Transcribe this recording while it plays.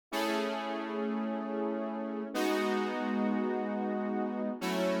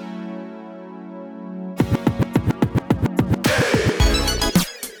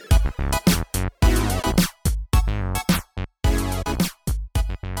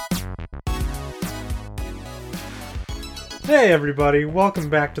Hey everybody, welcome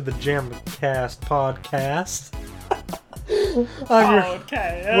back to the Jamcast podcast.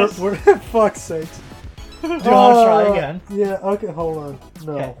 Okay. We're fuck's sakes. Do you want to try again? Yeah, okay, hold on.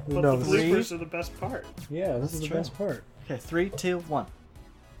 No, Okay. no. The This is, bloopers are the best part. yeah, this is the true. best part. Okay, 3, 2, 1.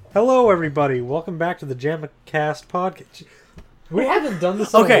 Hello everybody, welcome back to the Jamcast podcast. We haven't done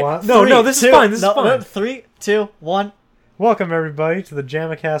this in Okay. a while. No, this is fine, this is fine. 3, 2, 1. Welcome everybody to the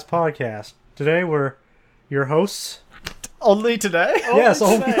Jamcast podcast. Today we're your hosts. Only today? Yes,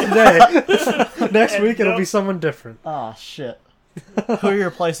 only today. Next week it'll be someone different. Oh, shit. Who are you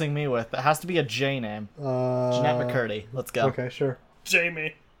replacing me with? It has to be a J name. Jeanette McCurdy. Let's go. Okay, sure.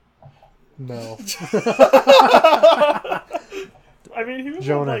 Jamie. No. I mean, he was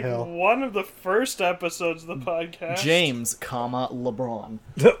Jonah on, Hill. one of the first episodes of the podcast. James, comma, LeBron.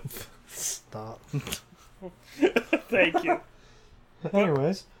 Stop. Thank you.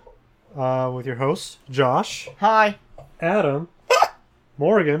 Anyways, with your hosts, Josh, Hi. Adam,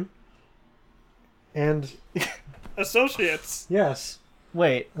 Morgan, and Associates. yes,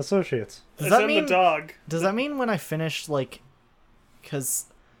 Wait, associates. does It's that in mean... the dog. Does that mean when I finish, like... Because...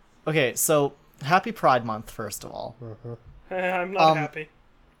 Okay, so, happy Pride Month, first of all. I'm not happy.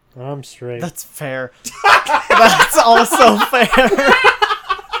 I'm straight. That's fair. That's also fair.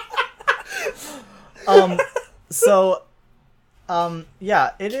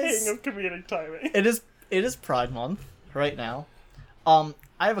 Yeah, it King is. of comedic timing. It is Pride Month right now. I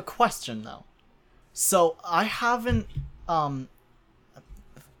have a question though. So I haven't.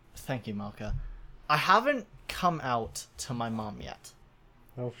 Thank you, Mocha. I haven't come out to my mom yet,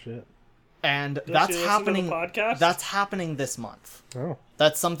 Oh shit. and Does that's she listen to the happening. podcast? That's happening this month. Oh,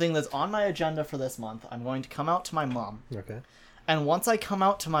 That's something that's on my agenda for this month. I'm going to come out to my mom. okay. And once I come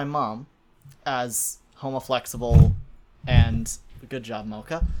out to my mom as homoflexible and good job,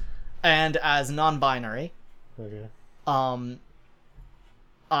 Mocha, and as non-binary, Okay.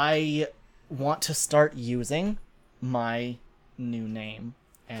 I want to start using my new name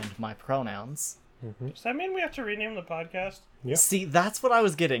and my pronouns. Does that mean we have to rename the podcast? Yep. See, that's what I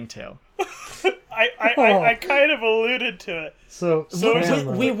was getting to. I kind of alluded to it. So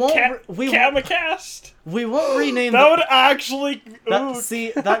we won't Camacast? we won't rename That would actually... that, ooh.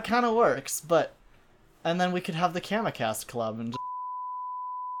 see, that kind of works, but and then we could have the Kamacast Club and just...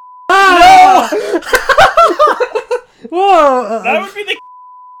 whoa. That would be the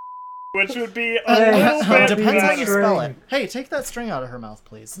which would be a Hey, little bit Depends how better. you string. spell it. Hey, take that string out of her mouth,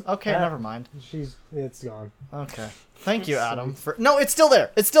 please. Okay, never mind. It's gone. Okay. Thank you, Adam. For No, it's still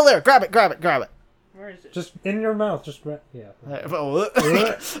there. It's still there. Grab it. Where is it? Just in your mouth. Just yeah.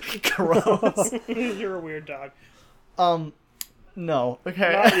 Gross. You're a weird dog. No.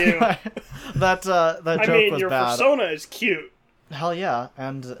 Okay. Not you. that I joke mean, was your bad. persona is cute. Hell yeah,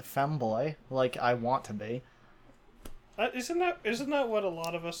 and femboy, like I want to be. Isn't that what a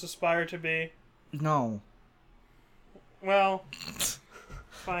lot of us aspire to be? No. Well,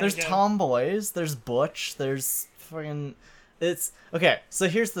 fine There's again. tomboys, there's butch, there's fucking... It's... Okay, so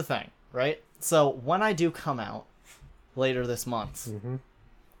here's the thing, right? So, when I do come out later this month,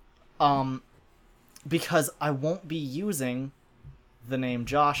 because I won't be using the name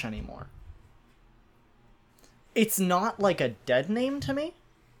Josh anymore. It's not like a dead name to me,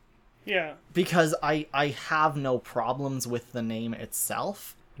 Yeah. because I have no problems with the name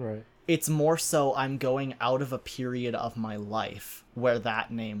itself. Right. It's more so I'm going out of a period of my life where that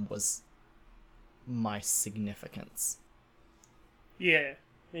name was my significance. Yeah.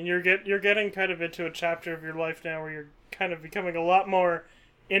 And you're getting kind of into a chapter of your life now where you're kind of becoming a lot more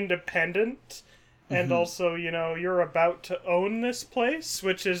independent. And also, you're about to own this place,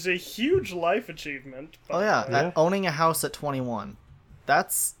 which is a huge life achievement. by Oh the yeah, way. Yeah. owning a house at 21.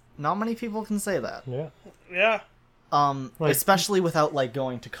 That's... Not many people can say that. Yeah. Yeah. Like- Especially without, like,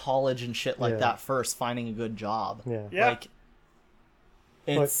 going to college and shit like Yeah. that first, finding a good job. Yeah. Yeah. Like,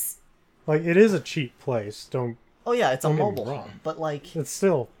 it's... Like it is a cheap place. Don't. Oh yeah, it's a Don't get me mobile wrong. home. But, like, It's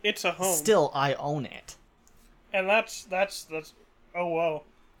still. It's a home. still, I own it. And that's oh whoa.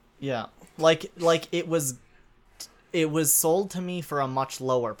 Yeah. Like it was sold to me for a much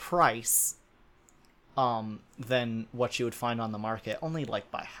lower price than what you would find on the market. Only like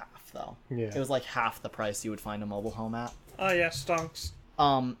by half though. Yeah. It was like half the price you would find a mobile home at. Oh yeah, stonks.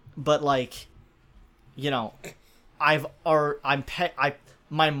 But like,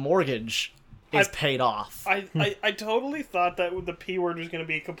 my mortgage is paid off. I totally thought that the P word was going to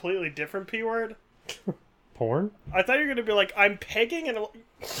be a completely different P word. Porn? I thought you were going to be like, I'm pegging and... What?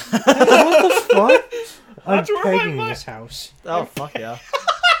 I'm That's where my pegging mind- this house. Oh fuck yeah.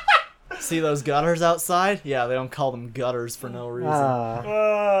 See those gutters outside? Yeah, they don't call them gutters for no reason.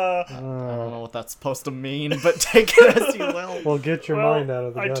 Uh, I don't know what that's supposed to mean, but take it as you will. Well, get your well, mind out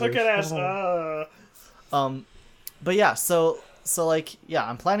of the I gutters. took it as But yeah, so like, yeah,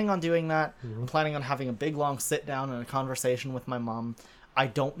 I'm planning on doing that. I'm planning on having a big long sit down and a conversation with my mom. I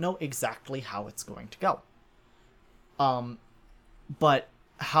don't know exactly how it's going to go. But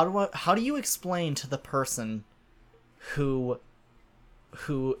how do you explain to the person who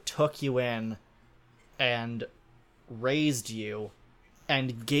took you in and raised you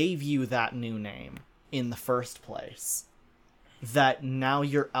and gave you that new name in the first place, that now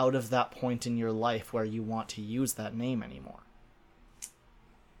you're out of that point in your life where you want to use that name anymore?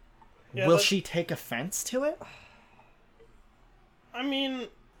 Yeah, will she take offense to it? I mean,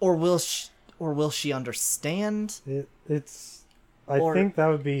 Or will she understand? I Or- think that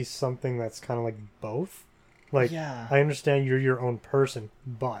would be something that's kind of like both. Like, Yeah. I understand you're your own person,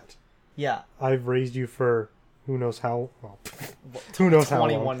 but Yeah. I've raised you for who knows how, well, who knows how long.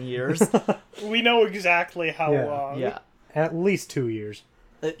 21 years. we know exactly how Yeah. long. Yeah. At least 2 years.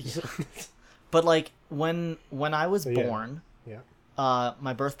 But like when I was yeah. born, Yeah.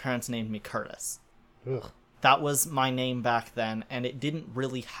 my birth parents named me Curtis. Ugh. That was my name back then, and it didn't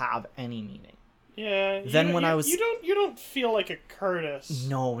really have any meaning. Yeah. Then when I was- you don't feel like a Curtis.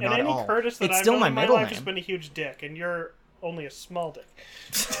 No, and not any at all. Curtis that It's I've still known my in my middle life has name. been a huge dick, and you're only a small dick.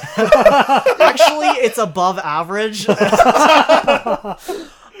 Actually, it's above average.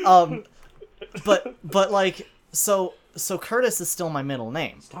 But like so Curtis is still my middle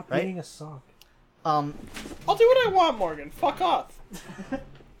name, Stop right? eating a sock. I'll do what I want, Morgan. Fuck off.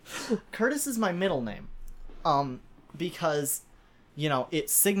 Curtis is my middle name, because, you know, it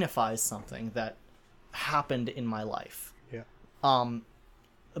signifies something that happened in my life. Yeah.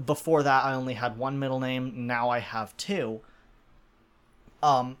 Before that, I only had one middle name. Now I have two.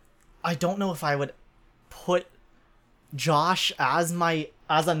 I don't know if I would put Josh as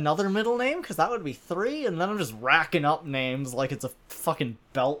another middle name, because that would be 3, and then I'm just racking up names like it's a fucking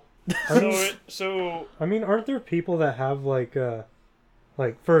belt. So I mean, aren't there people that have like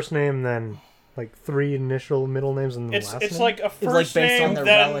first name, then like 3 initial middle names and the it's last it's name? like a It's first like based name, on their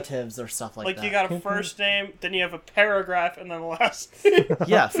then relatives or stuff like that. you got a first name, then you have a paragraph, and then the last name.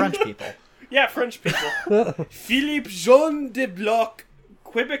 Yeah, French people. Yeah, French people. Philippe Jean de Bloch,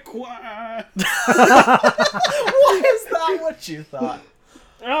 Quebecois. Why is that what you thought?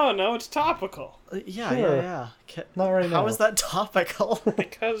 Oh no, it's topical. Yeah, Sure. yeah. Not right now. How is that topical?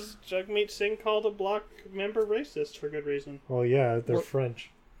 Because Jagmeet Singh called a Bloc member racist for good reason. Well, yeah, they're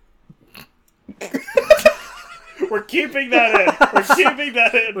French. We're keeping that in. We're keeping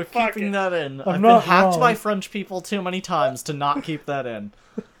that in. We're Fuck keeping it. that in. I've been not hacked wrong. by French people too many times to not keep that in.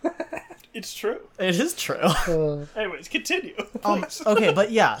 It's true. It is true. Anyways, continue. Please. Okay,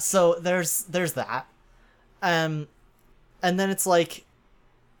 but yeah, so there's that. And then it's like,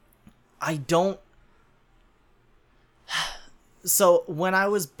 I don't... So when I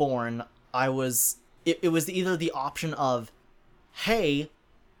was born, it was either the option of, hey,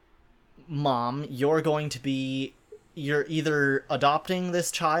 Mom, you're either adopting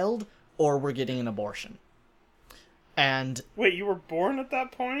this child or we're getting an abortion. And Wait, you were born at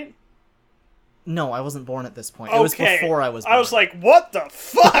that point? no, I wasn't born at this point. It was before I was born. I was like, what the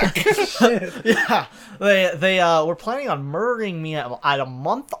fuck? Yeah, they were planning on murdering me at a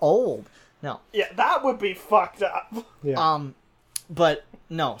month old. No, Yeah, that would be fucked up. Yeah. but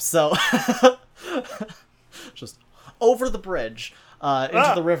no. So just over the bridge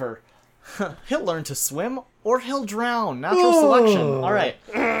into the river. He'll learn to swim or he'll drown. Natural selection. All right.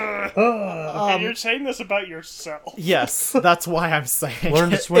 And you're saying this about yourself. Yes, that's why I'm saying. Learn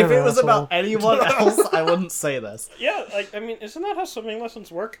to it. swim, If it was asshole. about anyone else, I wouldn't say this. Yeah, like, I mean, isn't that how swimming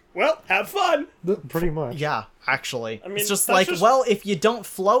lessons work? Well, have fun. Pretty much. Yeah, actually, mean, it's just that's like, just- well, if you don't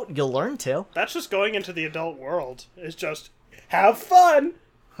float, you'll learn to. That's just going into the adult world. It's just, have fun.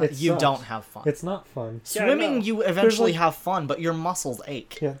 It You sucks. don't have fun. It's not fun. Yeah, I Swimming, know. you eventually like- have fun, but your muscles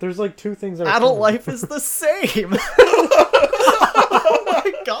ache. Yeah, there's like 2 things that are Adult fun. life is the same. Oh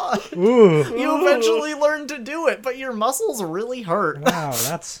my god. Ooh. You eventually learn to do it, but your muscles really hurt. Wow,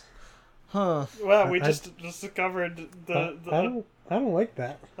 that's... Huh. Well, we I- just discovered I don't like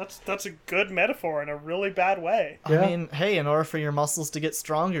that. that's a good metaphor in a really bad way. Yeah. I mean, hey, in order for your muscles to get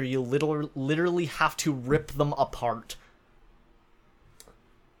stronger, you literally have to rip them apart.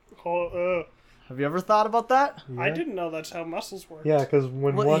 Oh, Have you ever thought about that? Yeah. I didn't know that's how muscles work. Yeah, because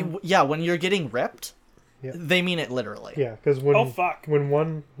when Well, one... yeah, when you're getting ripped, Yeah. they mean it literally. Yeah, because when Oh, fuck. when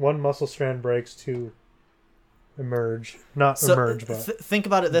one muscle strand breaks, 2 emerge. Not So emerge, but think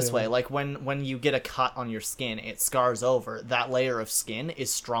about it this Yeah. way: like when you get a cut on your skin, it scars over. That layer of skin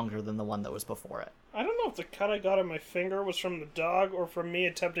is stronger than the one that was before it. I don't know if the cut I got on my finger was from the dog or from me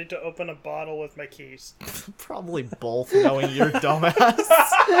attempting to open a bottle with my keys. Probably both, knowing you're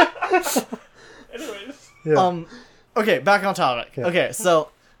dumbass. Anyways. yeah. Okay, back on topic. Yeah. Okay,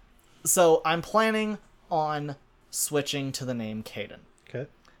 so I'm planning on switching to the name Caden. Okay.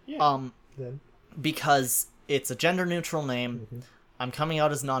 Yeah. Then Because it's a gender neutral name. I'm coming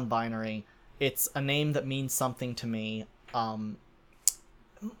out as non-binary. It's a name that means something to me.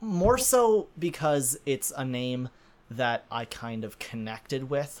 More so because it's a name that I kind of connected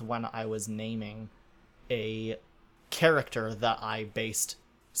with when I was naming a character that I based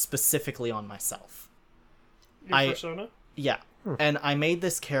specifically on myself. Your persona? Yeah. And I made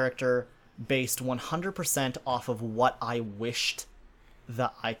this character based 100% off of what I wished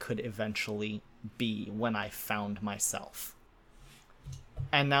that I could eventually be when I found myself.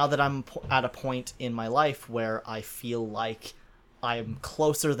 And now that I'm at a point in my life where I feel like I'm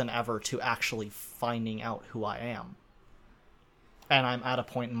closer than ever to actually finding out who I am. And I'm at a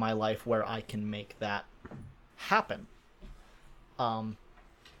point in my life where I can make that happen.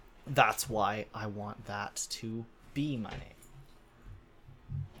 That's why I want that to be my name.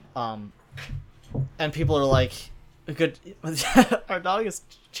 And people are like, good. Our dog is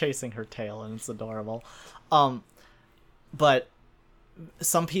chasing her tail and it's adorable. But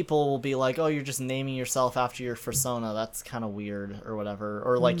some people will be like, "Oh, you're just naming yourself after your persona. That's kind of weird, or whatever."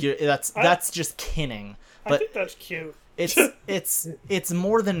 Or like, that's just kinning. I But think that's cute. it's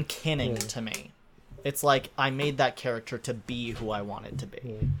more than kinning to me. It's like I made that character to be who I wanted to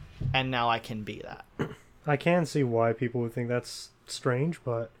be, and now I can be that. I can see why people would think that's strange,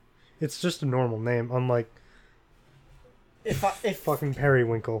 but it's just a normal name, unlike If fucking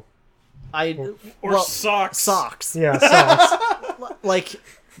Periwinkle. Or socks. socks. Yeah, socks. Like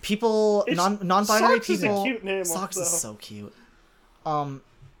people non-binary Socks is a people cute name, Socks though. is so cute.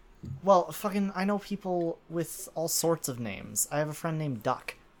 Well, fucking I know people with all sorts of names. I have a friend named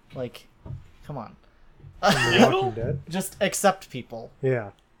Duck. Like, come on. Walking Dead. Just accept people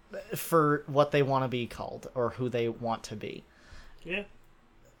Yeah. for what they want to be called or who they want to be. Yeah.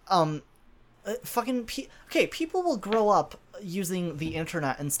 Okay, people will grow up using the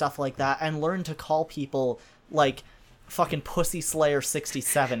internet and stuff like that and learn to call people like fucking Pussy Slayer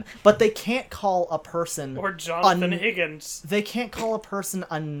 67, but they can't call a person Or Jonathan Higgins. They can't call a person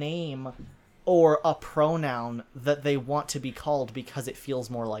a name or a pronoun that they want to be called because it feels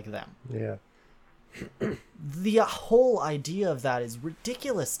more like them. Yeah. The whole idea of that is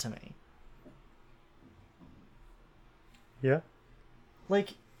ridiculous to me. Yeah.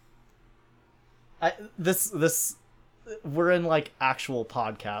 Like, this we're in like actual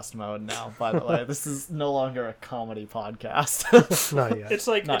podcast mode now, by the way. This is no longer a comedy podcast. Not yet. It's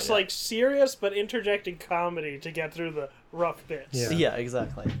like Not yet. like serious but interjecting comedy to get through the rough bits. Yeah. Yeah,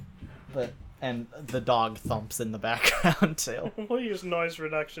 exactly. And the dog thumps in the background too. We'll use noise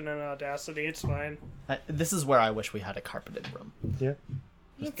reduction and Audacity. It's fine. This is where I wish we had a carpeted room. Yeah.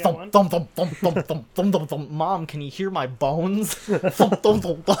 Just get one. Thump, thump, thump, thump, thump, thump, thump, thump, thump. Mom, can you hear my bones? Thump, thump,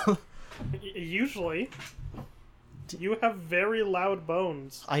 thump, thump. Usually, you have very loud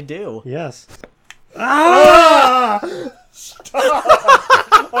bones. I do. Yes. Let's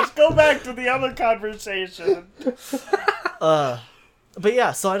go back to the other conversation. But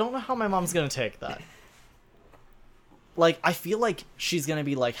yeah, so I don't know how my mom's gonna take that. Like, I feel like she's gonna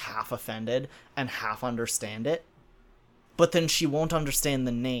be like half offended and half understand it. But then she won't understand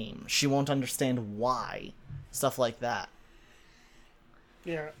the name. She won't understand why. Stuff like that.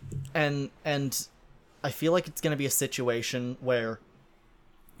 Yeah. And I feel like it's gonna be a situation where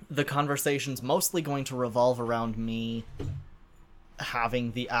the conversation's mostly going to revolve around me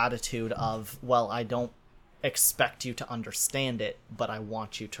having the attitude of, well, I don't expect you to understand it, but I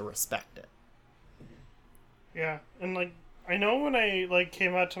want you to respect it. Yeah. And like, I know when I like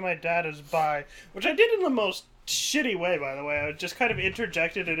came out to my dad as bi, which I did in the most shitty way, by the way. I just kind of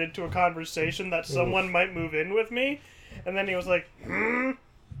interjected it into a conversation that someone might move in with me, and then he was like,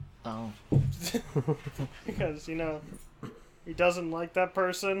 Oh. because, you know, he doesn't like that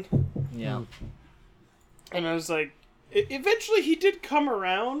person. Yeah. And I was like, eventually he did come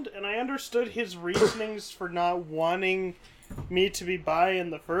around, and I understood his reasonings for not wanting me to be bi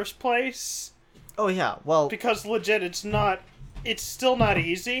in the first place. Oh, yeah, well... Because legit, it's still not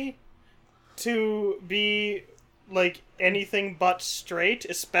easy to be, like, anything but straight,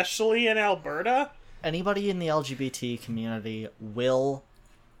 especially in Alberta. Anybody in the LGBT community will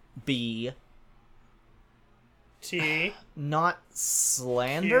be T. not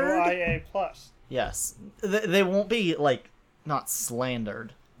slandered. QIA+. Yes. They won't be, like, not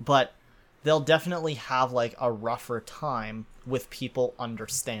slandered, but they'll definitely have, like, a rougher time with people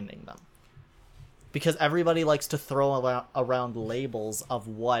understanding them. Because everybody likes to throw around labels of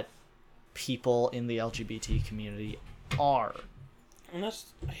what people in the LGBT community are. And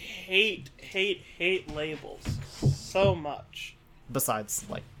I hate labels so much. Besides,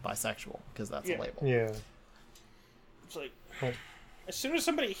 like, bisexual, because that's a label. Yeah. It's like, as soon as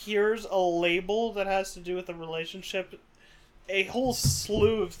somebody hears a label that has to do with a relationship, a whole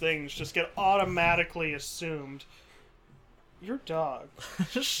slew of things just get automatically assumed. Your dog.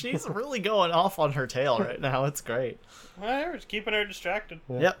 She's really going off on her tail right now. It's great. Whatever, it's keeping her distracted.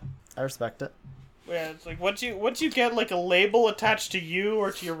 Yeah. Yep, I respect it. Yeah, it's like once you get like a label attached to you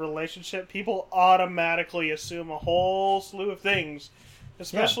or to your relationship, people automatically assume a whole slew of things,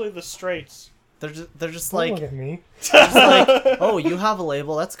 especially the straights. They're just Don't like, look at me. just like, oh, you have a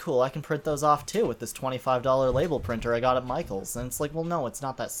label, that's cool. I can print those off too with this $25 label printer I got at Michael's. And it's like, well, no, it's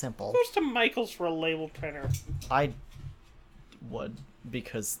not that simple. Goes to Michael's for a label printer. I would,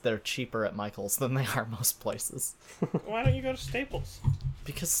 because they're cheaper at Michael's than they are most places. Why don't you go to Staples?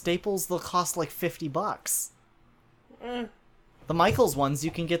 Because Staples, they'll cost like $50. Eh. The Michael's ones,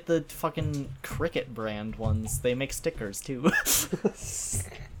 you can get the fucking Cricket brand ones. They make stickers too.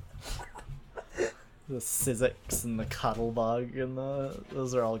 The Sizzix and the Cuddlebug and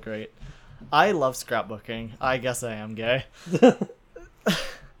those are all great. I love scrapbooking. I guess I am gay.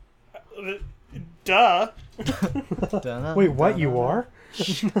 Duh. Wait, what? You are?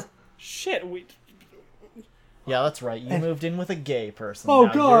 Shit, Yeah, that's right. You moved in with a gay person. Oh,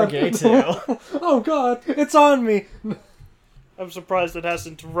 Now God. You're gay too. Oh God, it's on me. I'm surprised it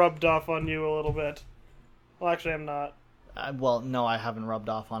hasn't rubbed off on you a little bit. Well, actually, I'm not. Well, no, I haven't rubbed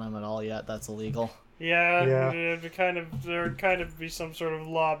off on him at all yet. That's illegal. Yeah, Yeah. there'd kind of be some sort of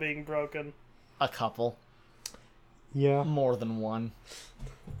law being broken. A couple. Yeah. More than one.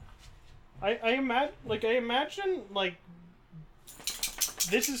 I imagine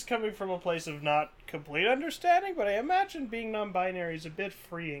this is coming from a place of not complete understanding, but I imagine being non-binary is a bit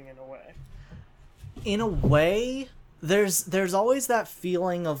freeing in a way. In a way, there's always that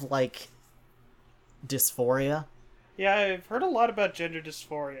feeling of, like, dysphoria. Yeah, I've heard a lot about gender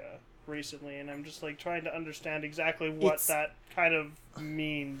dysphoria recently, and I'm just like trying to understand exactly what that kind of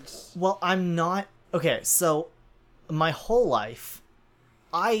means. Well, I'm not... Okay, so my whole life,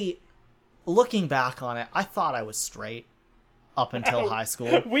 looking back on it, I thought I was straight up until high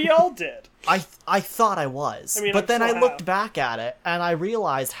school. We all did. I thought I was. I mean, but then I still looked have. back at it, and I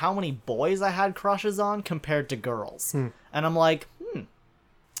realized how many boys I had crushes on compared to girls. And I'm like,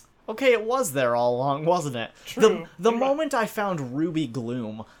 okay, it was there all along, wasn't it? True. The moment I found Ruby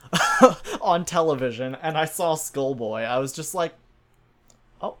Gloom on television, and I saw Skullboy, I was just like,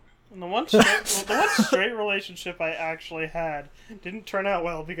 oh. And the one straight relationship I actually had didn't turn out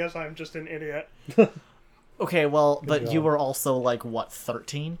well because I'm just an idiot. Okay, well, but you job. were also, like, what,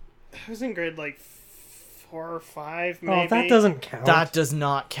 13? I was in grade 4 or 5, maybe. Oh, that doesn't count. That does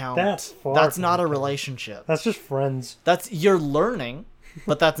not count. That's far That's from not a counting. relationship. That's just friends. You're learning,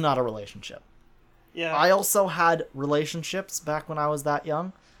 but that's not a relationship. Yeah. I also had relationships back when I was that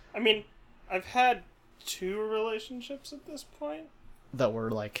young I mean, I've had 2 relationships at this point, that were,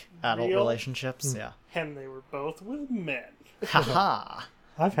 like, adult Real? relationships. Yeah. and they were both with men. Haha.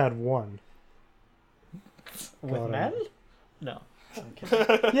 I've had one. With God, men? No.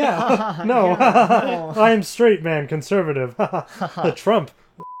 Yeah. No. I am straight man, conservative. The Trump.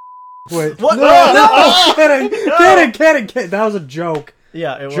 Wait. What? No, kidding. That was a joke.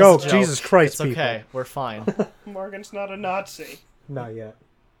 Yeah, it was Joke. a joke. Jesus Christ, It's okay. We're fine. Morgan's not a Nazi. Not yet.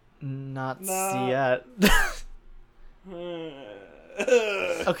 Not Nah. yet.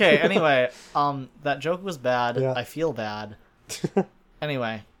 Okay, anyway, that joke was bad. Yeah. I feel bad.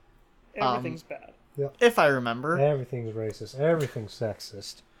 Anyway, Everything's bad. if I remember. Everything's racist. Everything's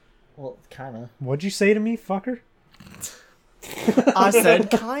sexist. Well, kinda. What'd you say to me, fucker? I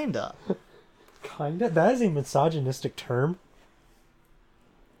said kinda. Kinda? That is a misogynistic term.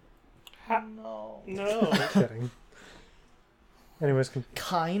 No. No. Kidding. Anyways,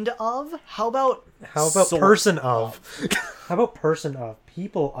 Kind of? How about sort person of? How about person of?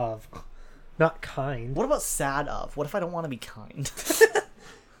 People of. Not kind. What about sad of? What if I don't want to be kind?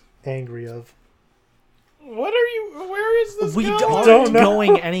 Angry of. What are you? Where is this We going? aren't don't know.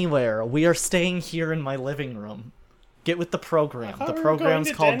 going anywhere. We are staying here in my living room. Get with the program. thought The we were going program's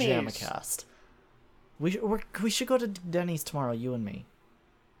to called Denny's. Jamacast. We should go to Denny's tomorrow, you and me.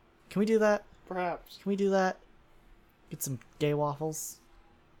 Can we do that? Perhaps. Can we do that? Get some gay waffles?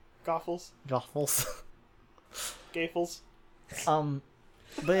 Goffles. Waffles. Gafels.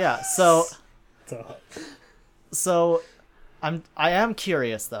 But yeah, so up. So, I am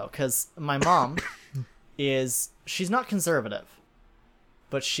curious though, because my mom she's not conservative,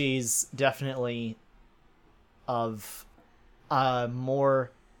 but she's definitely of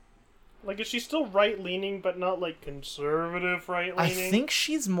more. Like, is she still right-leaning, but not, like, conservative I right-leaning? think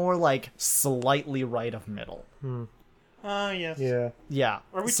she's more like slightly right of middle. Yes. Yeah. Yeah.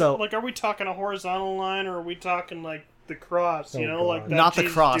 Are we so are we talking a horizontal line, or are we talking, like, the cross, you Oh, know? Like God. that not the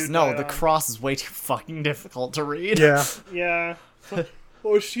Jesus cross. dude No, died the on. cross is way too fucking difficult to read. Yeah. Yeah.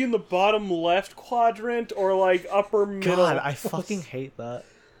 Oh, is she in the bottom left quadrant, or, like, upper middle? God, I fucking hate that.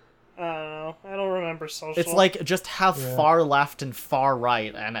 I don't know. I don't remember social. It's like just have Yeah. far left and far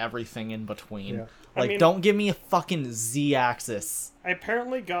right and everything in between. Yeah. Like, I mean- don't give me a fucking Z-axis. I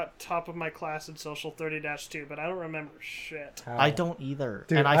apparently got top of my class in Social 30-2, but I don't remember shit. How? I don't either.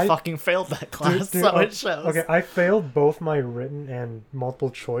 Dude, and I fucking failed that class, Dude, so oh, it shows. Okay, I failed both my written and multiple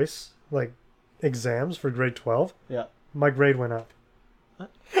choice like exams for grade 12. Yeah. My grade went up.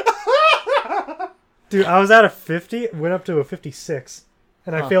 Dude, I was at a 50, went up to a 56,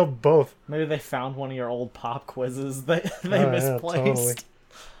 and I Huh. failed both. Maybe they found one of your old pop quizzes they Oh, yeah, misplaced. totally.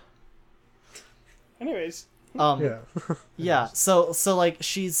 Anyways, Yeah. Yeah, so like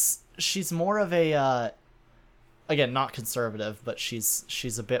she's more of a again, not conservative, but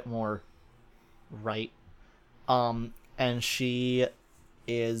she's a bit more right. And she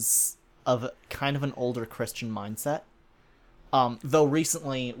is of kind of an older Christian mindset. Though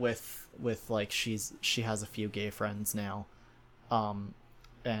recently with like she has a few gay friends now.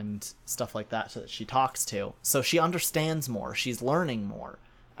 And stuff like that that she talks to. So she understands more, she's learning more.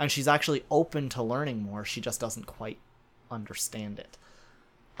 And she's actually open to learning more. She just doesn't quite understand it.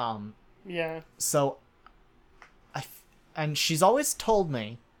 yeah. So, and she's always told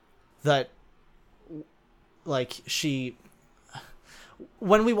me that, like,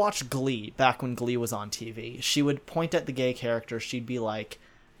 when we watched Glee, back when Glee was on TV, she would point at the gay character. She'd be like,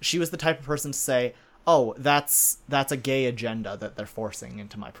 she was the type of person to say, "Oh, that's a gay agenda that they're forcing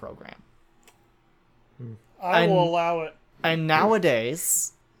into my program." I And- will allow it. And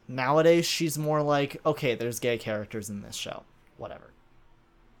nowadays she's more like, okay, there's gay characters in this show, whatever.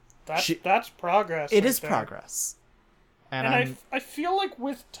 That's progress. It right is there. progress, and, And I'm I feel like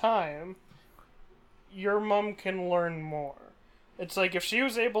with time, your mom can learn more. It's like if she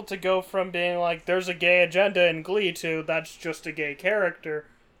was able to go from being like, there's a gay agenda in Glee to that's just a gay character,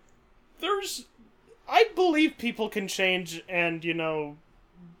 I believe people can change and,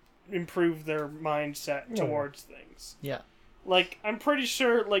 improve their mindset Yeah. towards things. yeah. Like, I'm pretty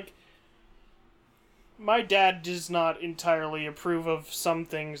sure, like, my dad does not entirely approve of some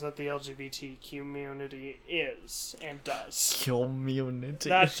things that the LGBT community is and does. Community.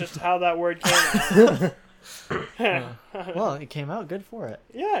 That's just how that word came out. Well, it came out good for it.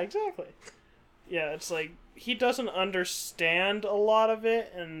 Yeah, exactly. Yeah, it's like, he doesn't understand a lot of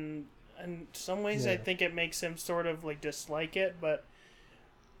it, and in some ways I Yeah. think it makes him sort of, like, dislike it, but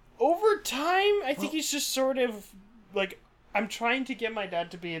over time, I think he's just sort of, like, I'm trying to get my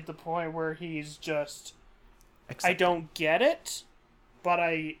dad to be at the point where he's just, I don't get it, but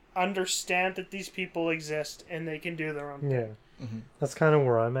I understand that these people exist and they can do their own thing. Yeah. That's kind of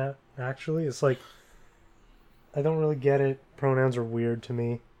where I'm at, actually. It's like, I don't really get it. Pronouns are weird to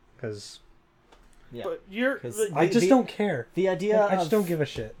me, because Yeah. But you're... 'Cause like, I just don't care. The idea I just of don't give a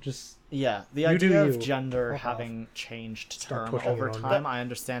shit. Just, yeah, the You do idea of you. gender Fuck off. having changed Start term pushing over it on time, I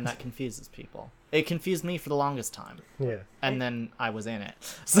understand that confuses people. It confused me for the longest time, yeah. and then I was in it.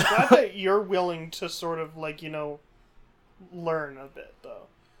 So glad that you're willing to sort of, like, learn a bit, though.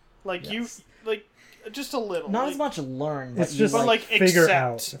 Like, Yes. just a little. not like, as much learn, but It's you just But, like, figure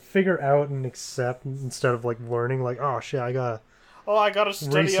accept. out and accept instead of like learning. Like, oh shit, I gotta Oh, I gotta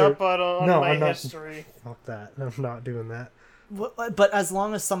study Research- up on No, my I'm not- history. fuck that. I'm not doing that. But as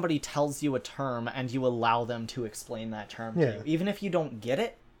long as somebody tells you a term and you allow them to explain that term to Yeah. you, even if you don't get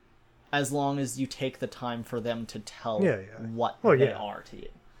it, as long as you take the time for them to tell Yeah, yeah. what Oh, they yeah. are to you,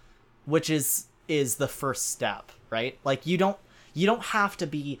 which is the first step, right? Like you don't have to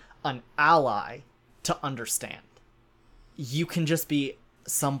be an ally to understand. You can just be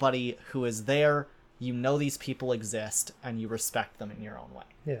somebody who is there. You know these people exist, and you respect them in your own way.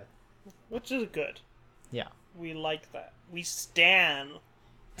 Yeah. Which is good. Yeah. We like that. We stan.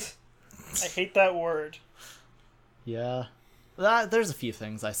 I hate that word. Yeah. There's a few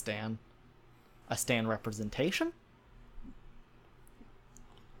things I stand. I stand representation.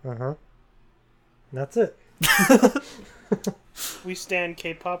 Uh-huh. That's it. We stan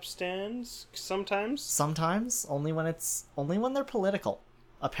K-pop stans sometimes. Sometimes, only when they're political.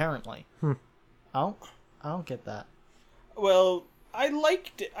 Apparently. I don't get that. Well, I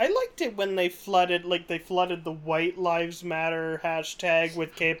liked it. I liked it when they flooded the White Lives Matter hashtag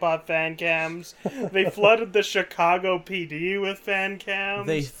with K-pop fan cams. They flooded the Chicago PD with fan cams.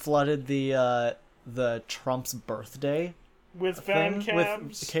 They flooded the Trump's birthday with fan thing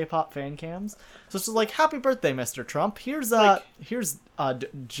cams. with K-pop fan cams. So it's just like, happy birthday, Mr. Trump. Here's Jungsoon,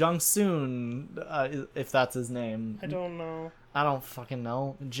 if that's his name. I don't know. I don't fucking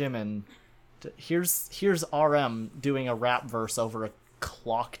know. Jimin. Here's RM doing a rap verse over a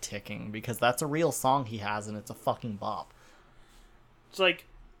clock ticking, because that's a real song he has and it's a fucking bop. It's like,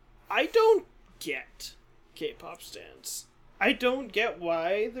 I don't get K-pop stans. I don't get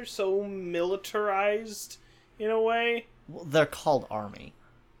why they're so militarized in a way. Well, they're called ARMY.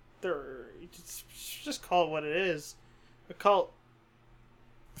 Just call it what it is. A cult.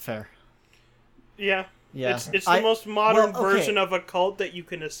 Fair. Yeah. Yeah. It's the most modern version of a cult that you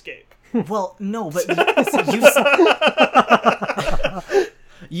can escape. Well, no, but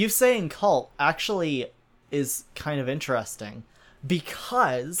you saying cult actually is kind of interesting,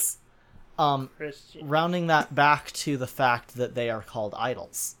 because Christian. rounding that back to the fact that they are called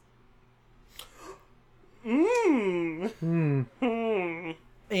idols. In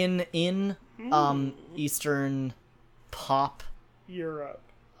Eastern pop, Europe.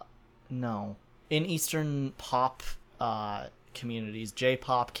 no, in Eastern pop communities,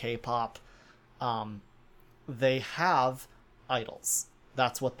 J-pop, K-pop, they have idols.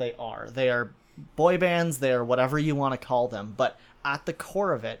 That's what they are. They are boy bands, they are whatever you want to call them, but at the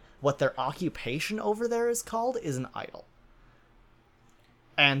core of it, what their occupation over there is called is an idol.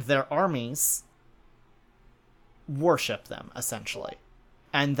 And their armies worship them, essentially.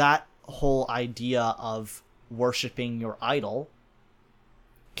 And that whole idea of worshiping your idol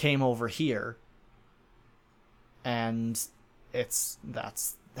came over here, and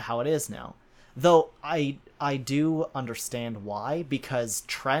that's how it is now. Though I do understand why, because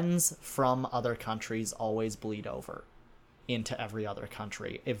trends from other countries always bleed over into every other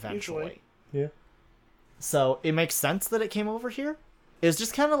country eventually. Yeah. So it makes sense that it came over here. It was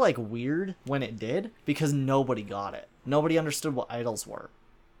just kind of like weird when it did, because nobody got it. Nobody understood what idols were.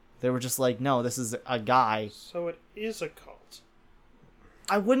 They were just like, no, this is a guy. So it is a cult.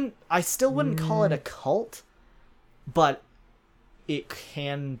 I still wouldn't call it a cult, but it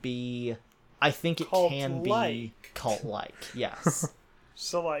can be, I think it can be Cult-like. cult-like, yes.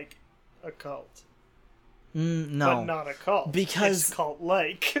 So like a cult. No. But not a cult. Because- it's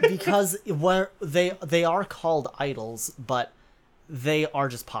cult-like. Because where they are called idols, but they are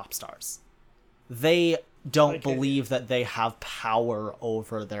just pop stars. They don't Okay. believe that they have power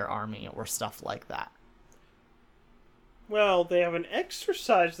over their army or stuff like that. Well, they haven't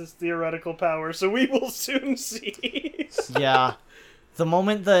exercised this theoretical power, so we will soon see. Yeah. The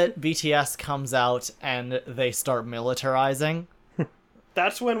moment that BTS comes out and they start militarizing,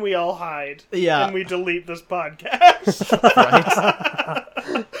 That's when we all hide. Yeah. And we delete this podcast.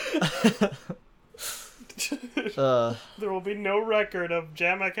 right? There will be no record of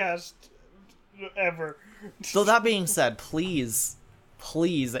JamaCast ever. So that being said, please,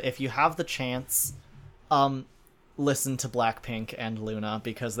 if you have the chance, listen to Blackpink and Luna,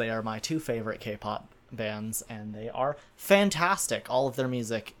 because they are my two favorite K-pop bands, and they are fantastic. All of their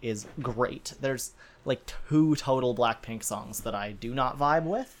music is great. There's like 2 total Blackpink songs that I do not vibe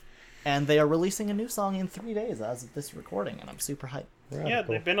with, and they are releasing a new song in 3 days as of this recording, and I'm super hyped. Yeah,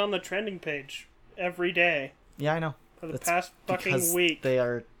 they've been on the trending page every day Yeah, I know. for the It's past fucking because week. They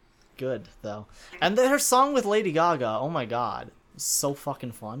are good, though. And their song with Lady Gaga, oh my god, so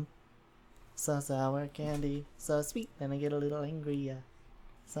fucking fun. So sour candy, so sweet, then I get a little angry, yeah.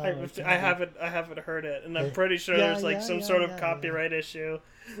 I haven't heard it, and I'm pretty sure Yeah, there's like yeah, some yeah, sort of yeah, copyright issue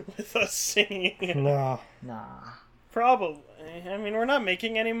with us singing it. Nah. Nah, Probably. I mean, we're not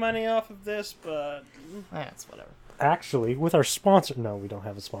making any money off of this, but that's whatever. Actually, with our sponsor... No, we don't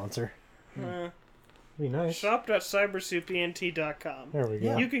have a sponsor. Be nice. shop.cybersoupent.com. There we go.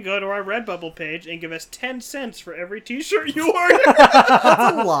 Yeah. You can go to our Redbubble page and give us 10 cents for every t-shirt you order.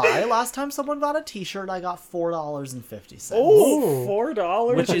 That's a lie. Last time someone bought a t-shirt, I got $4.50. Oh,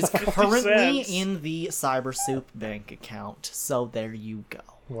 $4. Which is currently in the CyberSoup bank account, so there you go.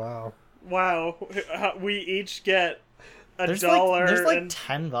 Wow. Wow. We each get There's $1 like and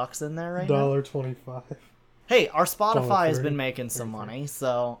 $10 in there right now. $1.25. Hey, our Spotify has $1.30. been making some money,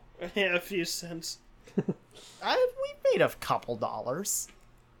 so yeah, a few cents. we made a couple dollars.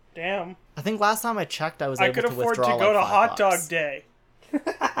 Damn. I think last time I checked, I was I able could to afford to withdraw go like to Hot Dog $5. Day.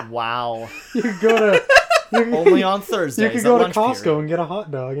 Wow. You can go to... Only on Thursdays. You can at go to lunch Costco period. and get a hot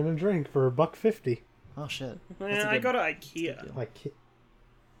dog and a drink for $1.50. Oh shit. Yeah, I go to IKEA. Like,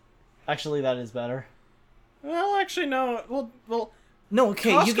 Actually, that is better. Well, actually, no. Well, No,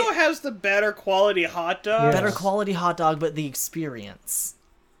 okay, Costco you get has the better quality hot dog. Yeah. better quality hot dog, but the experience.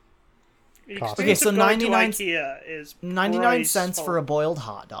 The Costco. experience Okay, so of going 99 to IKEA is 99 cents priceful. for a boiled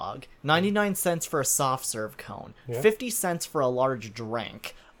hot dog, 99 cents for a soft serve cone, Yeah. 50 cents for a large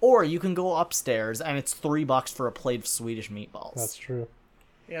drink, or you can go upstairs and it's $3 for a plate of Swedish meatballs. That's true.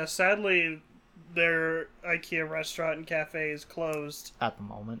 Yeah, sadly, their IKEA restaurant and cafe is closed, At the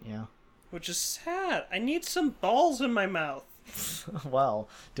moment, yeah. which is sad. I need some balls in my mouth. Well,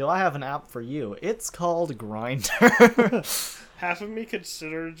 do I have an app for you? It's called Grindr. Half of me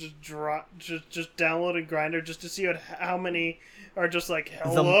considered just downloading Grindr just to see how many are just like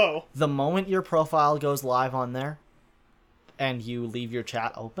hello. The moment your profile goes live on there, and you leave your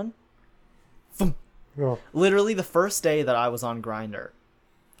chat open, Oh, literally the first day that I was on Grindr,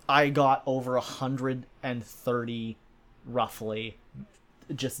 I got over 130, roughly,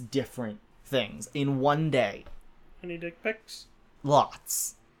 just different things in one day. Any dick pics?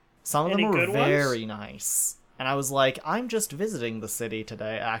 Lots. Some of Any them were good ones? very nice. And I was like, I'm just visiting the city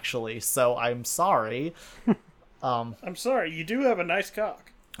today, actually, so I'm sorry. I'm sorry, you do have a nice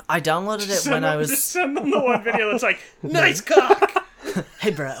cock. I downloaded it when I Just was... send them the one video that's like, nice cock! Hey,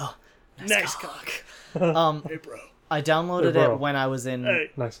 bro. Nice cock. Hey, bro. I downloaded Hey, bro. it when I was in...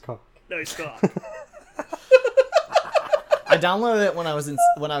 Hey, nice cock. nice cock. I downloaded it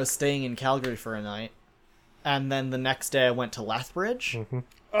when I was staying in Calgary for a night. And then the next day I went to Lethbridge.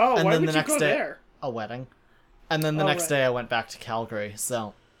 Oh, And why then would the you next go day, there? a wedding. And then the Oh, next right. day I went back to Calgary.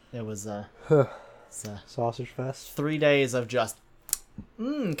 So it was it's, Sausage fest. 3 days of just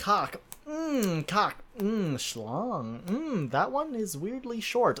cock, cock, schlong. That one is weirdly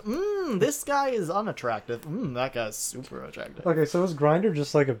short. This guy is unattractive. That guy's super attractive. Okay, so is Grinder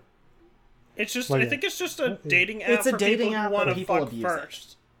just like a? It's just, Like- I think it's just a dating app It's a for dating people app who want that to people fuck abuse it.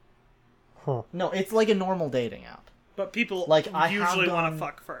 first. Huh. No, it's like a normal dating app. But people Like, I have usually want done- to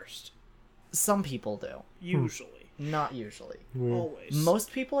fuck first. Some people do. Usually. Not usually. Weird. Always.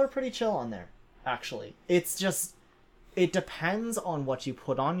 Most people are pretty chill on there, actually. It's just, it depends on what you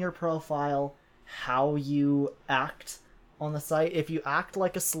put on your profile, how you act on the site. If you act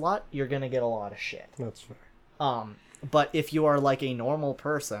like a slut, you're gonna get a lot of shit. That's fair. But if you are like a normal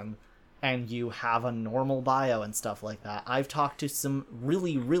person and you have a normal bio and stuff like that, I've talked to some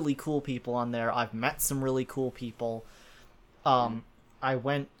really, really cool people on there. I've met some really cool people. I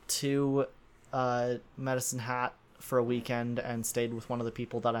went to Medicine Hat for a weekend and stayed with one of the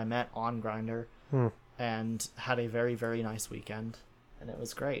people that I met on Grindr and had a very, very nice weekend, and it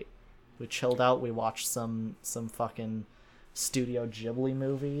was great. We chilled out, we watched some fucking Studio Ghibli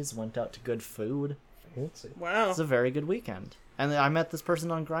movies, went out to good food. Fancy. It Wow. was a very good weekend. And I met this person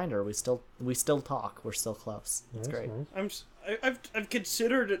on Grindr. We still talk. We're still close. It's Nice, great. nice. I've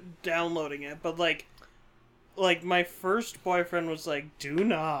considered downloading it, but like my first boyfriend was like, do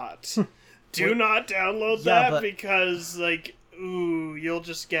not download Yeah, that but- because like, ooh, you'll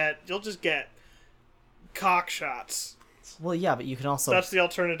just get cock shots. Well, yeah, but you can also That's the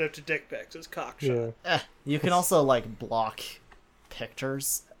alternative to dick pics, is cock shot. Yeah. you can also like block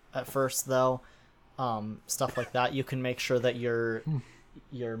pictures at first though. Stuff like that. You can make sure that your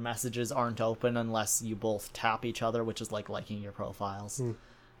messages aren't open unless you both tap each other, which is like liking your profiles.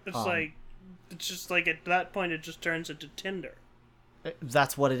 It's just like at that point it just turns into Tinder.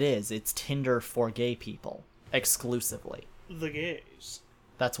 That's what it is. It's Tinder for gay people exclusively. The gays.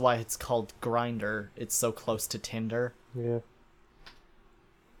 That's why it's called Grindr. It's so close to Tinder. Yeah.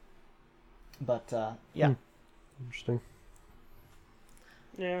 But yeah. Interesting.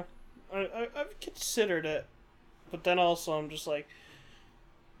 Yeah. I've considered it, but then also I'm just like,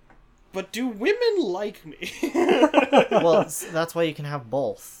 but do women like me? Well, that's why you can have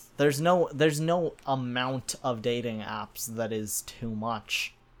both. There's no amount of dating apps that is too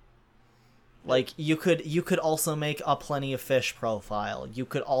much. Like you could also make a Plenty of Fish profile. You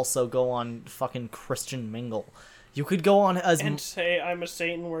could also go on fucking Christian Mingle. You could go on as and say I'm a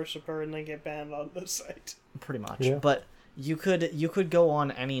Satan worshiper and then get banned on the site. pretty much. Yeah. But you could go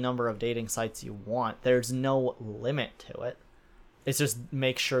on any number of dating sites you want. There's no limit to it. It's just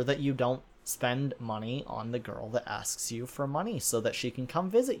make sure that you don't spend money on the girl that asks you for money so that she can come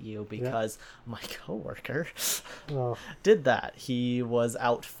visit you, because my coworker Oh, did that. He was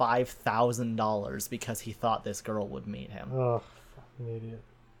out $5,000 because he thought this girl would meet him. oh, fucking idiot.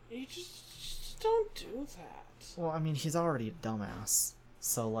 You just don't do that. Well, I mean, he's already a dumbass.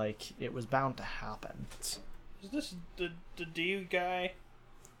 So, like, it was bound to happen. Is this the D guy?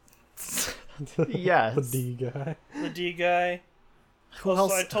 Yes. The D guy. The D guy? Who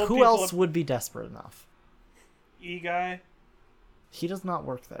Also, I else, told who people else ab- would be desperate enough? E guy? He does not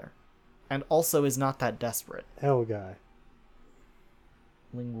work there. And also is not that desperate. L guy.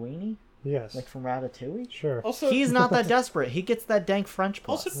 Linguini, Yes. like from Ratatouille. Sure. Also, He's not that desperate. He gets that dank French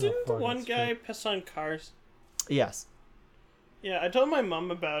also puss. didn't the fuck, one that's guy piss on cars? Yes. Yeah, I told my mom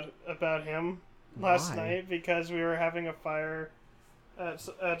about him last Why? night because we were having a fire at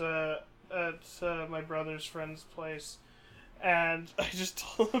my brother's friend's place, and I just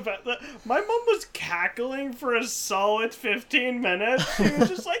told him about that. My mom was cackling for a solid 15 minutes. She was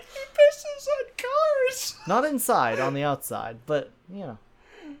just like, "He pisses on cars." Not inside, on the outside, but you know.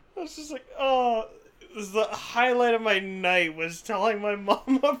 I was just like, "Oh." It was the highlight of my night was telling my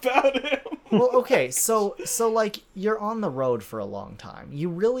mom about him. Well, okay, so like you're on the road for a long time. You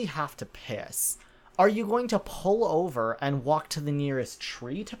really have to piss. Are you going to pull over and walk to the nearest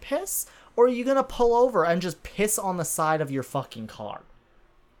tree to piss? Or are you going to pull over and just piss on the side of your fucking car?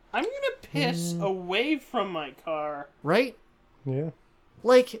 I'm gonna piss away from my car. Right? Yeah.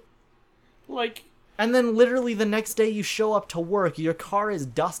 Like, Like, and then literally the next day you show up to work, your car is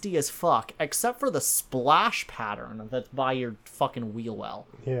dusty as fuck, except for the splash pattern that's by your fucking wheel well.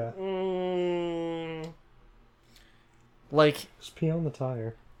 Yeah. Like, Just pee on the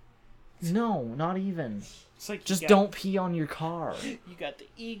tire. no, not even. it's like Just you got- don't pee on your car. You got the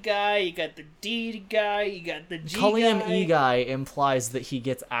E guy, you got the D guy, you got the G Calling guy. him E guy implies that he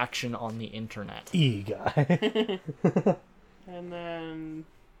gets action on the internet. E guy. And then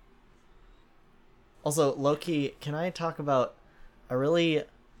Also, Loki, can I talk about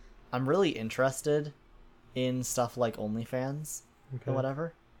I'm really interested in stuff like OnlyFans Okay. or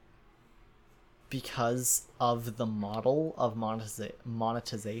whatever. Because of the model of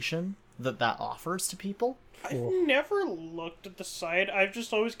monetization that offers to people. Cool. I've never looked at the site. I've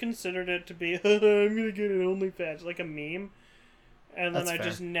just always considered it to be I'm gonna get an OnlyFans, like a meme. And then That's I fair.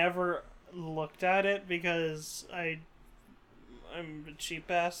 just never looked at it because I'm a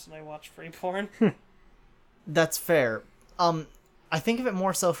cheap ass and I watch free porn. That's fair. I think of it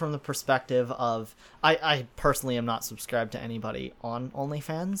more so from the perspective of I personally am not subscribed to anybody on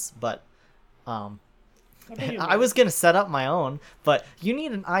OnlyFans, but How about you, I Mike? was gonna set up my own, but you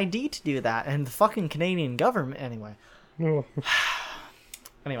need an ID to do that, and the fucking Canadian government anyway. Oh,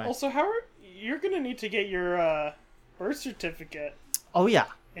 Anyway. Also, you're gonna need to get your birth certificate Oh yeah.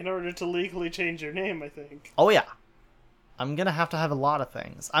 in order to legally change your name, I think. Oh yeah. I'm gonna have to have a lot of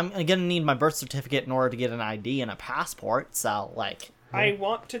things. I'm gonna need my birth certificate in order to get an ID and a passport, so like I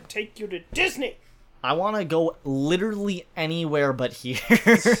want to take you to Disney. I wanna go literally anywhere but here.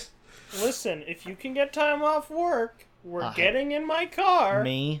 Listen, if you can get time off work, we're Uh-huh. getting in my car.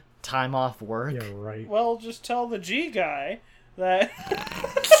 Me, time off work. yeah, right. Well, just tell the G guy that.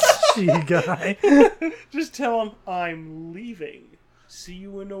 E guy. Just tell him I'm leaving. See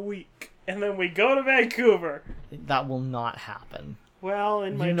you in a week. And then we go to Vancouver. That will not happen. Well,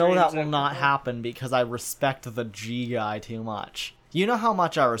 in my You know that dreams, will I not will. happen because I respect the G guy too much. You know how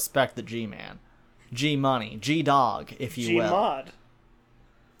much I respect the G man. G money, G dog, if you G will. mod.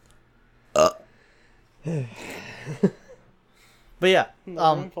 But yeah,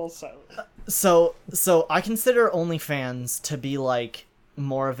 No room full silence. so I consider OnlyFans to be like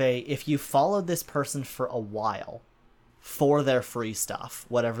more of a if you followed this person for a while for their free stuff,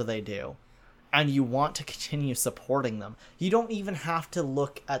 whatever they do, and you want to continue supporting them, you don't even have to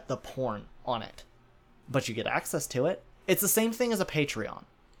look at the porn on it, but you get access to it. It's the same thing as a Patreon,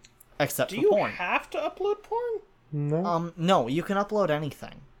 except Do for you porn. have to upload porn? No. No, you can upload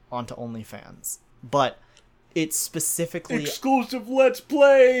anything onto OnlyFans, but it's specifically Exclusive Let's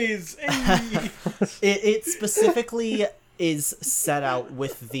Plays! Hey! it specifically is set out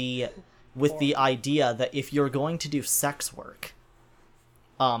with the idea that if you're going to do sex work,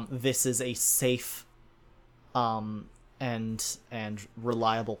 this is a safe and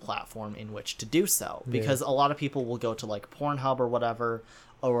reliable platform in which to do so, because a lot of people will go to like Pornhub or whatever,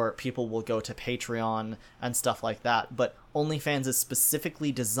 or people will go to Patreon and stuff like that, but OnlyFans is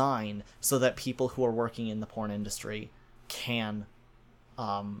specifically designed so that people who are working in the porn industry can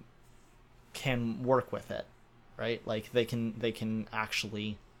work with it, right? Like they can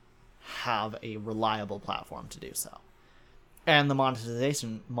actually have a reliable platform to do so. And the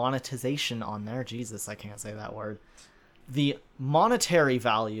monetization on there, Jesus, I can't say that word. The monetary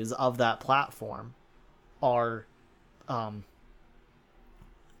values of that platform are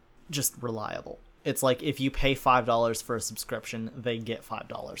just reliable. It's like if you pay $5 for a subscription, they get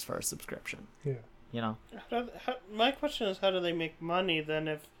 $5 for a subscription. Yeah. You know? My question is, how do they make money then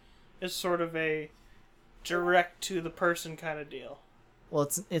if it's sort of a direct to the person kind of deal? Well,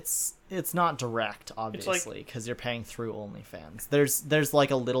 it's not direct, obviously, because you're paying through OnlyFans. There's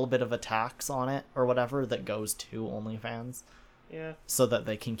like a little bit of a tax on it or whatever that goes to OnlyFans, Yeah. so that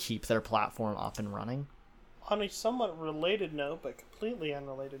they can keep their platform up and running. on a somewhat related note, but completely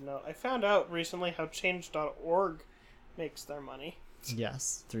unrelated note, I found out recently how Change.org makes their money.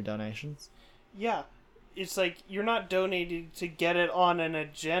 Yes, through donations. Yeah, it's like you're not donating to get it on an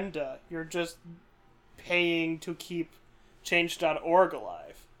agenda. You're just paying to keep Change.org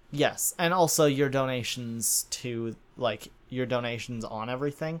alive. Yes, and also your donations to, like, your donations on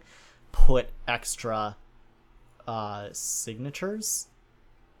everything put extra signatures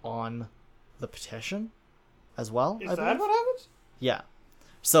on the petition as well. Is I that believe. what happens? Yeah.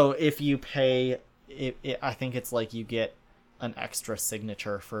 So if you pay, I think it's like you get an extra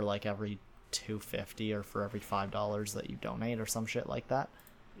signature for like every $2.50 or for every $5 that you donate or some shit like that.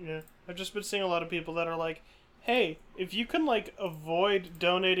 Yeah, I've just been seeing a lot of people that are like, hey, if you can, like, avoid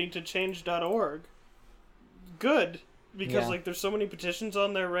donating to Change.org, good. Because, Yeah. like, there's so many petitions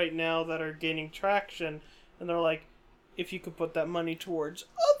on there right now that are gaining traction, and they're like, if you could put that money towards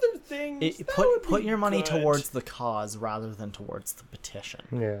other things, that would Put be your money good. towards the cause rather than towards the petition.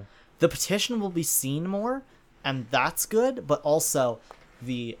 Yeah. The petition will be seen more, and that's good, but also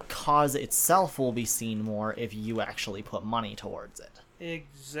the cause itself will be seen more if you actually put money towards it.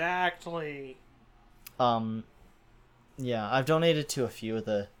 Exactly. Yeah, I've donated to a few of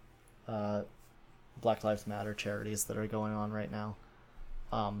the Black Lives Matter charities that are going on right now.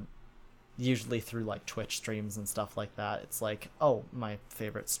 Usually through like Twitch streams and stuff like that. It's like, oh, my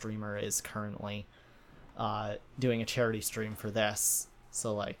favorite streamer is currently doing a charity stream for this,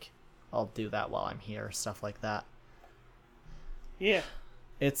 so like I'll do that while I'm here, stuff like that. Yeah.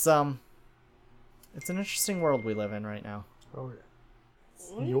 It's an interesting world we live in right now. Oh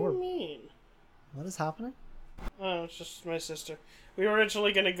yeah. What do you mean? What is happening? Oh, it's just my sister. We were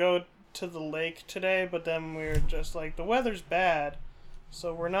originally going to go to the lake today, but then we were just like, the weather's bad,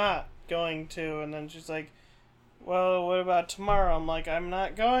 so we're not going to. And then she's like, well, what about tomorrow? I'm like, I'm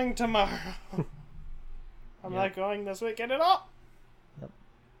not going tomorrow. I'm not going this weekend at all.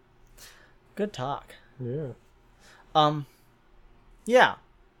 Good talk. Yeah. Yeah.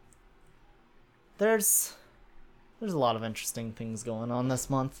 There's a lot of interesting things going on this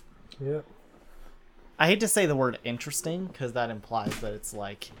month. Yeah. I hate to say the word interesting, because that implies that it's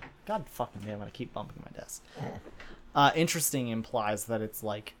like, God fucking damn it, I keep bumping my desk. Interesting implies that it's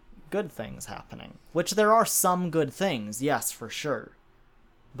like good things happening. Which there are some good things, yes, for sure.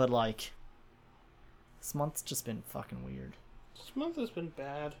 But like, this month's just been fucking weird. This month has been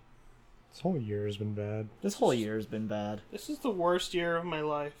bad. This whole year has been bad. This whole year has been bad. This is the worst year of my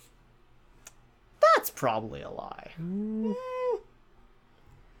life. That's probably a lie. Hmm.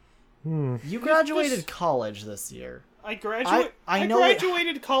 You graduated college this year. I I know it-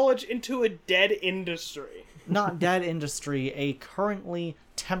 graduated college into a dead industry. Not dead industry, a currently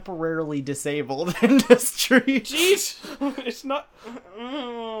temporarily disabled industry. Jeez, it's not.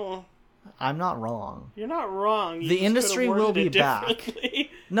 Oh, I'm not wrong. you're not wrong. You The just industry could've will worded it be back.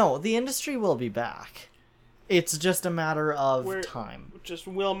 differently. No, the industry will be back. It's just a matter of We're- time. Just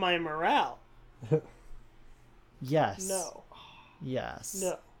will my morale. Yes. No, Yes.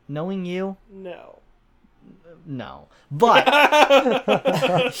 no, Knowing you, no. no.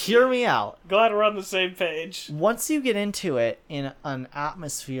 But hear me out. Glad we're on the same page. Once you get into it in an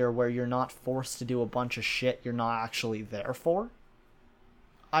atmosphere where you're not forced to do a bunch of shit you're not actually there for,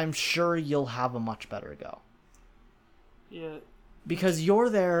 I'm sure you'll have a much better go. Yeah, Because you're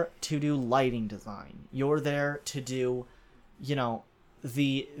there to do lighting design. You're there to do, you know,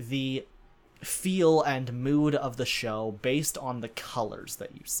 the feel and mood of the show based on the colors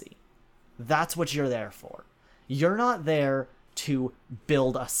that you see. That's what you're there for. You're not there to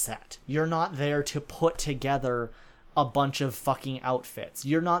build a set. You're not there to put together a bunch of fucking outfits.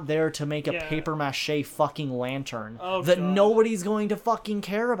 You're not there to make a Yeah. paper mache fucking lantern Oh, that God. nobody's going to fucking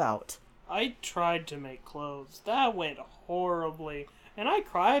care about. I tried to make clothes. That went horribly. And I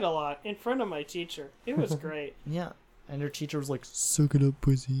cried a lot in front of my teacher. It was great. Yeah. And your teacher was like, suck it up,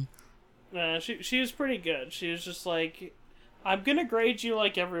 pussy. She was pretty good. She was just like, I'm gonna grade you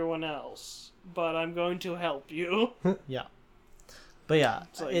like everyone else, but I'm going to help you. Yeah. But yeah,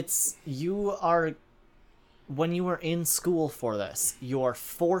 like- it's you are when you are in school for this, you are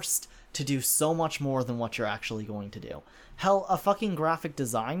forced to do so much more than what you're actually going to do. Hell, a fucking graphic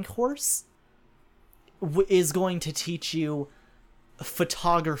design course is going to teach you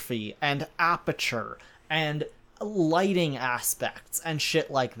photography and aperture and lighting aspects and shit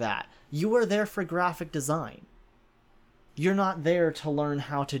like that. You are there for graphic design. You're not there to learn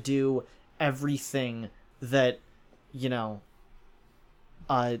how to do everything that, you know,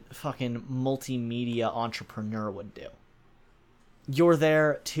 a fucking multimedia entrepreneur would do. You're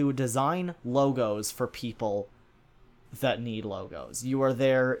there to design logos for people that need logos. You are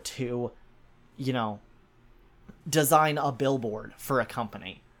there to, you know, design a billboard for a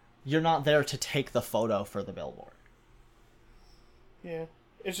company. You're not there to take the photo for the billboard. Yeah.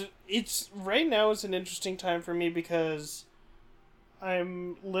 It's right now is an interesting time for me because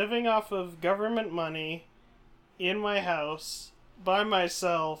I'm living off of government money in my house by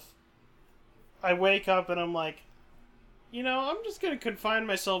myself. I wake up and I'm like, I'm just going to confine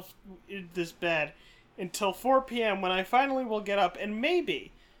myself in this bed until 4 p.m. when I finally will get up and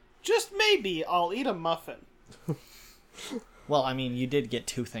maybe, just maybe, I'll eat a muffin. Well, I mean, you did get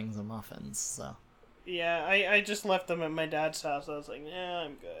 2 things of muffins, so... Yeah, I just left them at my dad's house. I was like, yeah,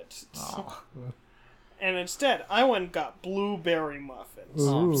 I'm good. Oh. And instead, I went and got blueberry muffins.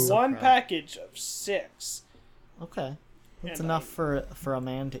 Ooh. So One proud. package of 6. Okay. That's And enough for a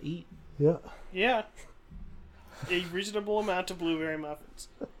man to eat. Yeah. Yeah. A reasonable amount of blueberry muffins.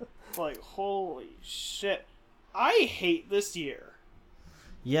 Like, holy shit. I hate this year.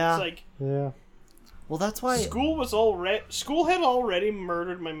 Yeah. It's like, Yeah. Well, that's why... School had already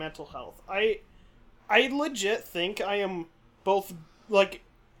murdered my mental health. I legit think I am both, like,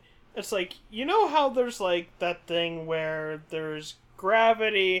 it's like, how there's, like, that thing where there's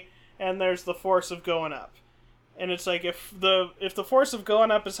gravity and there's the force of going up. And it's like, if the force of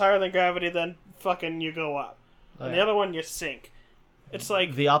going up is higher than gravity, then fucking you go up. Oh, And yeah. the other one, you sink. It's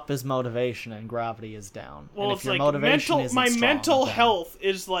like, The up is motivation and gravity is down. well, and if it's your like, motivation isn't my strong, mental then- health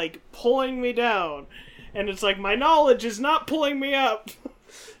is, like, pulling me down. And it's like, my knowledge is not pulling me up.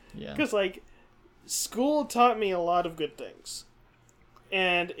 Yeah. Because, like, school taught me a lot of good things.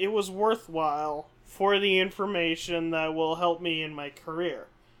 And it was worthwhile for the information that will help me in my career.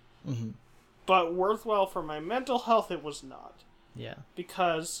 Mm-hmm. But worthwhile for my mental health, it was not. Yeah.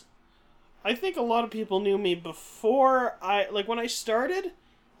 Because I think a lot of people knew me before when I started,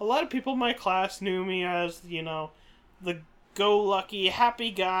 a lot of people in my class knew me as, the go-lucky, happy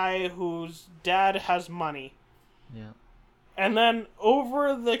guy whose dad has money. Yeah. And then,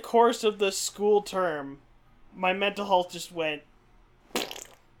 over the course of the school term, my mental health just went...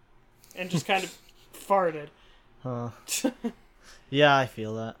 and just kind of farted. Huh. Yeah, I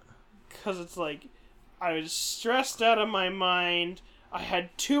feel that. Because it's like, I was stressed out of my mind, I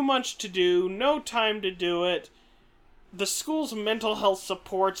had too much to do, no time to do it. The school's mental health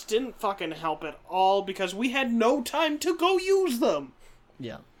supports didn't fucking help at all, because we had no time to go use them!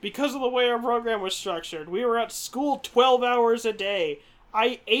 Yeah. Because of the way our program was structured. We were at school 12 hours a day.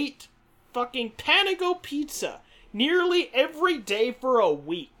 I ate fucking Panago pizza nearly every day for a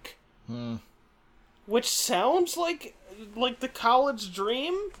week. Hmm. Which sounds like the college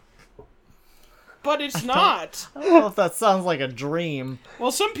dream, but it's not. I don't know if that sounds like a dream.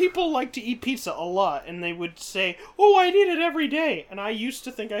 Well, some people like to eat pizza a lot, and they would say, "Oh, I eat it every day," and I used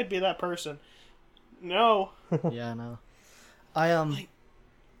to think I'd be that person. No. Yeah, no. I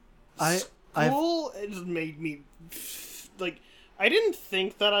School has made me, like, I didn't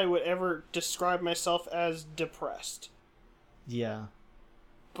think that I would ever describe myself as depressed. Yeah.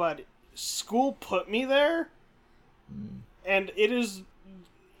 But school put me there, and it is,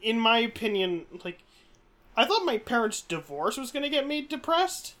 in my opinion, like, I thought my parents' divorce was going to get me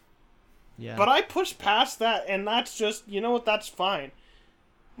depressed, Yeah. but I pushed past that, and that's just, that's fine.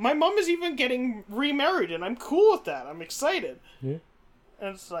 My mom is even getting remarried, and I'm cool with that. I'm excited. Yeah.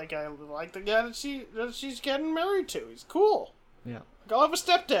 And it's like, I like the guy that she's getting married to. He's cool. Yeah. I'll have a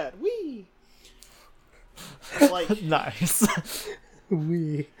stepdad. Wee! It's like, Nice.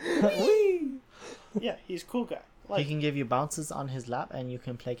 We. wee! Yeah, he's a cool guy. He Like, can give you bounces on his lap and you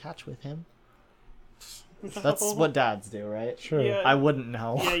can play catch with him. That's what dads do, right? Sure. Yeah. I wouldn't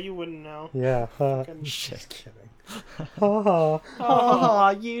know. Yeah, you wouldn't know. Yeah. Shit. Kidding. Ha Oh,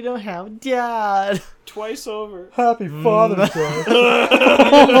 you don't have a dad. Twice over. Happy Father's Day. You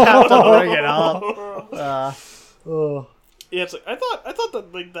don't have to bring it up. Oh. Yeah, it's like, I thought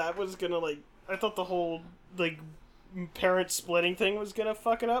that, like, that was gonna, like, I thought the whole, like, parent splitting thing was gonna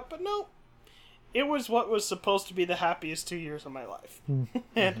fuck it up, but no. It was what was supposed to be the happiest 2 years of my life.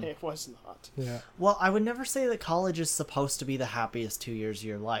 And it was not. Yeah. Well, I would never say that college is supposed to be the happiest 2 years of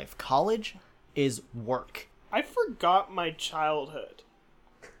your life. College is work. I forgot my childhood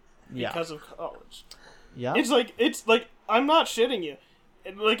Yeah. because of college. Yeah. It's like, I'm not shitting you.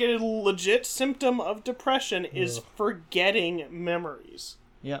 Like, a legit symptom of depression is forgetting memories.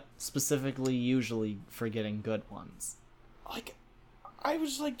 Yeah. Specifically, usually forgetting good ones. Like, I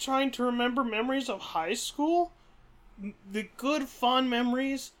was, like, trying to remember memories of high school. The good, fun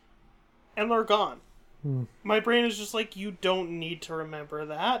memories. And they're gone. My brain is just like, you don't need to remember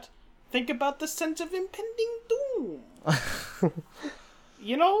that. Think about the sense of impending doom.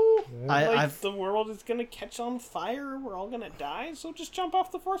 You know? I've the world is gonna catch on fire, we're all gonna die, so just jump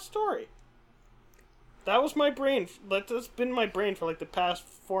off the fourth story. That was my brain. That's been my brain for like the past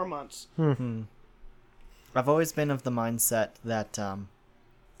 4 months. I've always been of the mindset that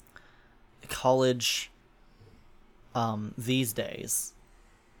college these days,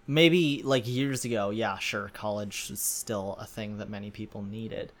 maybe like years ago, yeah, sure, college is still a thing that many people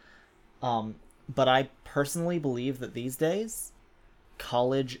needed. But I personally believe that these days,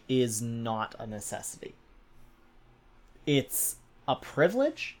 college is not a necessity. It's a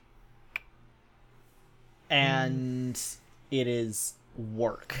privilege, and it is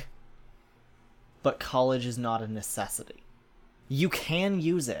work. But college is not a necessity. You can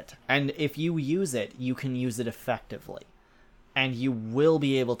use it, and if you use it, you can use it effectively. And you will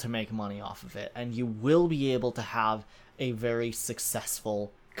be able to make money off of it, and you will be able to have a very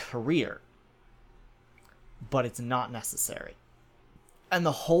successful career. But it's not necessary. And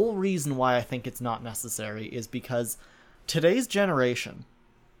the whole reason why I think it's not necessary is because today's generation,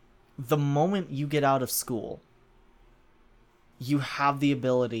 the moment you get out of school, you have the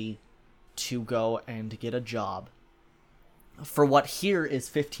ability to go and get a job for what here is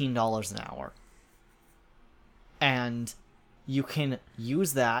 $15 an hour. And you can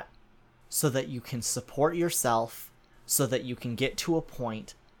use that so that you can support yourself, so that you can get to a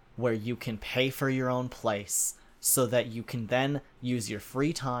point where you can pay for your own place, so that you can then use your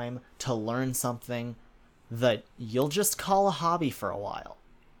free time to learn something that you'll just call a hobby for a while.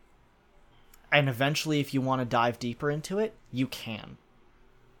 And eventually, if you want to dive deeper into it, you can.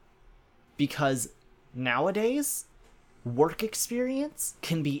 Because nowadays, work experience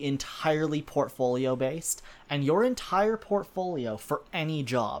can be entirely portfolio based, and your entire portfolio for any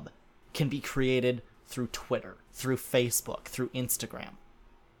job can be created through Twitter, through Facebook, through Instagram.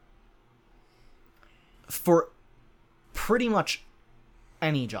 For pretty much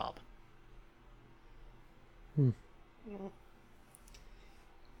any job.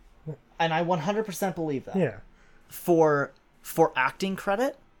 And I 100% believe that. Yeah. For acting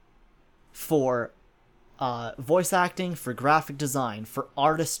credit, for voice acting, for graphic design, for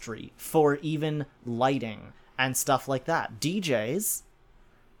artistry, for even lighting and stuff like that. DJs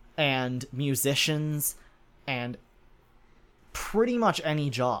and musicians and pretty much any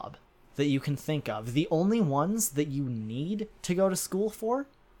job that you can think of. The only ones that you need to go to school for,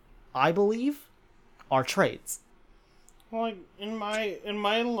 I believe, are trades. Well, like in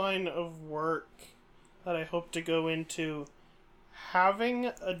my line of work that I hope to go into, having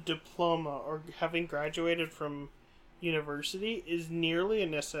a diploma or having graduated from university is nearly a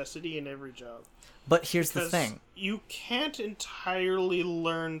necessity in every job. But here's the thing. You can't entirely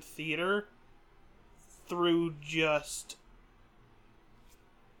learn theater through just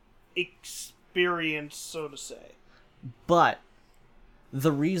experience, so to say. But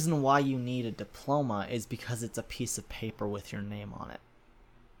the reason why you need a diploma is because it's a piece of paper with your name on it,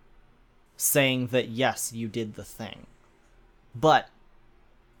 saying that yes, you did the thing. But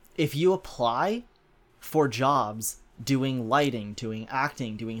if you apply for jobs doing lighting, doing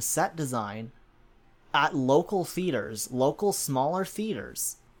acting, doing set design at local theaters, local smaller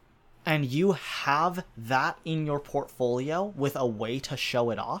theaters, and you have that in your portfolio with a way to show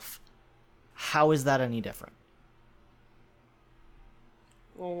it off, how is that any different?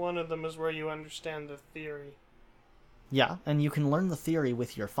 Well, one of them is where you understand the theory. Yeah, and you can learn the theory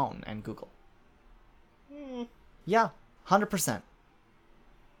with your phone and Google. Yeah, 100%.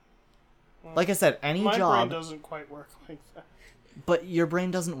 Well, like I said, any my job... My brain doesn't quite work like that. But your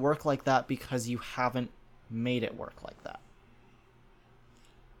brain doesn't work like that because you haven't made it work like that.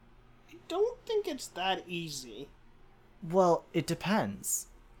 I don't think it's that easy. Well, it depends.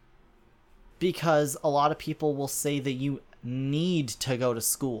 Because a lot of people will say that you need to go to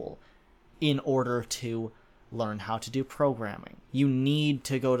school in order to learn how to do programming. You need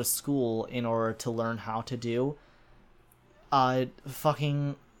to go to school in order to learn how to do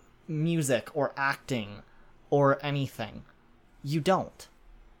fucking music or acting or anything. You don't.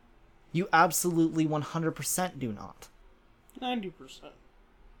 You absolutely 100% do not. 90%.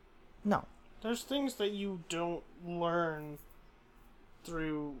 No. There's things that you don't learn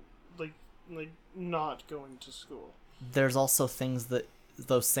through, like not going to school. There's also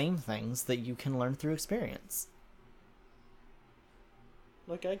those same things that you can learn through experience.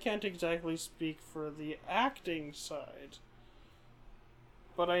 Like, I can't exactly speak for the acting side,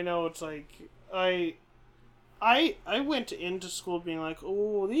 but I know it's like, I went into school being like,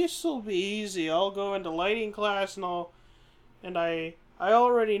 oh, this will be easy, I'll go into lighting class and I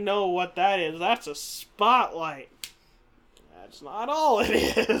already know what that is. That's a spotlight. That's not all it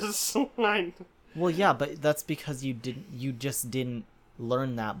is. Well, yeah, but that's because you just didn't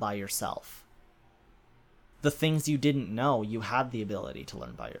learn that by yourself. the things you didn't know, you had the ability to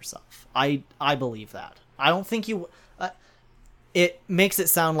learn by yourself. I believe that. I don't think you... it makes it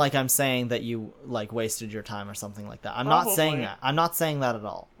sound like I'm saying that you, like, wasted your time or something like that. I'm not saying that. I'm not saying that at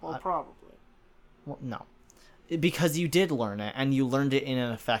all. Well, probably. Well, no. Because you did learn it, and you learned it in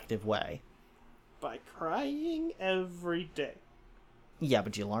an effective way. By crying every day. Yeah,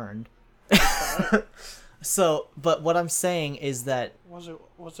 but you learned. So, but what I'm saying is that... Was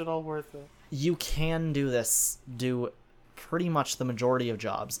it all worth it? You can do pretty much the majority of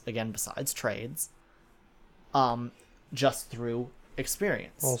jobs, again, besides trades, just through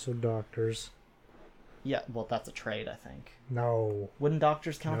experience. Also doctors. Yeah, well, that's a trade, I think. No. Wouldn't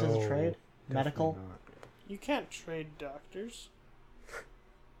doctors count as a trade? Medical? Not. You can't trade doctors.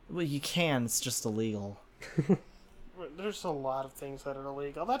 Well, you can, it's just illegal. There's a lot of things that are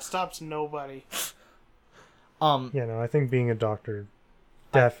illegal. That stops nobody. Yeah, no, I think being a doctor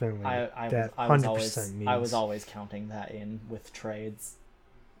definitely I was always counting that in with trades.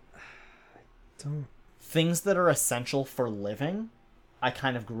 Don't. Things that are essential for living, I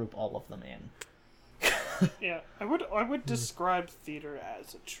kind of group all of them in. Yeah, I would describe theater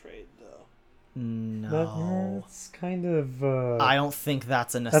as a trade, though. No. That's kind of... I don't think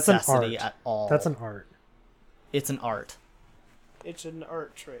that's a necessity at all. That's an art. It's an art. It's an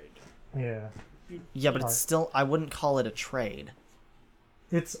art trade. Yeah. Yeah, but it's still... I wouldn't call it a trade.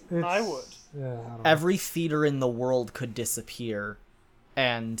 It's I would. Yeah, I don't know. Every theater in the world could disappear,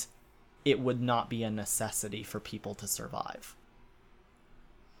 and it would not be a necessity for people to survive.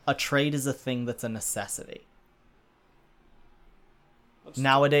 A trade is a thing that's a necessity.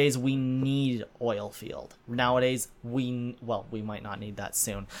 Nowadays, we need oil field. Nowadays, we might not need that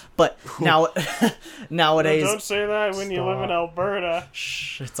soon. But nowadays... Don't say that when you live in Alberta.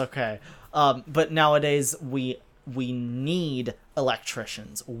 Shh, it's okay. But nowadays, we need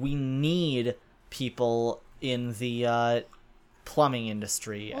electricians. We need people in the plumbing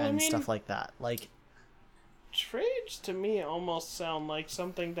industry and stuff like that. Like, trades, to me, almost sound like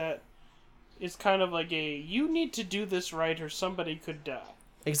something that is kind of like you need to do this right or somebody could die.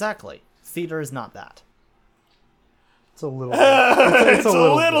 Exactly. Theater is not that. It's a little bit. It's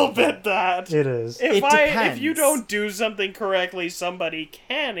a little bit that. It is. If you don't do something correctly, somebody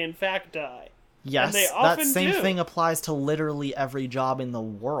can, in fact, die. Yes, and they that often same do. thing applies to literally every job in the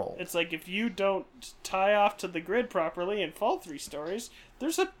world. It's like if you don't tie off to the grid properly and fall 3 stories,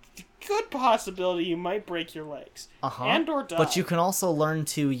 there's a good possibility you might break your legs. And or die. But you can also learn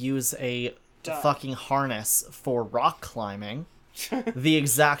to use a Die. fucking harness for rock climbing the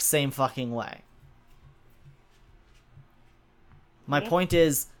exact same fucking way. My point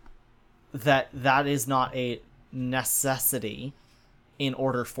is that is not a necessity in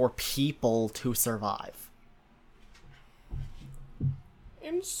order for people to survive.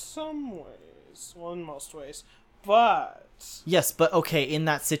 In some ways. Well, in most ways. But... Yes, but okay, in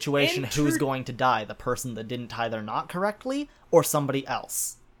that situation, who's going to die? The person that didn't tie their knot correctly? Or somebody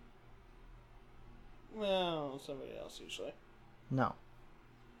else? Well, somebody else, usually. No.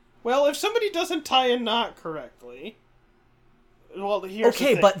 Well, if somebody doesn't tie a knot correctly... Well, here's the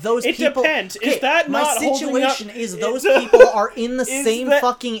thing. But those people... It depends. Okay, is that my not situation holding up... is those people are in the same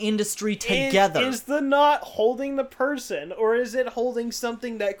fucking industry together. Is the knot holding the person, or is it holding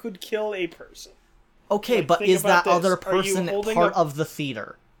something that could kill a person? Okay, Like, but think is about that other this. Are you person holding part a- of the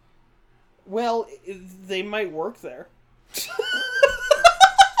theater? Well, they might work there.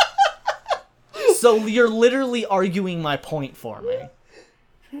 So you're literally arguing my point for me.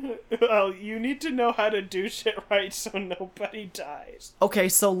 Well, you need to know how to do shit right so nobody dies. Okay,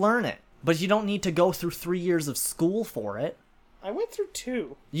 so learn it. But you don't need to go through 3 years of school for it. I went through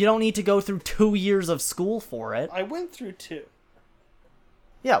 2. You don't need to go through 2 years of school for it. I went through 2.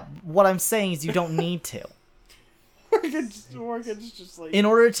 Yeah, what I'm saying is you don't need to. Morgan's just like... In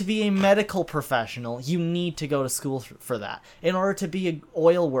order to be a medical professional, you need to go to school for that. In order to be an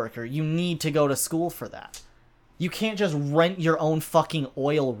oil worker, you need to go to school for that. You can't just rent your own fucking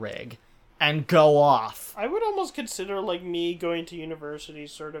oil rig and go off. I would almost consider, like, me going to university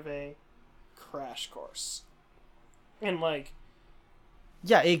sort of a crash course. And, like...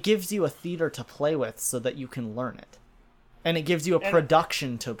 Yeah, it gives you a theater to play with so that you can learn it. And it gives you a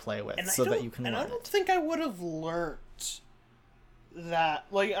production to play with so that you can learn it. And I don't think I would have learned that.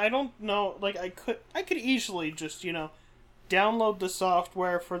 Like, I don't know. Like, I could easily just, download the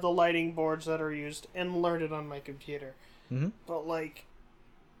software for the lighting boards that are used and learn it on my computer. Mm-hmm. But, like...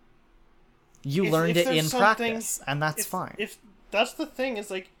 You learned it in practice, and that's fine. If that's the thing, is,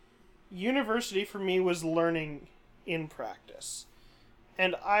 like, university for me was learning in practice.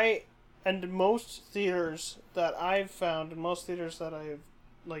 And most theaters that I've found, and most theaters that I've,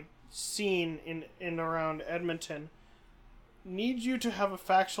 like, scene in around Edmonton need you to have a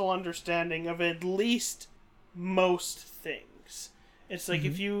factual understanding of at least most things. It's like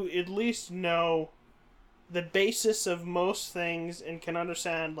if you at least know the basis of most things and can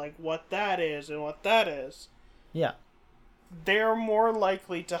understand like what that is and what that is, Yeah. they're more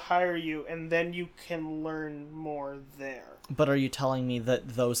likely to hire you, and then you can learn more there. But are you telling me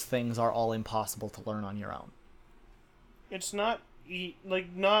that those things are all impossible to learn on your own? It's not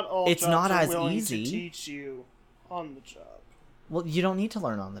not all It's jobs not are as willing easy. to teach you on the job. Well, you don't need to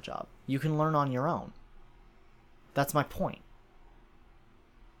learn on the job. You can learn on your own. That's my point.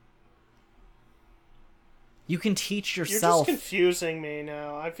 You can teach You're yourself. just confusing me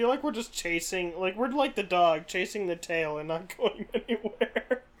now. I feel like we're just we're like the dog chasing the tail and not going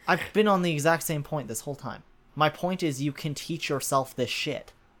anywhere. I've been on the exact same point this whole time. My point is you can teach yourself this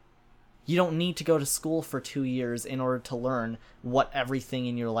shit. You don't need to go to school for 2 years in order to learn what everything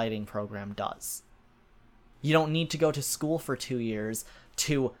in your lighting program does. You don't need to go to school for 2 years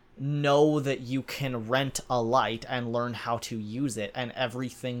to know that you can rent a light and learn how to use it and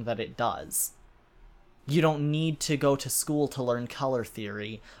everything that it does. You don't need to go to school to learn color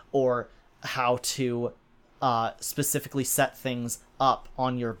theory or how to specifically set things up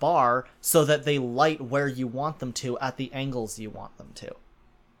on your bar so that they light where you want them to at the angles you want them to.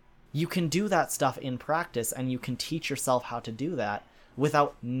 You can do that stuff in practice, and you can teach yourself how to do that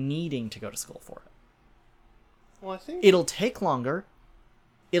without needing to go to school for it. Well, I think It'll take longer,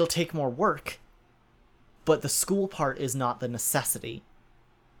 it'll take more work, but the school part is not the necessity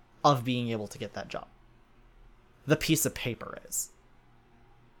of being able to get that job. The piece of paper is.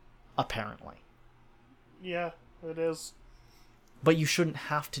 Apparently. yeah, it is. But you shouldn't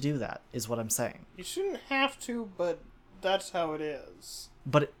have to do that, is what I'm saying. You shouldn't have to, but that's how it is.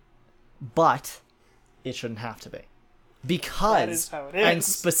 But it shouldn't have to be. Because, That is how it is. and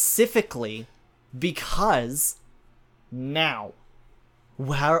specifically, because now,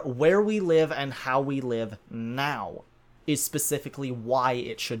 where we live and how we live now is specifically why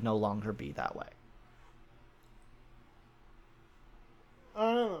it should no longer be that way. I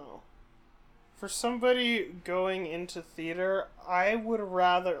don't know. For somebody going into theater, I would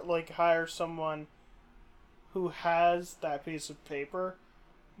rather hire someone who has that piece of paper,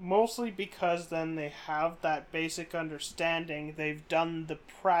 mostly because then they have that basic understanding. They've done the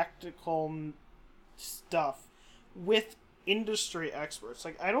practical stuff with industry experts.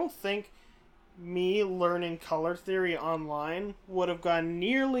 I don't think me learning color theory online would have gone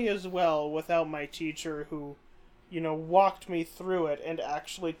nearly as well without my teacher who walked me through it and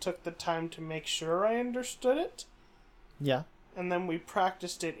actually took the time to make sure I understood it. Yeah. And then we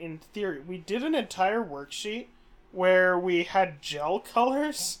practiced it in theory. We did an entire worksheet where we had gel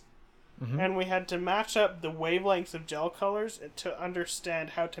colors, and we had to match up the wavelengths of gel colors to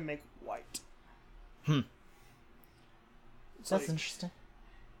understand how to make white. That's interesting.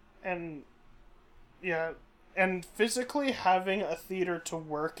 And, yeah, and physically having a theater to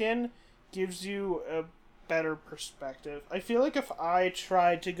work in gives you a better perspective. I feel like if I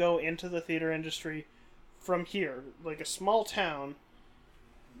tried to go into the theater industry from here, like a small town,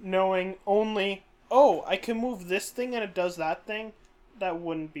 knowing only, I can move this thing and it does that thing, that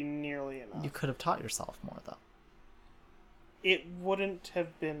wouldn't be nearly enough. You could have taught yourself more, though. It wouldn't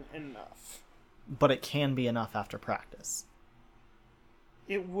have been enough. But it can be enough after practice.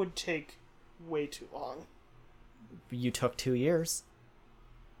 It would take way too long. You took 2 years.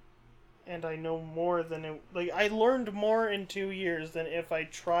 And I know more than it... I learned more in 2 years than if I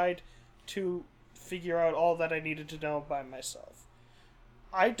tried to figure out all that I needed to know by myself.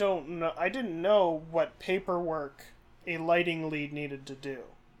 I didn't know what paperwork a lighting lead needed to do.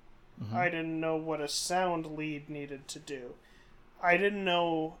 I didn't know what a sound lead needed to do. I didn't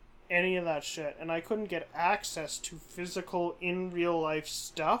know any of that shit, and I couldn't get access to physical, in real life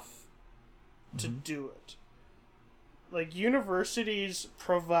stuff to do it. Universities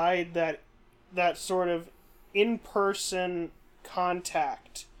provide that sort of in-person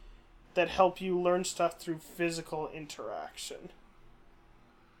contact that help you learn stuff through physical interaction.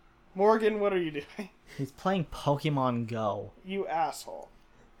 Morgan, what are you doing? He's playing Pokemon Go. You asshole.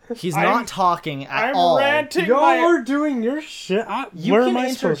 He's not talking at I'm all. ranting. Y'all are doing your shit. You Where can am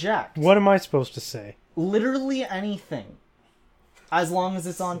I supposed? interject. What am I supposed to say? Literally anything. As long as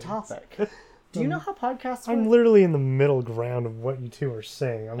it's on topic. Do you know how podcasts work? I'm literally in the middle ground of what you two are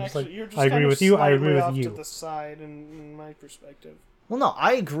saying. I'm just Actually, you're just I agree kind of with you. I slightly agree with off you. to the side in my perspective. Well, no,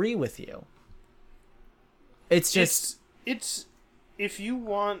 I agree with you. It's just... It's if you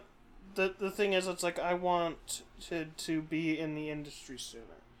want... The thing is, it's I want to be in the industry sooner.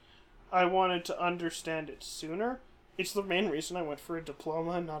 I wanted to understand it sooner, It's the main reason I went for a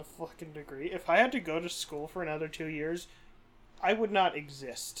diploma and not a fucking degree. If I had to go to school for another 2 years, I would not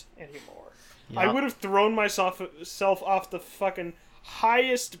exist anymore. I would have thrown myself off the fucking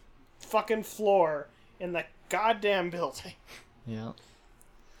highest fucking floor in the goddamn building. Yeah.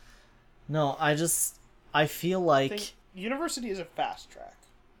 No, I feel like... I think university is a fast track.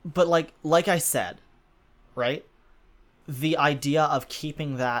 But like I said, right? The idea of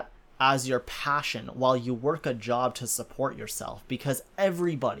keeping that as your passion while you work a job to support yourself, because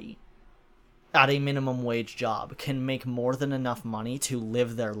everybody at a minimum wage job can make more than enough money to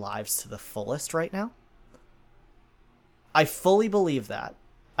live their lives to the fullest right now. I fully believe that,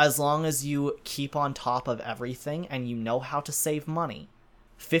 as long as you keep on top of everything and you know how to save money.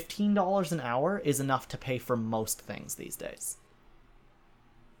 $15 an hour is enough to pay for most things these days.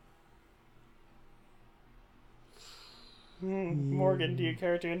 Morgan, do you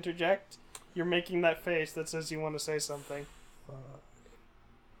care to interject? You're making that face that says you want to say something.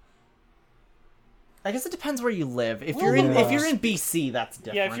 I guess it depends where you live. If Well, you're in yeah. if you're in BC, that's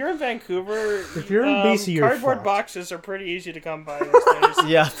different. Yeah, if you're in Vancouver, If you're in BC, you're cardboard fucked. boxes are pretty easy to come by these days.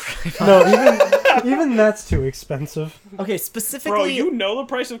 Yeah. pretty much. No, even that's too expensive. Okay, specifically. Bro, you know the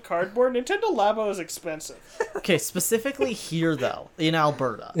price of cardboard? Nintendo Labo is expensive. Okay, specifically here though, in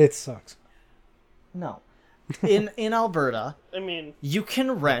Alberta. It sucks. No. In Alberta, I mean, you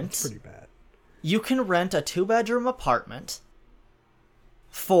can rent Pretty bad. you can rent a 2-bedroom apartment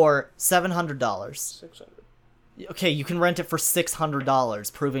for $700. 600. Okay, you can rent it for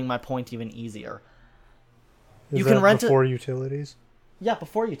 $600, proving my point even easier. Is You can that rent it- before utilities? Yeah,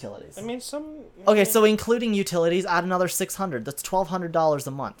 before utilities. I mean, some... Okay, so including utilities, add another $600. That's $1,200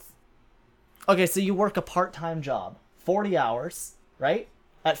 a month. Okay, so you work a part-time job, 40 hours, right?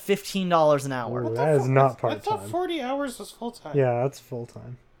 At $15 an hour. Ooh, that is not I part thought time. 40 hours was full-time. Yeah, that's full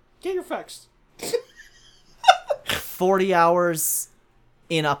time. Get your facts. 40 hours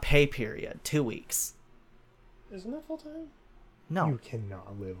in a pay period, 2 weeks. Isn't that full-time? No. You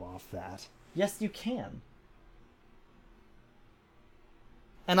cannot live off that. Yes, you can.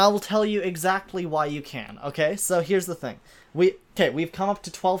 And I will tell you exactly why you can, okay? So here's the thing. We've come up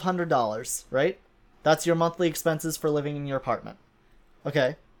to $1,200, right? That's your monthly expenses for living in your apartment.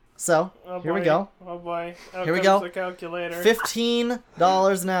 Okay, so, here we boy. go. Oh boy. Out Here we comes go. the calculator.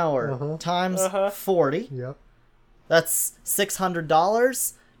 $15 an hour Uh-huh. times Uh-huh. 40. Yep. That's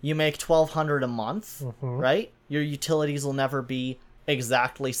 $600. You make $1,200 a month, Mhm. right? Your utilities will never be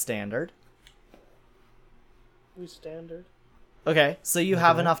exactly standard. We standard. Okay, so you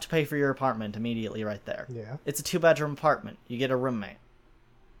have Okay. enough to pay for your apartment immediately right there. Yeah. It's a 2-bedroom apartment. You get a roommate.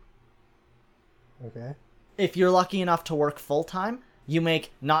 Okay. If you're lucky enough to work full-time, you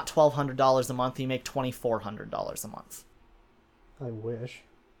make not $1,200 a month, you make $2,400 a month. I wish.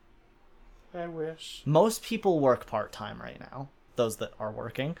 I wish. Most people work part-time right now, those that are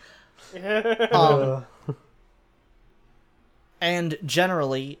working. Uh, And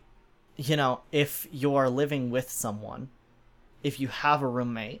generally, you know, if you're living with someone, if you have a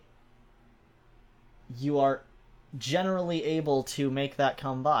roommate, you are generally able to make that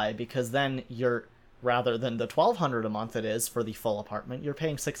come by, because then you're, rather than the $1,200 a month it is for the full apartment, you're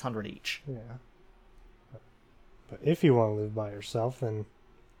paying $600 each. yeah. But if you want to live by yourself, then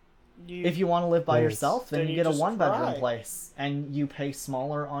If you want to live by Then yourself, then then you you get a just 1-bedroom cry. place, and you pay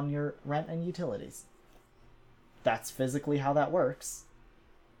smaller on your rent and utilities. That's physically how that works.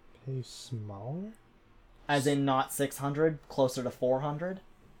 pay smaller. As in not 600, closer to 400.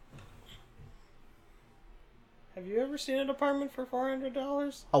 Have you ever seen an apartment for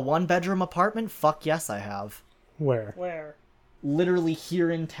 $400? A 1-bedroom apartment? Fuck yes, I have. Where? Where? Literally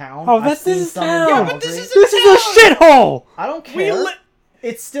here in town. Oh, I've this seen is some in town! Yeah, Calgary. but this is This is a shithole. I don't We care. li-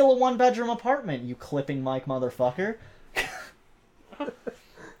 It's still a 1-bedroom apartment, you clipping mic motherfucker.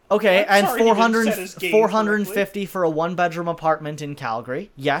 Okay, I'm and sorry he didn't set his game 450 for a 1-bedroom apartment in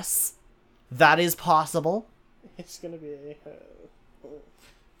Calgary. Yes, that is possible. It's gonna be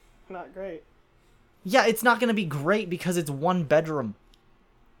not great. Yeah, it's not going to be great because it's 1 bedroom.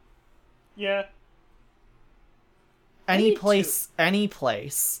 Yeah. Any Me place, and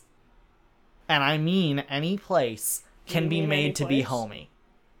I mean any place, can You be mean made any to be place? homey.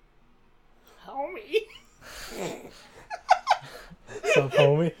 Homie. Sup,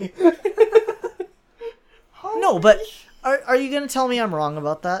 homie? No, but are you going to tell me I'm wrong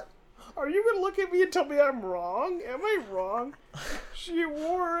about that? Are you gonna look at me and tell me I'm wrong? Am I wrong? She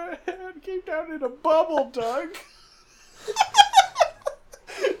wore a hat, came down in a bubble, Doug.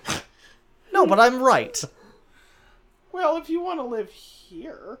 No, but I'm right. Well, if you want to live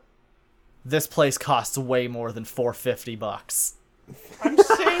here, This place costs way more than $450. I'm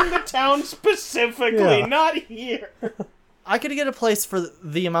saying in the town specifically, Yeah. not here. I could get a place for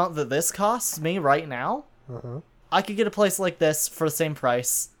the amount that this costs me right now. Uh-huh. I could get a place like this for the same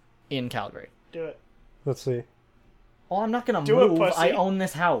price in Calgary. Do it. Let's see. Oh, I'm not gonna Do it, move. pussy. I own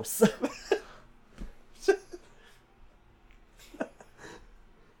this house.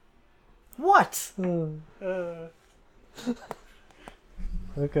 What? Uh,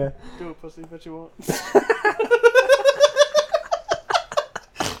 Okay. do it, pussy. Bet you won't.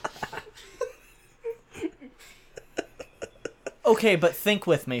 Okay, but think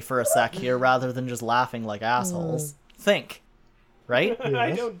with me for a sec here rather than just laughing like assholes. Think. Right? I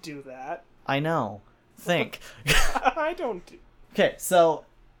Yes. don't do that. I know. Think. I don't do. Okay, so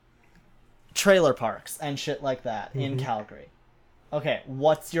trailer parks and shit like that in Calgary. Okay,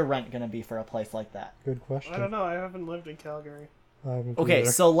 what's your rent gonna be for a place like that? Good question. I don't know. I haven't lived in Calgary. I haven't Okay,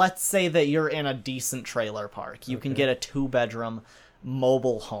 either. so let's say that you're in a decent trailer park. You can Okay. get a 2-bedroom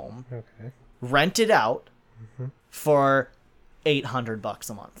mobile home, Okay. rent it out for $800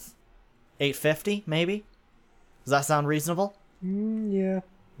 a month. $850 maybe? Does that sound reasonable? Yeah.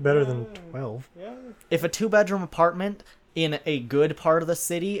 Better than 12. Yeah. If a 2-bedroom apartment in a good part of the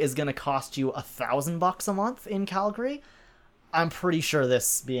city is going to cost you $1,000 a month in Calgary, I'm pretty sure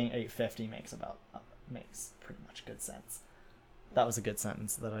this being $850 makes pretty much good sense. That was a good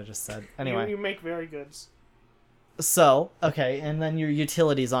sentence that I just said. Anyway, You make very goods. so okay, and then your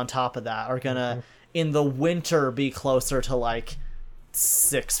utilities on top of that are gonna in the winter be closer to like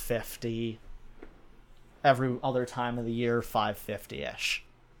 $650. Every other time of the year, $550-ish.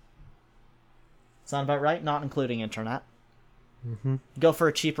 Sound about right? Not including internet. Mm-hmm. Go for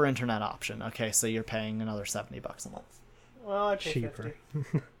a cheaper internet option. Okay, so you're paying another $70 a month. Well, I pay Cheaper.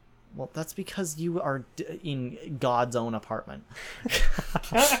 50. Well, that's because you are in God's own apartment.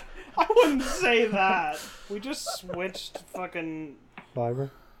 I wouldn't say that. We just switched fucking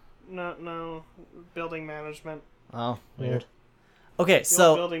Fiber? no building management. Oh, Yeah. weird. Okay, The old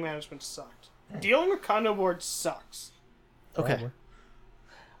so building management sucked. Dealing with condo board sucks. okay.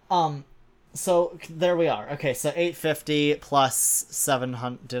 Fiber. So there we are. Okay, so 850 plus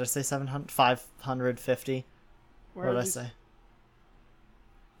 700. Did I say 700? 550. Where What did are I these- say?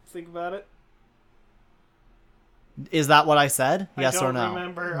 Think about it. Is that what I said? Yes I don't or no?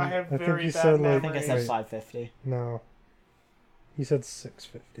 remember. I have I think very you bad said, like- memory. I think I said Wait. 550. No. He said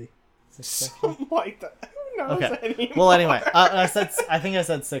 650. 650. Something like that. Who knows Okay. anymore? Well, anyway, I think I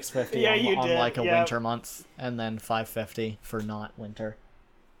said 650 Yeah, on, you on did, like a yeah. winter month, and then 550 for not winter,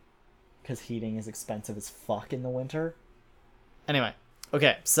 because heating is expensive as fuck in the winter. Anyway,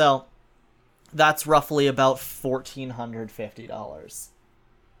 okay, so that's roughly about $1,450.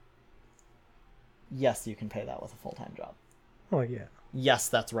 Yes, you can pay that with a full-time job. Oh, yeah. Yes,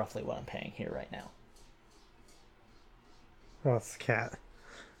 that's roughly what I'm paying here right now. Oh, it's the cat.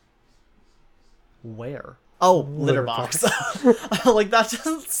 Where? Oh, litter Litter box. Like, that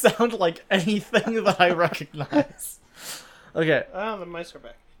doesn't sound like anything that I recognize. Okay. Oh, the mice are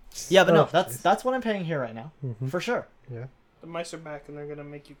back. Yeah, but no, Oh, that's jeez. what I'm paying here right now. Mhm. For sure. Yeah. The mice are back, and they're gonna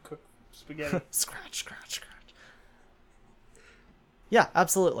make you cook spaghetti. Scratch. Yeah,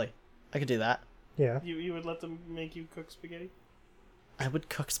 absolutely. I could do that. Yeah. You would let them make you cook spaghetti? I would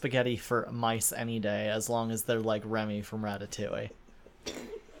cook spaghetti for mice any day, as long as they're like Remy from Ratatouille.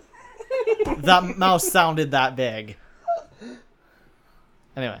 That mouse sounded that big.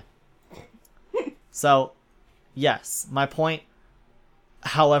 Anyway. So, yes, my point,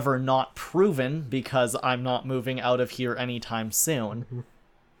 however, not proven, because I'm not moving out of here anytime soon.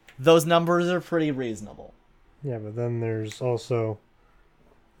 Those numbers are pretty reasonable. Yeah, but then there's also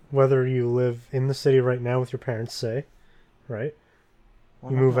whether you live in the city right now with your parents, say, right?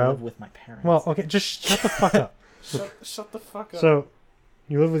 Well, You I'm not move gonna out? live with my parents. Well, okay, just shut the fuck up. Shut the fuck up. So,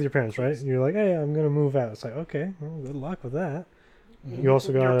 you live with your parents, right? You're like, hey, I'm gonna move out. It's like, okay, well, good luck with that. You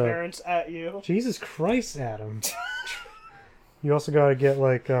also Your gotta. parents at you. Jesus Christ, Adam. You also gotta get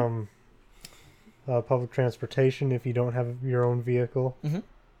like public transportation if you don't have your own vehicle. Mhm.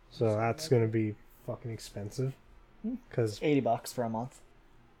 So that's gonna be fucking expensive. Because $80 for a month.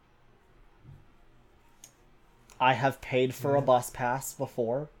 I have paid for a bus pass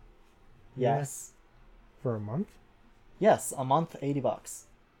before. Yeah. Yes. for a month. Yes, a month, $80.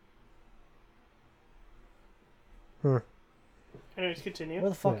 Huh. Anyways, continue. Where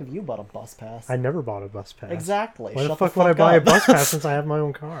the fuck Yeah. have you bought a bus pass? I never bought a bus pass. Exactly. Why the Shut fuck would I buy a bus pass since I have my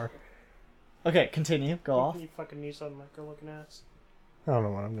own car? Okay, continue. Go off. You fucking Nissan micro looking ass. I don't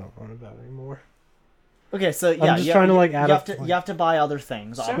know what I'm going on about anymore. Okay, so yeah, just trying to, like, add you up, have to like- you have to buy other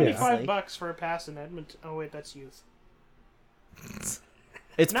things. $75 Obviously, for a pass in Edmonton. Oh wait, that's youth.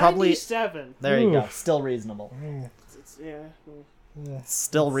 it's probably 97. there. You go. Oof. Still reasonable. It's, yeah. It's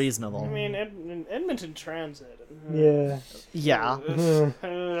still reasonable. I mean, Edmonton Transit. Yeah. Yeah.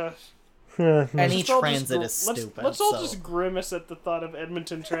 Let's Any all transit just is stupid. Let's all so just grimace at the thought of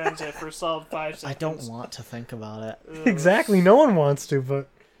Edmonton Transit for a solid 5 I seconds. don't want to think about it. Exactly. No one wants to, but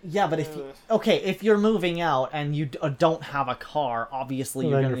Yeah, but if you're moving out and you don't have a car, obviously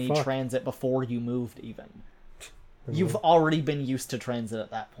Well, you're then going to you're need fucked. transit before you moved even. You've already been used to transit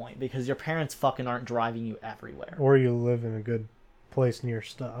at that point because your parents fucking aren't driving you everywhere. or you live in a good place near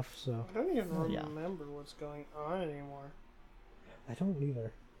stuff. So I don't even Yeah. remember what's going on anymore. I don't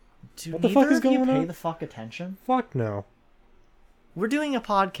either. Do What the neither fuck is of you going pay on? the fuck attention? Fuck no. We're doing a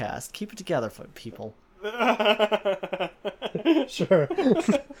podcast. Keep it together, people. Sure.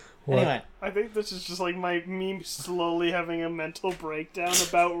 What? Anyway, I think this is just like me slowly having a mental breakdown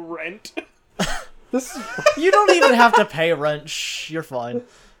about rent. This. you don't even have to pay rent. Shh, you're fine.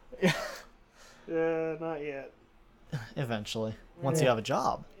 Not yet. Eventually, once you Yeah. have a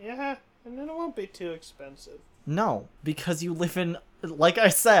job. Yeah, and then it won't be too expensive. No, because you live in, like I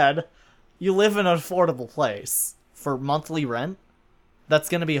said, you live in an affordable place. For monthly rent, that's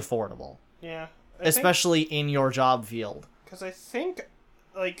going to be affordable. Yeah. Especially in your job field. Because I think,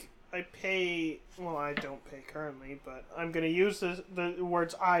 like, I pay... Well, I don't pay currently, but I'm going to use the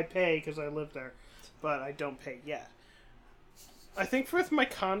words I pay because I live there. But I don't pay yet. I think with my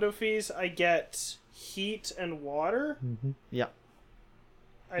condo fees, I get heat and water. Yeah.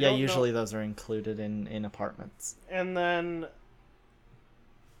 I Yeah, don't usually know. those are included in apartments. And then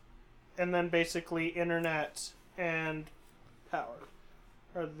basically internet and power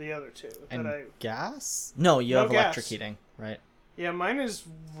are the other two. And that I gas? No, you No have electric gas. heating, right? Yeah, mine is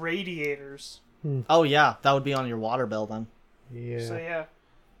radiators. Oh yeah, that would be on your water bill then. Yeah. So yeah.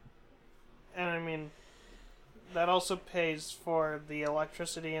 And I mean, that also pays for the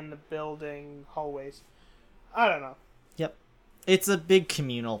electricity in the building hallways. I don't know. Yep. It's a big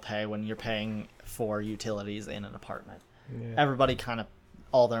communal pay when you're paying for utilities in an apartment. Yeah. Everybody kind of,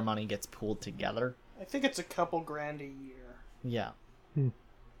 all their money gets pooled together. I think it's a couple grand a year. Yeah.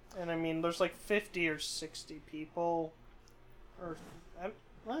 And I mean, there's like 50 or 60 people.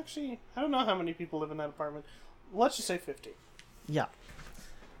 Well, actually, I don't know how many people live in that apartment. Let's just say 50. Yeah.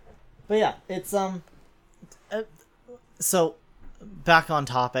 But yeah, it's so back on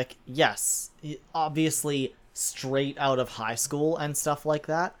topic. Yes, obviously straight out of high school and stuff like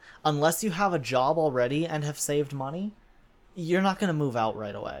that, unless you have a job already and have saved money, you're not going to move out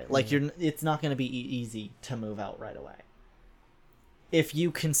right away. Like it's not going to be easy to move out right away. If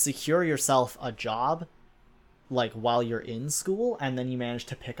you can secure yourself a job like while you're in school and then you manage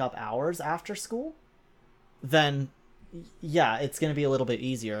to pick up hours after school, then yeah, it's going to be a little bit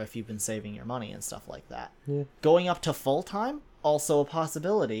easier if you've been saving your money and stuff like that. Yeah. Going up to full-time, also a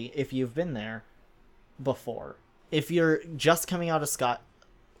possibility if you've been there before. If you're just coming out of Sky.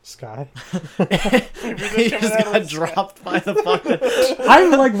 you just out of got the dropped by the fucking... I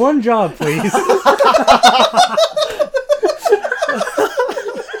would like one job, please.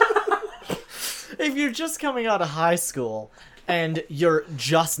 If you're just coming out of high school and you're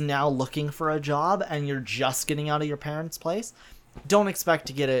just now looking for a job and you're just getting out of your parents' place, don't expect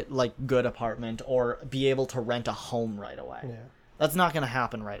to get a like good apartment or be able to rent a home right away. Yeah. That's not going to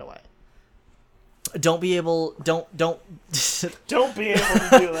happen right away. Don't be able don't Don't be able to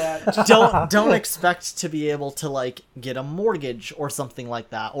do that. don't expect to be able to like get a mortgage or something like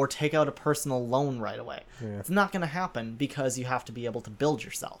that or take out a personal loan right away. Yeah. It's not going to happen because you have to be able to build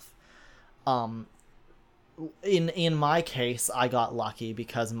yourself. In my case, I got lucky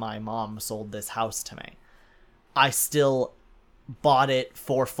because my mom sold this house to me. I still bought it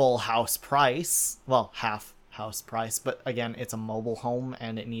for full house price. Well, half house price, but again, it's a mobile home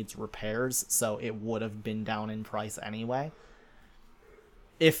and it needs repairs, so it would have been down in price anyway.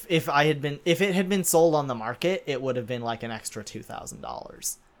 If it had been sold on the market, it would have been like an extra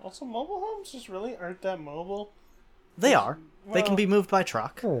 $2,000. Also, mobile homes just really aren't that mobile. They are. They can Well, be moved by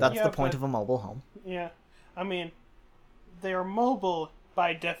truck. Oh. That's Yeah, the point but- of a mobile home. Yeah. I mean, they are mobile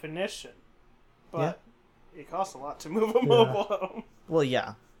by definition. But it costs a lot to move a mobile home. Well,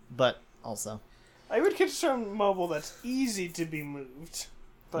 yeah, but also I would consider mobile that's easy to be moved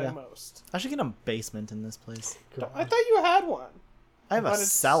by Yeah. most. I should get a basement in this place. I thought you had one. I have a But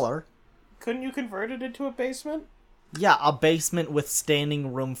it's- cellar. Couldn't you convert it into a basement? Yeah, a basement with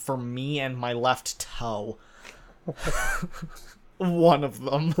standing room for me and my left toe. One of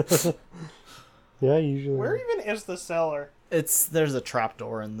them. Yeah, usually. Where even is the cellar? There's a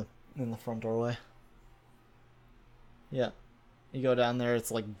trapdoor in the front doorway. Yeah. You go down there,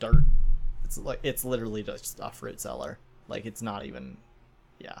 it's like dirt. It's literally just a fruit cellar. Like it's not even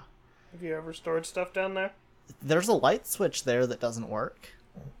yeah. Have you ever stored stuff down there? there's a light switch there that doesn't work.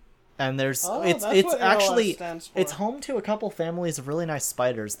 And there's that's it's what actually ALS stands for. it's home to a couple families of really nice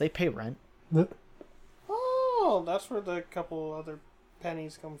spiders. They pay rent. Oh, that's where the couple other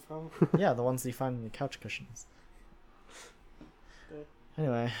pennies come from. Yeah, the ones that you find in the couch cushions.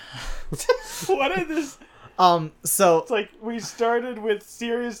 Anyway. What is this? So It's like we started with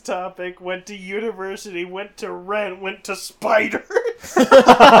serious topic, went to university, went to rent, went to spiders.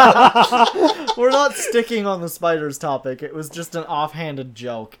 we're not sticking on the spiders topic. It was just an offhanded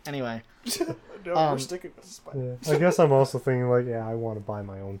joke. Anyway. No, we're sticking with spiders. Yeah. I guess I'm also thinking like, yeah, I want to buy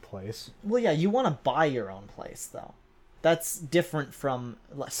my own place. Well, yeah, you want to buy your own place, though. That's different from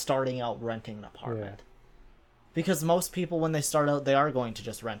starting out renting an apartment. Yeah. Because most people, when they start out, they are going to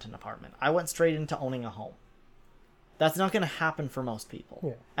just rent an apartment. I went straight into owning a home. That's not going to happen for most people.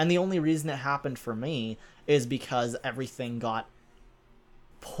 Yeah. And the only reason it happened for me is because everything got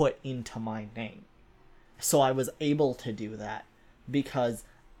put into my name. So I was able to do that because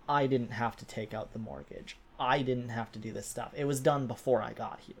I didn't have to take out the mortgage. I didn't have to do this stuff. It was done before I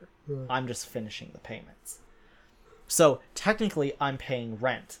got here. Right. I'm just finishing the payments. So technically, I'm paying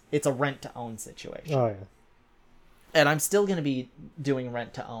rent. It's a rent-to-own situation. Oh yeah. And I'm still going to be doing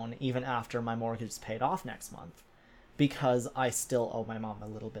rent-to-own even after my mortgage is paid off next month, because I still owe my mom a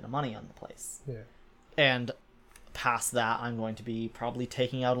little bit of money on the place. Yeah. And past that, I'm going to be probably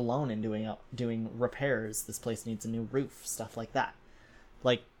taking out a loan and doing repairs. This place needs a new roof, stuff like that.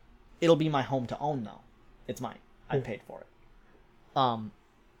 Like, it'll be my home to own, though. It's mine. I paid for it.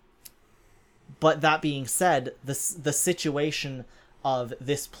 But that being said, the situation of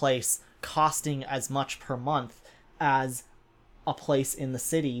this place costing as much per month as a place in the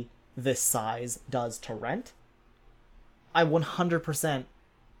city this size does to rent, I 100%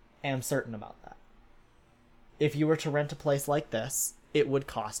 am certain about that. If you were to rent a place like this, it would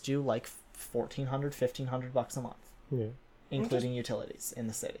cost you like $1,400, $1,500 a month, Yeah. including utilities in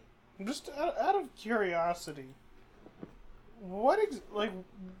the city. Just out of curiosity,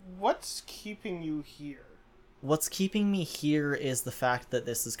 what's keeping you here? What's keeping me here is the fact that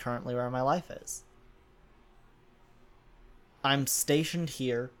this is currently where my life is. I'm stationed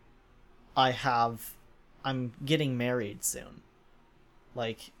here. I'm getting married soon.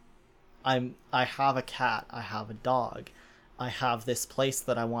 Like, I have a cat, I have a dog, I have this place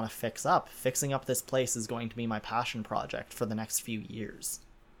that I want to fix up. Fixing up this place is going to be my passion project for the next few years.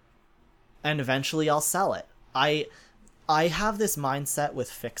 And eventually I'll sell it. I have this mindset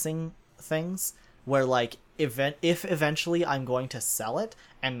with fixing things where, like, if eventually I'm going to sell it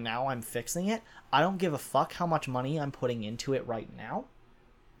and now I'm fixing it, I don't give a fuck how much money I'm putting into it right now,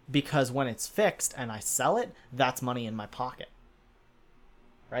 because when it's fixed and I sell it, that's money in my pocket.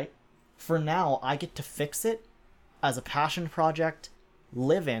 Right? For now, I get to fix it as a passion project,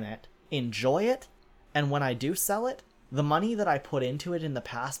 live in it, enjoy it, and when I do sell it, the money that I put into it in the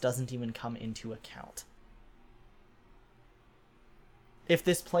past doesn't even come into account. If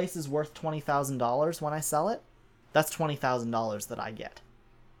this place is worth $20,000 when I sell it, that's $20,000 that I get.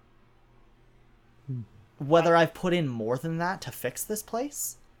 Whether I've put in more than that to fix this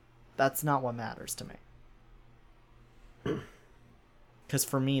place, that's not what matters to me. Because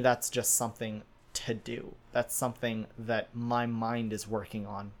for me, that's just something to do. That's something that my mind is working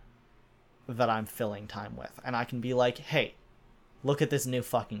on, that I'm filling time with. And I can be like, hey, look at this new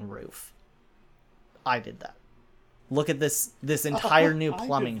fucking roof. I did that. Look at this entire new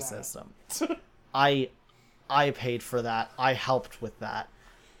plumbing system. I paid for that. I helped with that.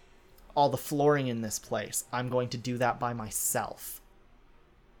 All the flooring in this place, I'm going to do that by myself.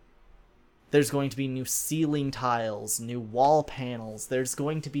 There's going to be new ceiling tiles, new wall panels. There's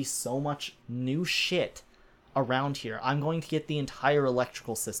going to be so much new shit around here. I'm going to get the entire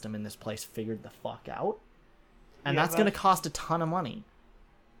electrical system in this place figured the fuck out. And that's going to cost a ton of money.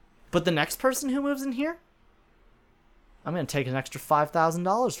 But the next person who moves in here, I'm going to take an extra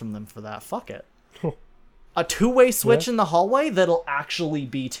 $5,000 from them for that. Fuck it. A two-way switch in the hallway that'll actually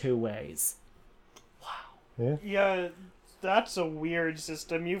be two ways. Wow. Yeah, that's a weird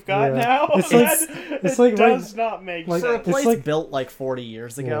system you've got now. It's like does not make like, For a sense. place like- built like 40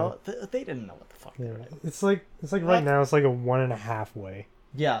 years ago, they didn't know what the fuck they were doing. It's like right now it's like a 1.5 way.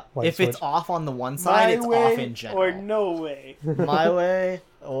 Yeah, Light if it's switch. off on the one side, My it's way off in general. or no way. My way,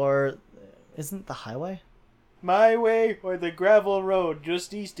 or isn't the highway? My way or the gravel road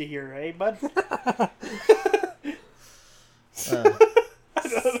just east of here, eh, bud? I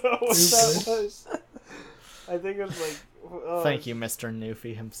don't know what that was. I think it was like... Thank you, Mr.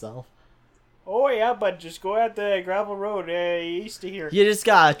 Newfie himself. Oh yeah, but just go at the gravel road east of here. You just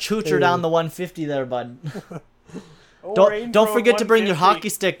gotta chooch her down the 150 there, bud. Or aim Don't for a forget to bring your 150. hockey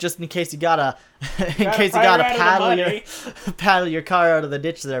stick just in case you gotta Gotta pry her out of the money. paddle your car out of the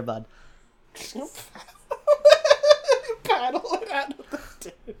ditch there, bud. Paddle it out of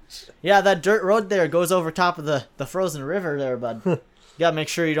the ditch. Yeah, that dirt road there goes over top of the frozen river there, bud. You gotta make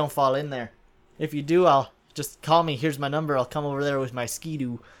sure you don't fall in there. If you do, I'll just call me. Here's my number. I'll come over there with my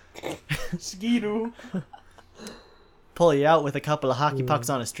skidoo. Skidoo. Pull you out with a couple of hockey pucks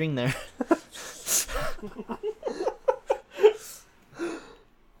on a string there.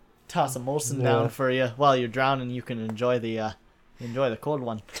 Toss a Molson down for you while you're drowning. You can enjoy the cold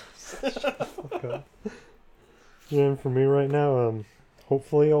one. Okay. And for me right now,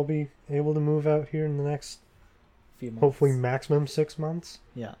 hopefully I'll be able to move out here in the next, Few months. hopefully maximum 6 months.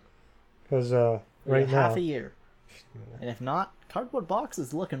 Yeah. Because Or right now, half a year. And if not, cardboard box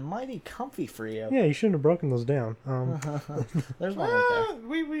is looking mighty comfy for you. yeah, you shouldn't have broken those down. There's one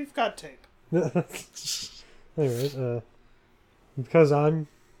right We've got tape. Anyways, because I'm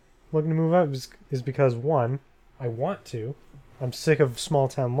looking to move out is because one, I want to. I'm sick of small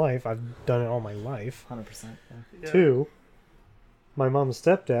town life. I've done it all my life. there. 100%. Yeah. Yeah. Two, my mom and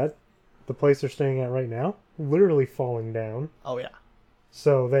stepdad, the place they're staying at right now, literally falling down. Oh yeah.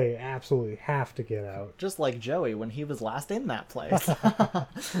 So they absolutely have to get out. Just like Joey when he was last in that place.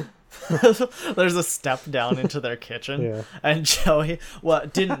 There's a step down into their kitchen. Yeah. And Joey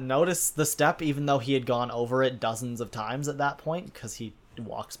didn't notice the step even though he had gone over it dozens of times at that point because he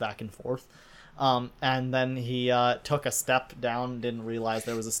walks back and forth. And then he took a step down, didn't realize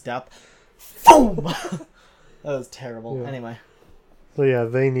there was a step. Boom! That was terrible. Yeah. Anyway. So yeah,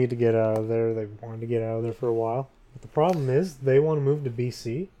 they need to get out of there. They wanted to get out of there for a while. But the problem is they want to move to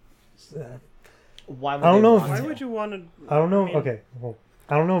BC. Why would I don't they know want if- Why to? would you want to? I don't know. mean, Okay, well,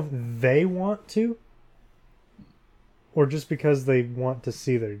 I don't know if they want to, or just because they want to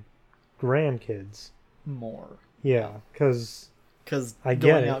see their grandkids. More. Yeah, because Because I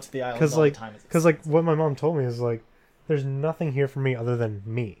going get out it. to the islands Because all like, the time is what my mom told me is like, there's nothing here for me other than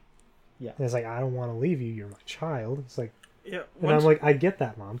me. Yeah. And it's like, I don't want to leave you. You're my child. It's like, Yeah. and I'm like, I get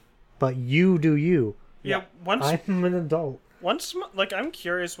that, Mom, but you do you. yeah. Once I'm an adult. Like, I'm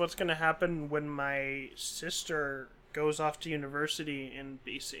curious what's going to happen when my sister goes off to university in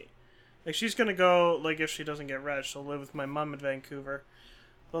BC. Like, she's going to go, like, if she doesn't get reg, she'll live with my mom in Vancouver.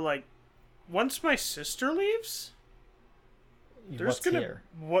 But, like, once my sister leaves, there's What's going to... here?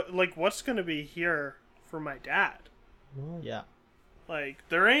 What's going to be here for my dad? Yeah. Like,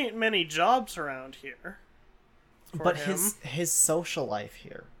 there ain't many jobs around here for But him. his social life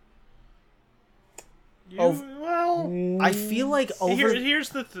here. Well... I feel like over Here's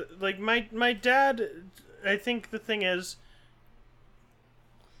the like my dad. I think the thing is,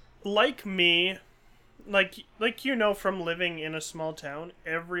 like me, like from living in a small town,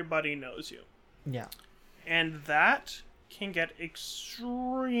 everybody knows you, yeah. and that can get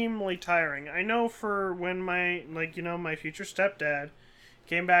extremely tiring. I know for when my my future stepdad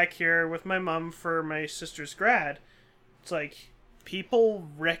came back here with my mom for my sister's grad, it's like people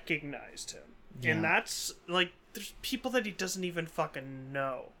recognized him, and Yeah. that's like. There's people that he doesn't even fucking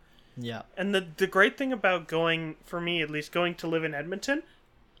know. Yeah. And the great thing about going, for me at least, going to live in Edmonton,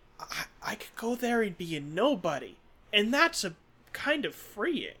 I could go there and be a nobody. And that's a kind of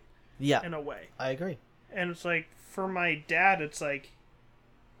freeing, Yeah. in a way. I agree. And it's like, for my dad, it's like,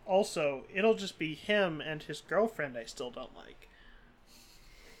 also, it'll just be him and his girlfriend I still don't like.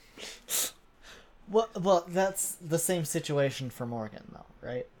 Well, that's the same situation for Morgan, though,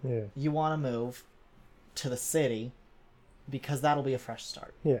 right? Yeah. You want to move to the city because that'll be a fresh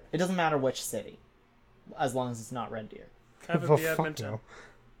start. Yeah. It doesn't matter which city, as long as it's not Red Deer. Have it Well, be fuck Edmonton. no.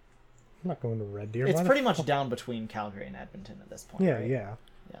 I'm not going to Red Deer. It's Why the pretty fuck? much down between Calgary and Edmonton at this point. Yeah, right? yeah.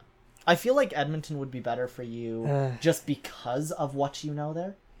 I feel like Edmonton would be better for you just because of what you know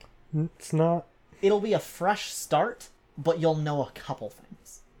there. It's not. It'll be a fresh start, but you'll know a couple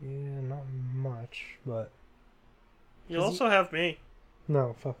things. Yeah, not much, but You'll also have me.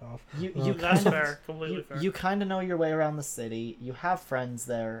 no, fuck off. You That's kind of, fair. Completely fair. you kind of know your way around the city. You have friends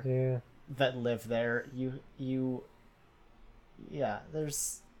there Yeah. that live there. Yeah,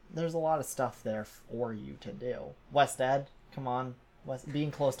 there's a lot of stuff there for you to do. West Ed, come on. Being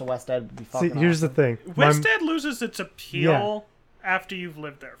close to West Ed would be See, fucking here's awesome. the thing. West Ed loses its appeal after you've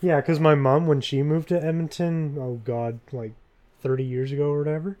lived there. Yeah, because my mom, when she moved to Edmonton, oh god, like 30 years ago or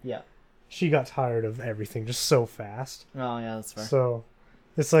whatever, Yeah. she got tired of everything just so fast. Oh, yeah, that's fair. So,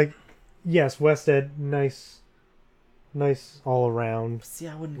 it's like, yes, West Ed, nice all around. See,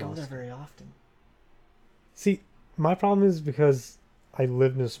 I wouldn't go there very often. See, my problem is because I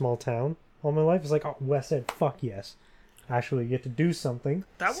lived in a small town all my life. It's like, oh, West Ed, fuck yes. actually get to do something,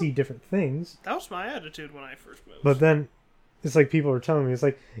 That see different things. That was my attitude when I first moved. But then, it's like people were telling me, it's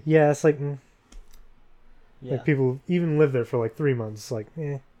like, yeah, it's like, Yeah. like people even live there for like 3 months. Like,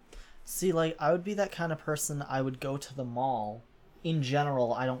 See, like, I would be that kind of person. I would go to the mall. In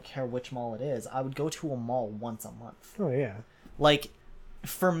general, I don't care which mall it is. I would go to a mall once a month. oh yeah, Like,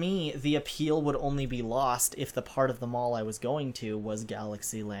 for me, the appeal would only be lost if the part of the mall I was going to was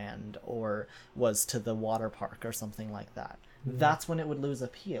Galaxyland or was to the water park or something like that. That's when it would lose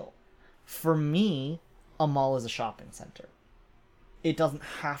appeal. For me, a mall is a shopping center. It doesn't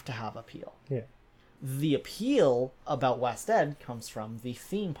have to have appeal. yeah, The appeal about West End comes from the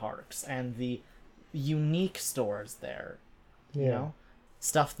theme parks and the unique stores there. yeah, You know?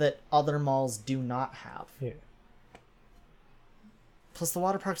 Stuff that other malls do not have. yeah. Plus, the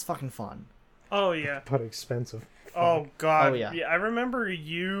water park's fucking fun. Oh yeah. But expensive. Oh god. Oh, yeah. I remember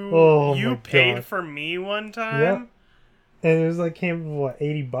you. Oh, you my paid God. for me one time. Yep. And it was like came what,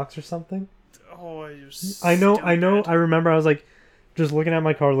 $80 or something. Oh, it was I know. stupid. I remember. I was like, just looking at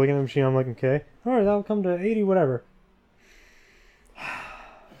my card, looking at the machine. I'm like, okay, all right, that'll come to 80, whatever.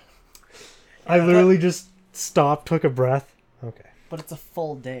 I literally just stopped, took a breath. Okay. But it's a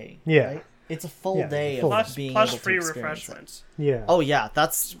full day. Yeah. Right? It's a full Yeah, day full of Plus, being plus able to free experience it. refreshments. Yeah. Oh yeah,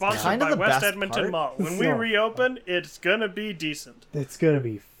 that's Sponsored kind of by the West best Edmonton part. Mall. When we So- reopen, it's gonna be decent. It's gonna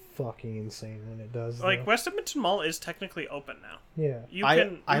be fucking insane when it does. Like though. West Edmonton Mall is technically open now. Yeah. You I-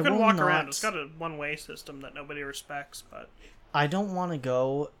 can I you can will walk not- around. It's got a one-way system that nobody respects, but I don't want to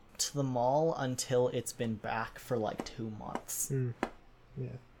go to the mall until it's been back for like 2 months. Yeah.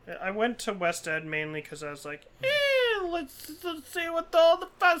 I went to West Ed mainly because I was like, let's see what all the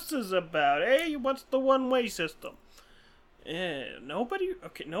fuss is about. Hey, what's the one-way system?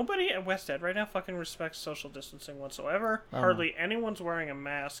 Nobody at West Ed right now fucking respects social distancing whatsoever. Hardly anyone's wearing a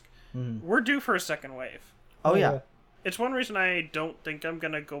mask. We're due for a second wave. Oh yeah. It's one reason I don't think I'm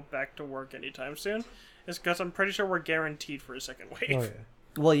gonna go back to work anytime soon. Is because I'm pretty sure we're guaranteed for a second wave. Oh yeah.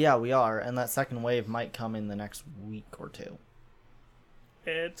 Well, yeah, we are, and that second wave might come in the next week or two.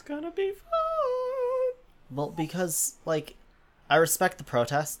 It's gonna be fun. Well, because like, I respect the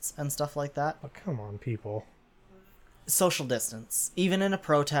protests and stuff like that. Oh come on, people. Social distance, even in a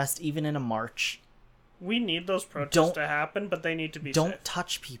protest, even in a march. We need those protests Don't- to happen, but they need to be Don't safe.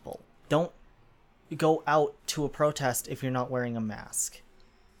 touch people. Don't go out to a protest if you're not wearing a mask.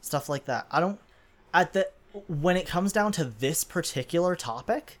 Stuff like that. I don't when it comes down to this particular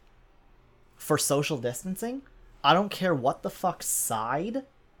topic for social distancing, I don't care what the fuck side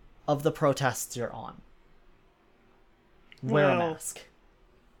of the protests you're on. Wear a Well- mask.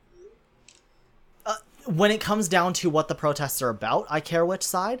 When it comes down to what the protests are about, I care which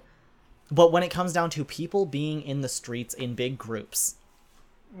side. But when it comes down to people being in the streets in big groups,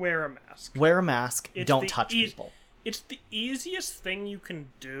 Wear a mask. wear a mask, It's don't the touch eas- people. It's the easiest thing you can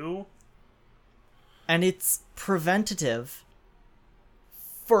do. And it's preventative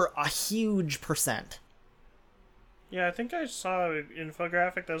for a huge percent. Yeah, I think I saw an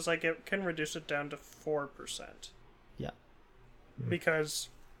infographic that was like it can reduce it down to 4%. Yeah. Because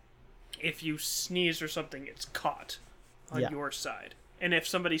if you sneeze or something, it's caught on Yeah. your side. And if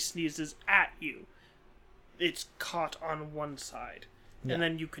somebody sneezes at you, it's caught on one side. Yeah. And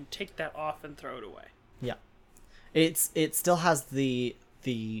then you can take that off and throw it away. Yeah. It still has the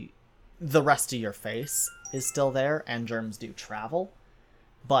rest of your face is still there, and germs do travel,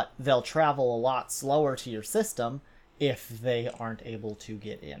 but they'll travel a lot slower to your system if they aren't able to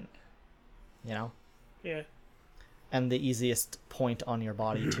get in. You know? Yeah. And the easiest point on your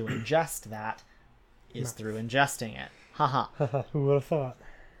body to ingest that is through ingesting it. Haha. Who would have thought?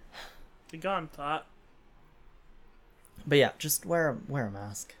 The gone thought. But yeah, just wear a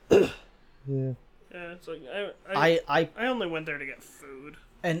mask. Yeah. Yeah, it's like I I only went there to get food.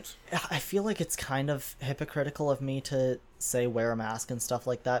 And I feel like it's kind of hypocritical of me to say wear a mask and stuff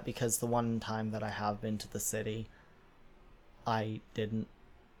like that, because the one time that I have been to the city, I didn't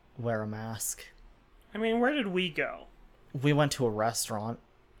wear a mask. I mean, where did we go? We went to a restaurant.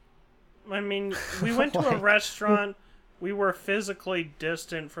 I mean, we went to a restaurant. We were physically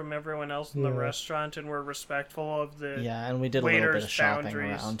distant from everyone else in the Yeah. restaurant, and were respectful of the. Yeah, and we did a little bit waiters' of shopping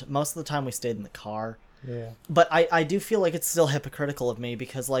boundaries. around. Most of the time we stayed in the car. Yeah. But I do feel like it's still hypocritical of me,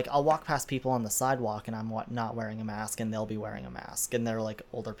 because like I'll walk past people on the sidewalk and I'm not wearing a mask, and they'll be wearing a mask, and they're like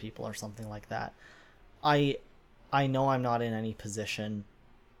older people or something like that. I know I'm not in any position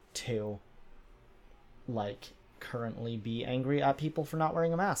to like currently be angry at people for not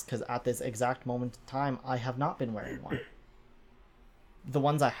wearing a mask, because at this exact moment in time I have not been wearing one. The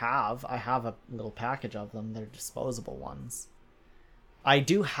ones I have a little package of them. They're disposable ones. I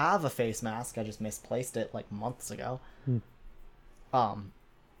do have a face mask. I just misplaced it like months ago.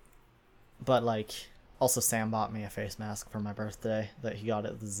 But like, also Sam bought me a face mask for my birthday that he got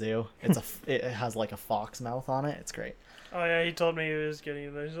at the zoo. It has like a fox mouth on it. It's great. Oh yeah, he told me he was getting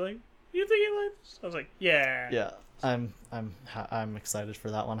it. He's like, "You think you like this?" I was like, "Yeah." Yeah, I'm excited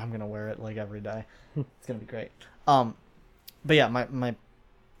for that one. I'm gonna wear it like every day. It's gonna be great. But yeah,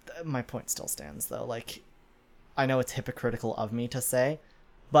 my point still stands though. Like, I know it's hypocritical of me to say,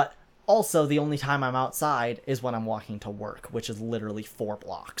 but also the only time I'm outside is when I'm walking to work, which is literally 4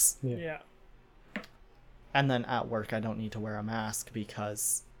 blocks. Yeah. And then at work, I don't need to wear a mask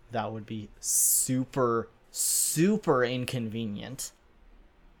because that would be super, super inconvenient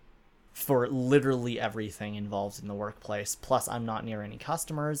for literally everything involved in the workplace. Plus, I'm not near any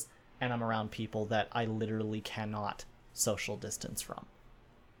customers, and I'm around people that I literally cannot social distance from.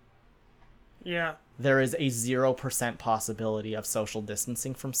 Yeah. There is a 0% possibility of social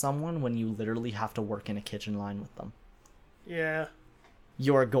distancing from someone when you literally have to work in a kitchen line with them. Yeah.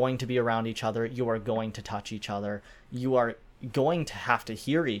 You are going to be around each other. You are going to touch each other. You are going to have to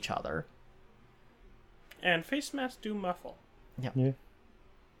hear each other. And face masks do muffle. Yeah.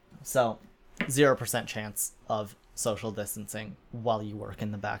 So, 0% chance of social distancing while you work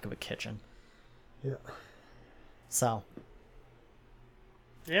in the back of a kitchen. Yeah. So,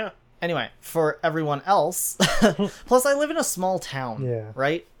 Yeah. anyway, for everyone else, plus I live in a small town, Yeah.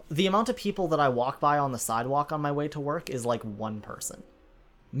 right? The amount of people that I walk by on the sidewalk on my way to work is like 1 person.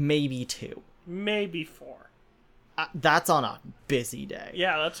 Maybe 2. Maybe 4. That's on a busy day.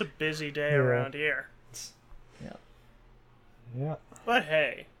 Yeah, that's a busy day Yeah. around here. Yeah. Yeah. But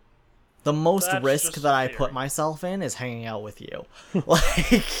hey. The most That's risk just that a I theory. put myself in is hanging out with you.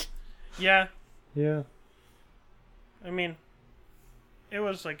 Like, Yeah. Yeah. I mean, it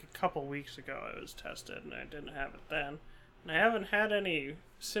was like a couple weeks ago I was tested and I didn't have it then. And I haven't had any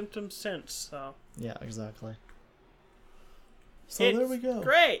symptoms since, so. yeah, exactly. So It's there we go.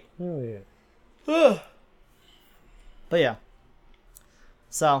 Great! Oh yeah. But yeah.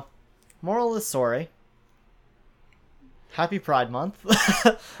 So, moral of the story. Happy Pride Month.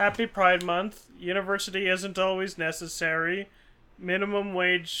 Happy Pride Month. University isn't always necessary. Minimum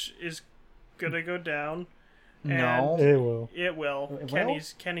wage is gonna go down. No. It will. It will. It will?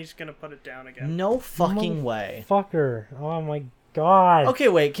 Kenny's gonna put it down again. No fucking way. Fucker. Oh my god. Okay,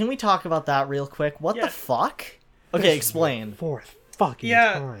 wait, can we talk about that real quick? What Yeah. the fuck? Okay, explain. Fourth fucking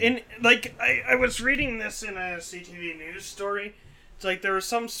Yeah, time. in like I was reading this in a CTV news story. It's like there was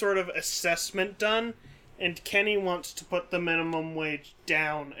some sort of assessment done, and Kenny wants to put the minimum wage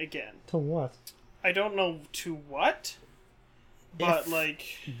down again. To what? I don't know to what, but If like,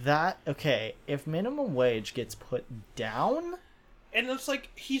 okay, if minimum wage gets put down, and it's like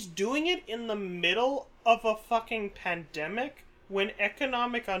he's doing it in the middle of a fucking pandemic when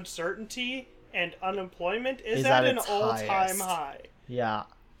economic uncertainty and unemployment is at an its all-time highest. high. yeah.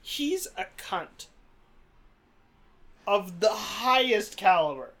 He's a cunt of the highest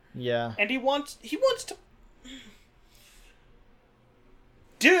caliber. Yeah. And he wants to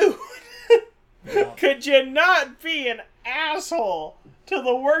Dude, could you not be an asshole to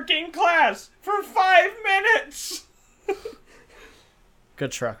the working class for 5 minutes?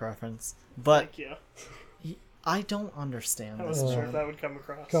 Good truck reference. But Thank you. I don't understand I this. wasn't sure man. if that would come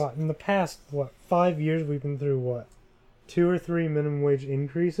across. God, in the past, 5 years we've been through, 2 or 3 minimum wage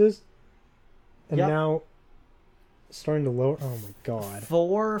increases? And Yep. now, starting to lower. Oh my god.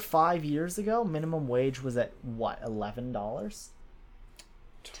 4 or 5 years ago, minimum wage was at what, $11?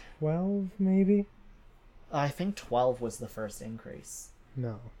 12, maybe? I think 12 was the first increase.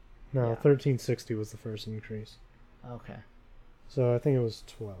 No. Yeah. 1360 was the first increase. Okay. So I think it was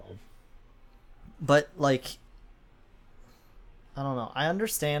 12. But like, I don't know. I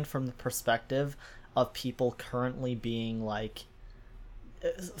understand from the perspective of people currently being like,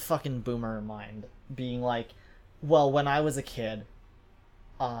 fucking boomer mind, being like, well, when I was a kid,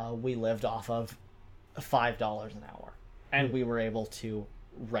 we lived off of $5 an hour, and we were able to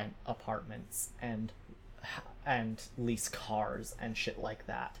rent apartments and lease cars and shit like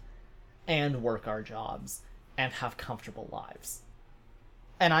that, and work our jobs and have comfortable lives.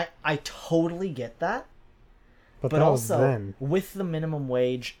 And I totally get that. But But that was also, then. with the minimum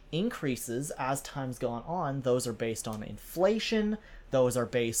wage increases as time's gone on, those are based on inflation. Those are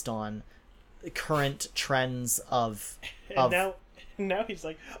based on current trends of And now he's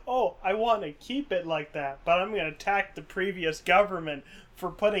like, oh, I want to keep it like that, but I'm going to attack the previous government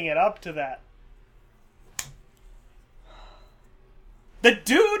for putting it up to that. The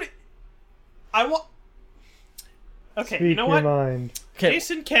dude... I want... Okay, Speak you know your what? mind. okay.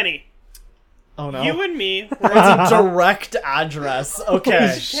 Jason Kenny, Oh no. You and me It's were a direct address.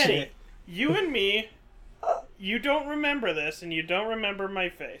 Okay. Kenny, you and me, you don't remember this, and you don't remember my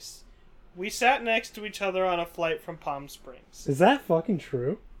face. We sat next to each other on a flight from Palm Springs. Is that fucking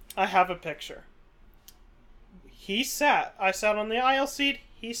true? I have a picture. I sat on the aisle seat,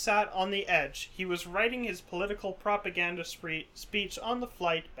 he sat on the edge. He was writing his political propaganda speech on the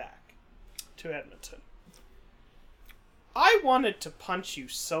flight back to Edmonton. I wanted to punch you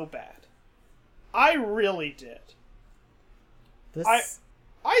so bad. I really did. This.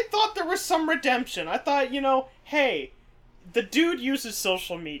 I thought there was some redemption. I thought, hey, the dude uses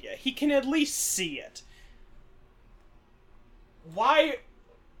social media. He can at least see it. Why?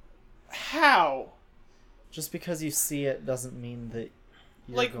 How? Just because you see it doesn't mean that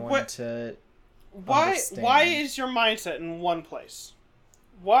you're Like, going what- to. Why Understand. is your mindset in one place?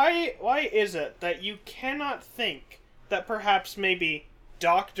 Why is it that you cannot think that perhaps maybe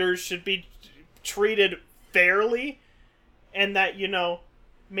doctors should be treated fairly and that,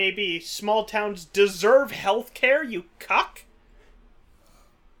 maybe small towns deserve health care, you cuck?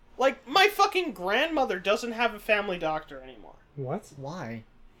 Like, my fucking grandmother doesn't have a family doctor anymore. What? Why?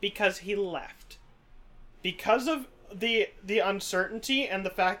 Because he left. Because of the uncertainty and the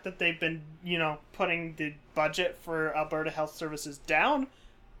fact that they've been, putting the budget for Alberta Health Services down,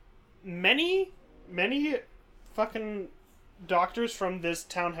 many fucking doctors from this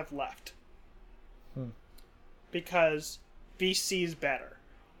town have left. Because BC's better.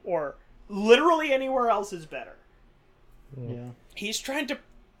 Or literally anywhere else is better. Yeah. He's trying to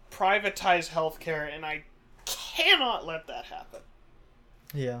privatize healthcare, and I cannot let that happen.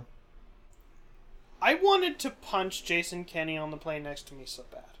 Yeah. I wanted to punch Jason Kenney on the plane next to me so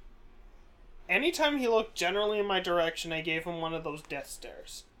bad. Anytime he looked generally in my direction, I gave him one of those death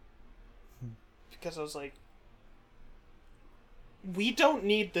stares. Because I was like, we don't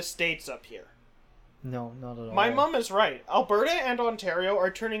need the states up here. No, not at all. My mom is right. Alberta and Ontario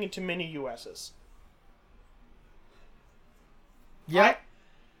are turning into mini US's. Yeah.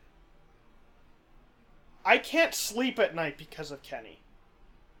 I can't sleep at night because of Kenny.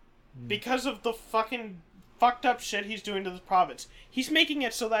 Because of the fucking fucked up shit he's doing to the province. He's making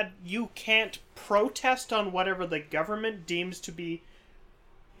it so that you can't protest on whatever the government deems to be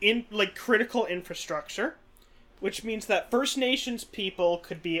critical infrastructure, which means that First Nations people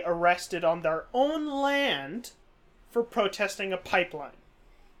could be arrested on their own land for protesting a pipeline.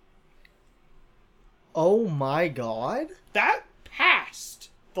 Oh my god. That passed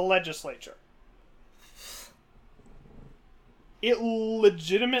the legislature. It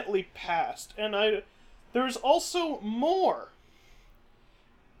legitimately passed. And there's also more.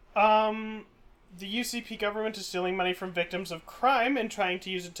 The UCP government is stealing money from victims of crime and trying to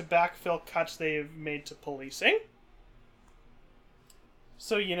use it to backfill cuts they've made to policing.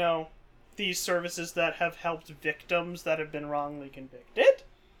 So, these services that have helped victims that have been wrongly convicted.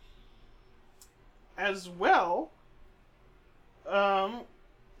 As well,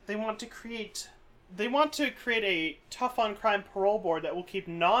 they want to create a tough on crime parole board that will keep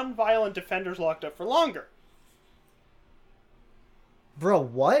non-violent offenders locked up for longer. Bro,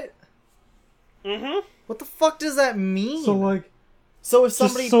 what? Mm-hmm. What the fuck does that mean? So So if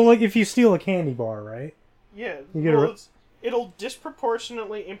somebody if you steal a candy bar, right? Yeah. You get it'll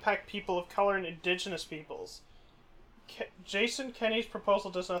disproportionately impact people of color and indigenous peoples. Jason Kenney's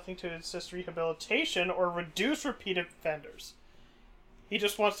proposal does nothing to assist rehabilitation or reduce repeat offenders. He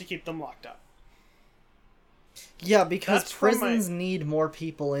just wants to keep them locked up. Yeah, because That's from prisons need more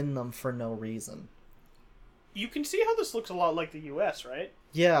people in them for no reason. You can see how this looks a lot like the US, right?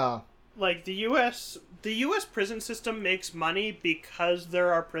 Yeah. Like the US prison system makes money because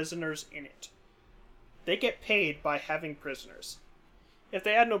there are prisoners in it. They get paid by having prisoners. If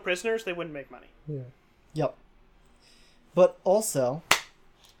they had no prisoners, they wouldn't make money. Yeah. Yep. But also,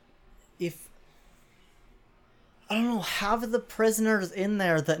 if I don't know, have the prisoners in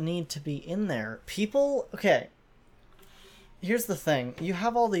there that need to be in there. People, okay. Here's the thing. You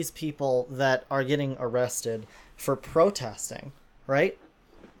have all these people that are getting arrested for protesting, right?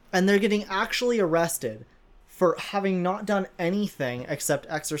 And they're getting actually arrested for having not done anything except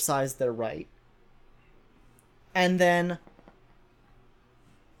exercise their right. And then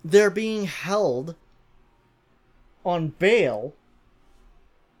they're being held on bail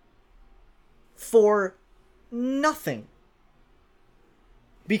for nothing.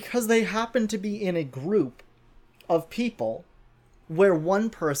 Because they happen to be in a group of people where one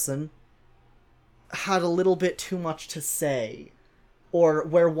person had a little bit too much to say, or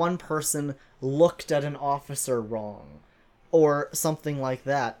where one person looked at an officer wrong, or something like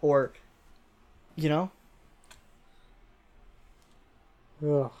that, or,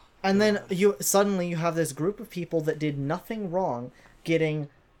 Ugh. And then you have this group of people that did nothing wrong getting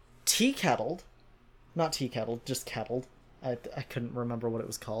not tea kettled, just kettled. I couldn't remember what it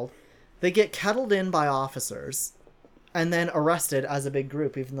was called. They get kettled in by officers and then arrested as a big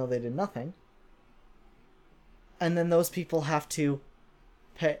group even though they did nothing. And then those people have to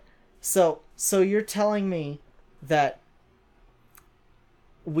pay. So you're telling me that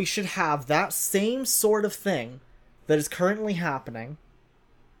we should have that same sort of thing that is currently happening,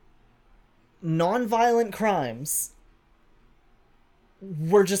 non-violent crimes,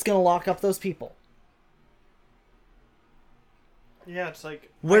 we're just gonna lock up those people. Yeah, it's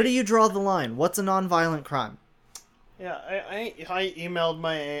like... Where do you draw the line? What's a non-violent crime? Yeah, I emailed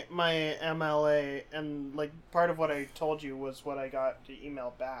my MLA, and, like, part of what I told you was what I got to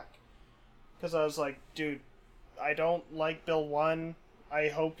email back. Because I was like, dude, I don't like Bill 1. I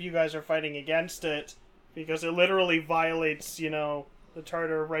hope you guys are fighting against it, because it literally violates, the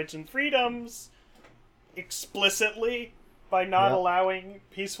Charter of Rights and Freedoms explicitly by not allowing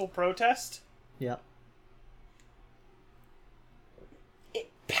peaceful protest. Yeah.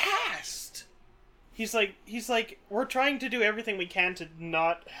 It passed. He's like, we're trying to do everything we can to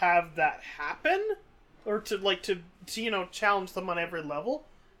not have that happen, or to challenge them on every level.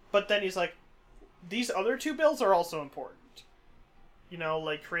 But then he's like, these other two bills are also important.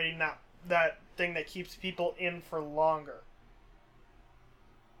 Like creating that thing that keeps people in for longer.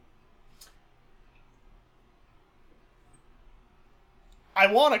 I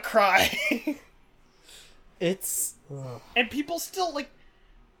want to cry. It's... And people still, like...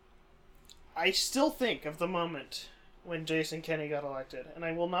 I still think of the moment when Jason Kenney got elected, and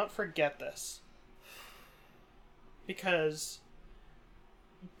I will not forget this. Because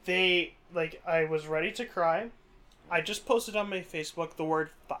I was ready to cry. I just posted on my Facebook the word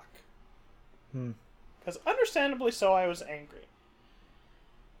fuck. Because understandably so, I was angry.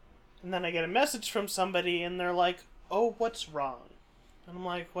 And then I get a message from somebody, and they're like, oh, what's wrong? And I'm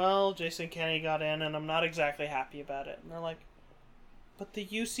like, well, Jason Kenney got in, and I'm not exactly happy about it. And they're like, but the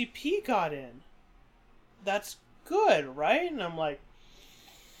UCP got in. That's good, right? And I'm like...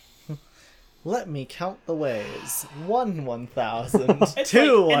 Let me count the ways. 1,000. 2 like,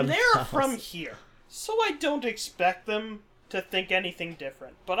 1,000. And they're from here. So I don't expect them to think anything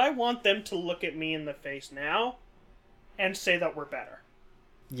different. But I want them to look at me in the face now and say that we're better.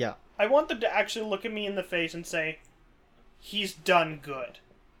 Yeah. I want them to actually look at me in the face and say, he's done good.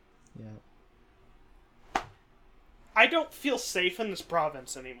 Yeah. I don't feel safe in this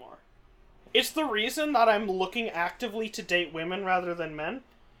province anymore. It's the reason that I'm looking actively to date women rather than men.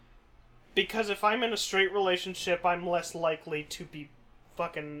 Because if I'm in a straight relationship, I'm less likely to be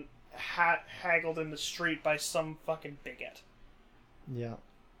fucking haggled in the street by some fucking bigot. Yeah.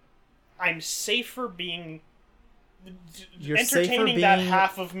 I'm safer being... You're entertaining safer that being...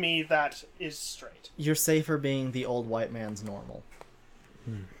 half of me that is straight. You're safer being the old white man's normal.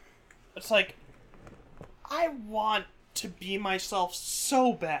 It's like, I want to be myself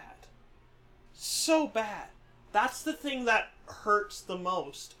so bad. So bad. That's the thing that hurts the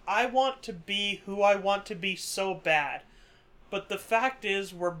most. I want to be who I want to be so bad. But the fact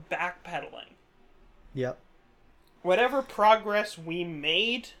is, we're backpedaling. Yep. Whatever progress we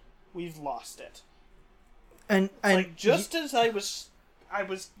made, we've lost it. And like, just as I was,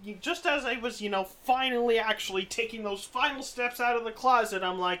 finally actually taking those final steps out of the closet,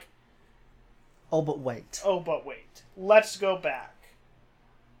 I'm like, oh, but wait. Let's go back.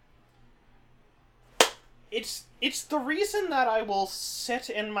 It's the reason that I will sit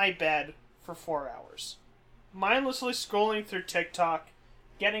in my bed for 4 hours, mindlessly scrolling through TikTok,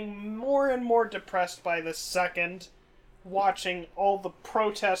 getting more and more depressed by the second, watching all the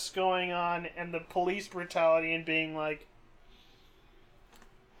protests going on and the police brutality and being like,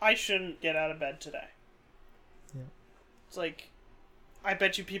 I shouldn't get out of bed today. Yeah. It's like, I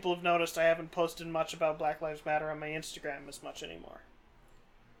bet you people have noticed I haven't posted much about Black Lives Matter on my Instagram as much anymore.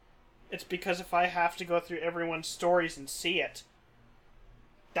 It's because if I have to go through everyone's stories and see it,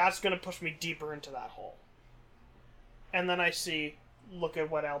 that's going to push me deeper into that hole. And then I see, look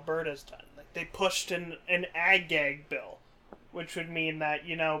at what Alberta's done. Like, they pushed an ag-gag bill, which would mean that,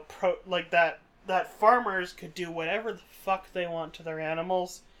 that farmers could do whatever the fuck they want to their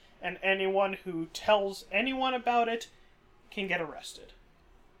animals, and anyone who tells anyone about it can get arrested.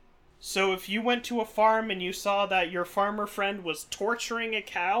 So if you went to a farm and you saw that your farmer friend was torturing a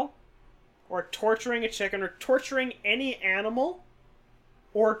cow, or torturing a chicken, or torturing any animal,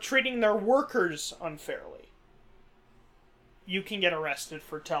 or treating their workers unfairly, you can get arrested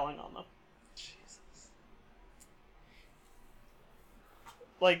for telling on them. Jesus.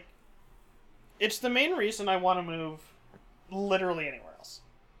 Like, it's the main reason I want to move literally anywhere else.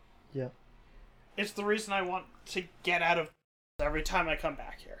 Yeah. It's the reason I want to get out of every time I come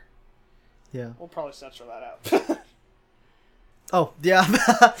back here. Yeah. We'll probably censor that out. Oh, yeah.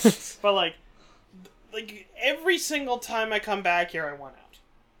 But like every single time I come back here, I want out.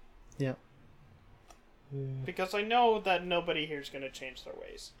 Yeah. Yeah. Because I know that nobody here is going to change their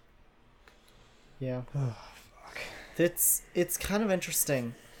ways. Yeah. Oh, fuck. It's kind of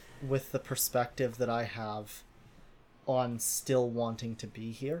interesting with the perspective that I have on still wanting to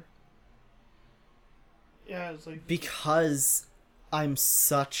be here. Yeah, it's like... Because I'm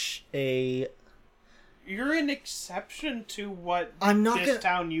such a... You're an exception to what I'm not this gonna...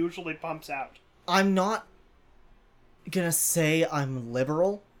 town usually pumps out. I'm not gonna say I'm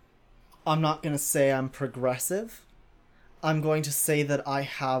liberal. I'm not gonna say I'm progressive. I'm going to say that I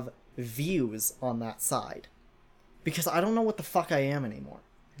have views on that side. Because I don't know what the fuck I am anymore.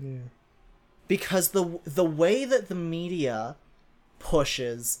 Yeah. Because the way that the media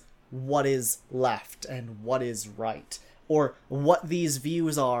pushes what is left and what is right, or what these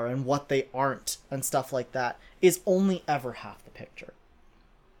views are and what they aren't, and stuff like that, is only ever half the picture.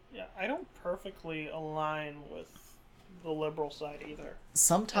 Yeah, I don't perfectly align with the liberal side either.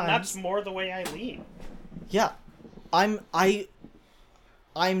 Sometimes... And that's more the way I lean. Yeah. I'm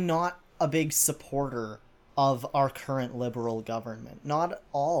not a big supporter of our current liberal government. Not at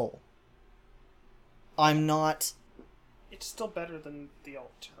all. I'm not... It's still better than the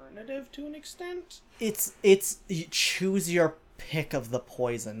alternative to an extent. It's you choose your pick of the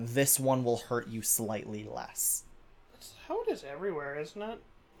poison. This one will hurt you slightly less. That's how it is everywhere, isn't it?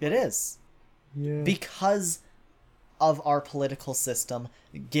 It is. Yeah. Because of our political system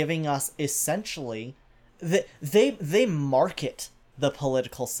giving us essentially... They market the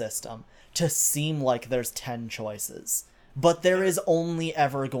political system to seem like there's 10 choices. But there is only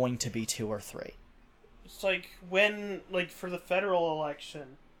ever going to be 2 or 3. It's like when, like, for the federal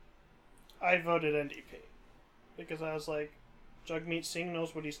election, I voted NDP. Because I was like, Jagmeet Singh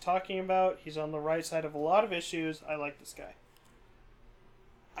knows what he's talking about. He's on the right side of a lot of issues. I like this guy.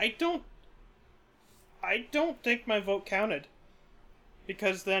 I don't think my vote counted.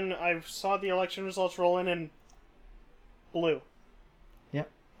 Because then I saw the election results roll in and blue. Yep.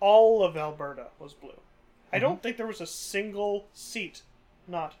 All of Alberta was blue. I don't think there was a single seat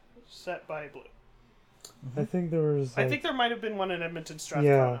not set by blue. I think there was. I Like, think there might have been one in Edmonton,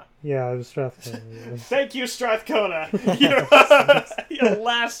 Strathcona. yeah, it was Strathcona. It was- Thank you, Strathcona. Your, your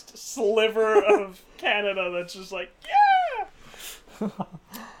last sliver of Canada that's just like, yeah!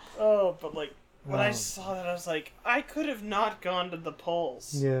 Oh, but like, when I saw that, I was like, I could have not gone to the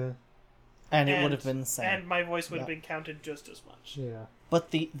polls. yeah, And it would have been the same. And my voice would have Yeah. been counted just as much. yeah.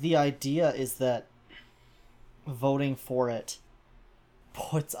 But the idea is that voting for it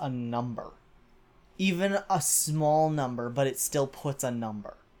puts a number. Even a small number, but it still puts a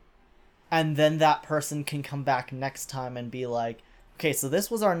number. And then that person can come back next time and be like, okay, so this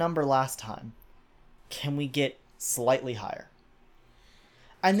was our number last time. Can we get slightly higher?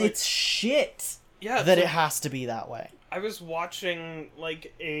 And It's like- it's shit Yeah, that so it has to be that way. I was watching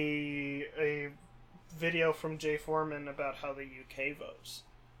like a video from Jay Foreman about how the UK votes.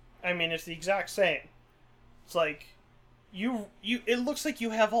 I mean, it's the exact same. It's like you it looks like you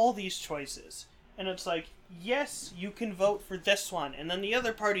have all these choices. And it's like, yes, you can vote for this one, and then the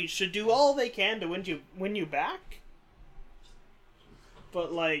other party should do all they can to win you back.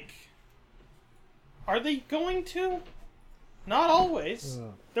 But like, are they going to? Not always.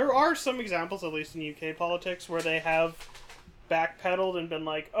 Ugh. There are some examples, at least in UK politics, where they have backpedaled and been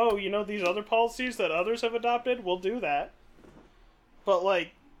like, oh, you know, these other policies that others have adopted, we'll do that. But,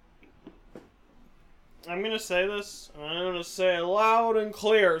 like, I'm going to say this, and I'm going to say it loud and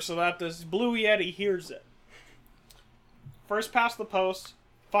clear so that this Blue Yeti hears it. First past the post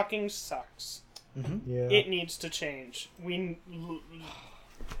fucking sucks. Yeah. It needs to change.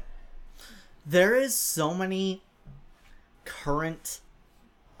 There is so many current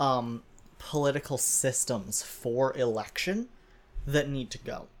political systems for election that need to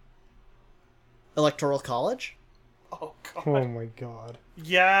go. Electoral college? Oh, God. Oh my god.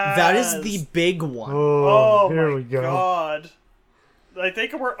 Yeah. That is the big one. Oh, Oh, here my we go. God. I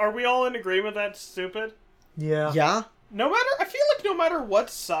think are we all in agreement that's stupid? Yeah. Yeah? I feel like no matter what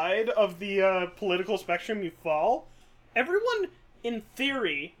side of the political spectrum you fall, everyone, in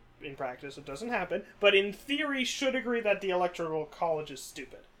theory, in practice it doesn't happen, but in theory should agree that the electoral college is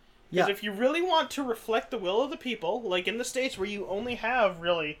stupid. Because Yeah. if you really want to reflect the will of the people, like in the States where you only have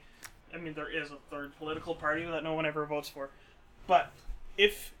really, I mean, there is a third political party that no one ever votes for, but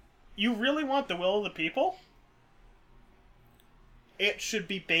if you really want the will of the people, it should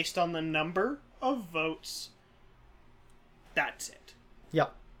be based on the number of votes. That's it. Yeah.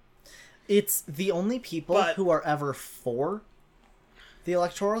 It's the only people But- who are ever for the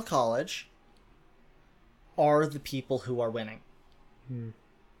Electoral College are the people who are winning.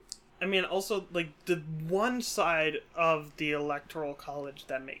 I mean, also, like, the one side of the Electoral College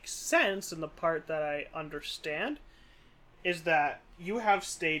that makes sense, and the part that I understand, is that you have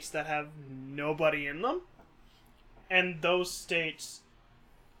states that have nobody in them, and those states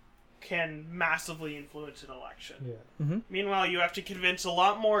can massively influence an election. Yeah. Meanwhile, you have to convince a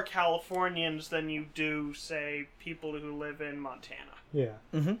lot more Californians than you do, say, people who live in Montana. Yeah.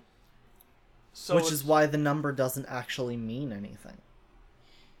 Mm-hmm. So Which it's- is why the number doesn't actually mean anything.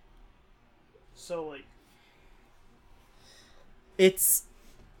 So, like, It's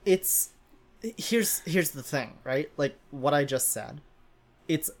here's the thing, right? Like what I just said.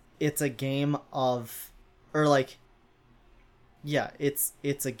 It's a game of, or like, yeah, it's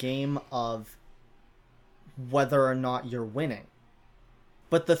a game of whether or not you're winning.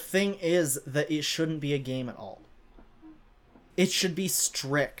 But the thing is that it shouldn't be a game at all. It should be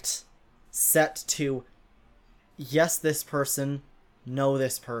strict, set to yes, this person, no,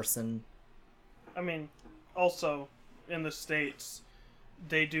 this person. I mean, also, in the States,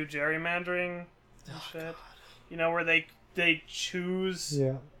 they do gerrymandering and shit. You know, where they choose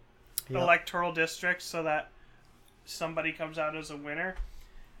Yeah. Yeah. electoral districts so that somebody comes out as a winner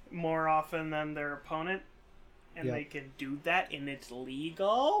more often than their opponent. And Yeah. they can do that, and it's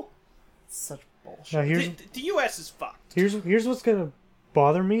legal. Such bullshit. Now The U.S. is fucked. here's what's gonna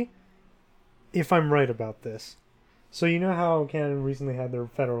bother me if I'm right about this. So you know how Canada recently had their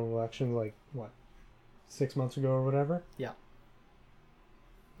federal election, like what, 6 months ago or whatever? Yeah.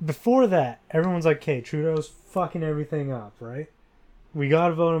 Before that, everyone's like, "Okay, Trudeau's fucking everything up, right? We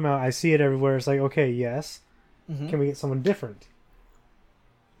gotta vote him out." I see it everywhere. It's like, okay, yes. Mhm. Can we get someone different?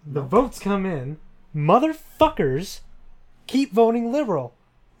 The votes come in. Motherfuckers keep voting Liberal.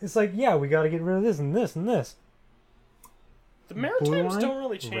 It's like, yeah, we gotta get rid of this and this and this. The Maritimes line, don't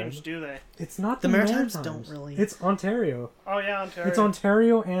really change, red. do they? It's not The the Maritimes Maritimes. don't really- It's Ontario. Oh, yeah, Ontario. It's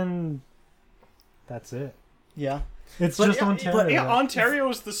Ontario and that's it. Yeah. It's But just yeah, Ontario. but Yeah, Ontario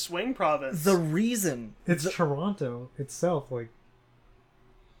is the swing province. The reason It's Toronto itself. Like,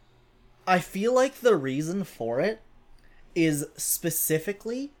 I feel like the reason for it is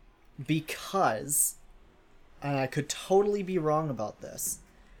specifically because, and I could totally be wrong about this,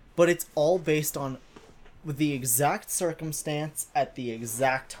 but it's all based on the exact circumstance at the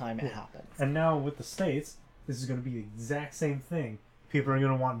exact time it happens. and now with the states, this is going to be the exact same thing. People are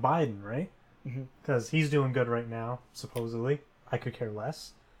going to want Biden, right? Mhm. Because he's doing good right now, supposedly. I could care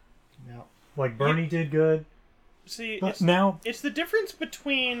less. Yeah. Like Bernie did good, See, but it's, now it's the difference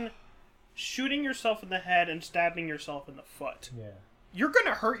between shooting yourself in the head and stabbing yourself in the foot. yeah. You're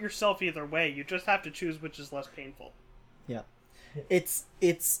gonna hurt yourself either way. You just have to choose which is less painful. Yeah. It's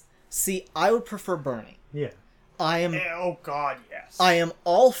see, I would prefer Bernie. Yeah. I am Oh God, yes. I am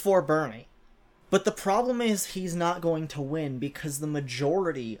all for Bernie. But the problem is he's not going to win because the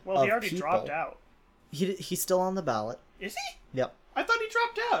majority Well, of he already people, dropped out. He's still on the ballot. Is he? Yep. I thought he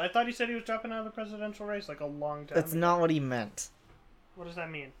dropped out. I thought he said he was dropping out of the presidential race like a long time That's ago. not what he meant. What does that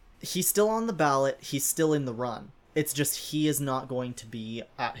mean? He's still on the ballot. He's still in the run. It's just he is not going to be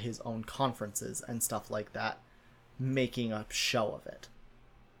at his own conferences and stuff like that, making a show of it.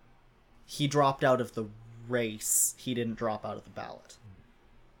 He dropped out of the race. He didn't drop out of the ballot.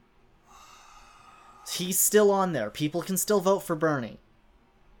 He's still on there. People can still vote for Bernie.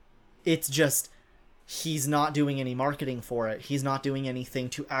 It's just he's not doing any marketing for it. He's not doing anything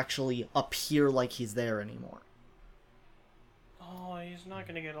to actually appear like he's there anymore. Oh, he's not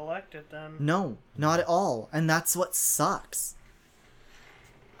gonna get elected then. No, not at all. And that's what sucks.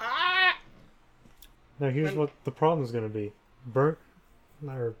 Ah! Now here's what the problem is going to be. Bird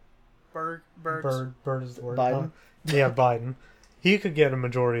is the word. Biden? Yeah, Biden. He could get a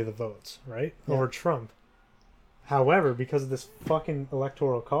majority of the votes, right? Yeah. Over Trump. However, because of this fucking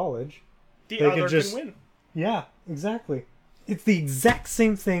electoral college, The They could other just- can win. yeah, exactly. It's the exact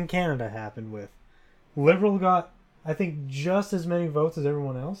same thing Canada happened with. Liberal got, I think, just as many votes as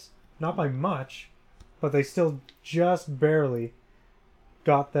everyone else. Not by much, but they still just barely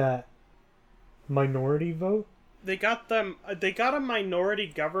got that minority vote. They got them. They got a minority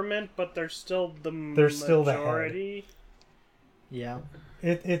government, but they're still the They're still the head. majority. Yeah.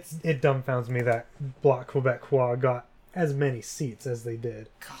 It dumbfounds me that Bloc Quebecois got as many seats as they did.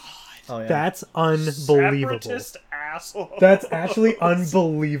 Oh yeah. That's unbelievable. Separatist asshole. That's actually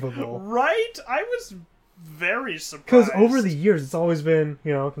unbelievable. right. I was very surprised. Because over the years, it's always been,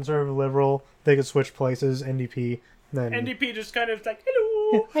 conservative, liberal. They could switch places. NDP. Then NDP just kind of like,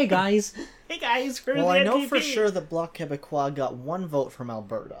 hello, hey guys. hey guys, we're Well, the I know NDP. for sure that Bloc Québécois got one vote from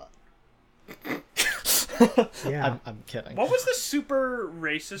Alberta. Yeah. I'm kidding. What was the super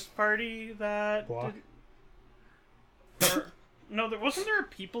racist party that? Bloc. No, wasn't there a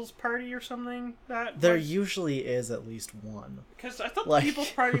People's Party or something that? There usually is at least one. Because I thought Like- the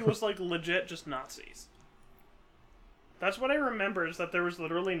People's Party was like legit just Nazis. That's what I remember, is that there was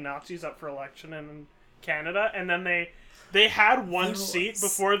literally Nazis up for election in Canada, and then they had one There seat was.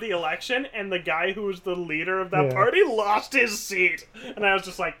 before the election, and the guy who was the leader of that Yeah. party lost his seat, and I was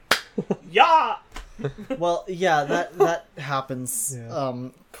just like, yeah. Well, yeah, that happens Yeah.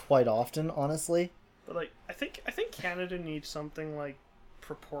 quite often, honestly. But like, I think Canada needs something like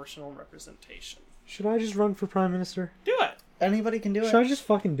proportional representation. Should I just run for prime minister? Do it. Anybody can do Should I it. just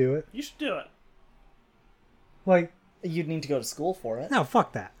fucking do it? You should do it. Like, You'd need to go to school for it. no,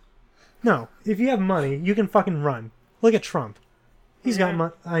 fuck that. No, if you have money, you can fucking run. Look at Trump. He's got Yeah.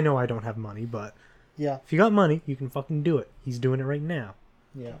 money. I know I don't have money, but Yeah, if you got money, you can fucking do it. He's doing it right now.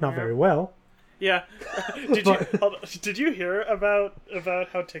 yeah. Not Yeah. very well. Yeah. Did you hear about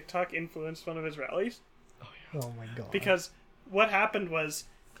how TikTok influenced one of his rallies? Oh my god. Because what happened was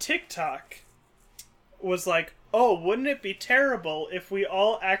TikTok was like, oh, wouldn't it be terrible if we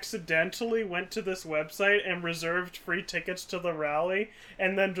all accidentally went to this website and reserved free tickets to the rally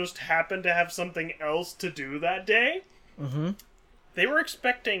and then just happened to have something else to do that day? Mm-hmm. They were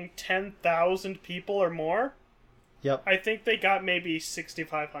expecting 10,000 people or more. Yep. I think they got maybe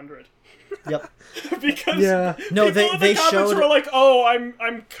 6,500. Yep. Because Yeah. No, people in the they comments showed- were like, "Oh,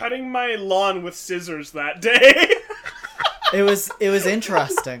 I'm cutting my lawn with scissors that day." It was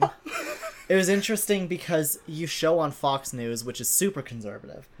interesting. It was interesting because you show on Fox News, which is super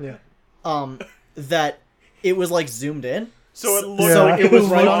conservative, Yeah. that it was like zoomed in. So it looked Yeah. like It was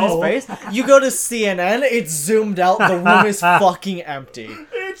right on Wow. his face. You go to CNN, it's zoomed out. The room is fucking empty.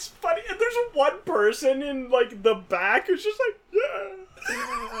 It's funny, and there's one person in like the back who's just like, "Yeah."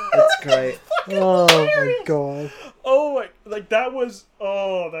 It's great. Oh my god. Oh, like that was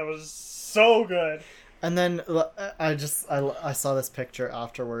so good. And then I saw this picture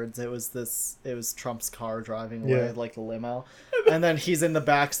afterwards. It was Trump's car driving away, Yeah. like the limo, and then he's in the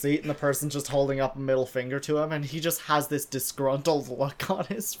back seat, and the person's just holding up a middle finger to him, and he just has this disgruntled look on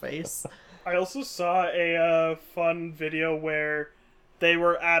his face. I also saw a fun video where they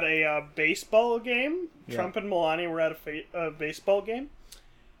were at a baseball game. Yeah. Trump and Melania were at a baseball game,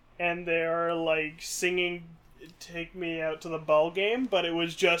 and they are like singing "Take Me Out to the Ball Game," but it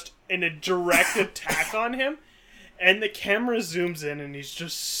was just in a direct attack on him. And the camera zooms in, and he's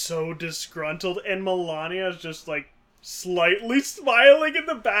just so disgruntled, and Melania is just like slightly smiling in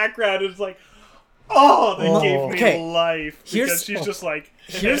the background. It's like, oh, they Oh. gave me Okay. life, because Here's- she's just like.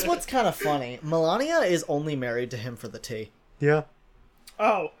 Here's what's kind of funny: Melania is only married to him for the tea. Yeah.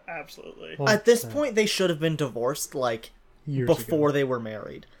 Oh, absolutely. Well, At this yeah. point, they should have been divorced like Years before ago. they were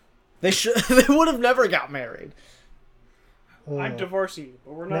married. They should. They would have never got married. I'm divorcing you,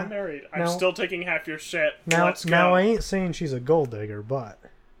 but we're not Now- married. I'm now- still taking half your shit. Now, Let's go. now I ain't saying she's a gold digger, but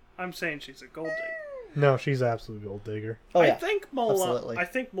I'm saying she's a gold digger. no, she's absolute gold digger. Oh yeah. I absolutely.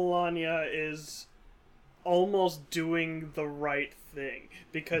 think Melania is almost doing the right thing,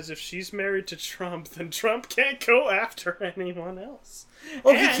 because if she's married to Trump, then Trump can't go after anyone else.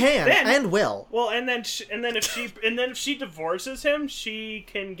 Oh, he And can then- and will. Well, and then if she divorces him, she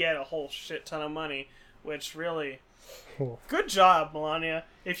can get a whole shit ton of money, which really. Cool. Good job, Melania.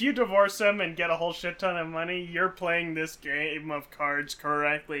 If you divorce him and get a whole shit ton of money, you're playing this game of cards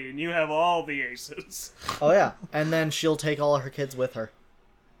correctly, and you have all the aces. Oh yeah. And then she'll take all of her kids with her,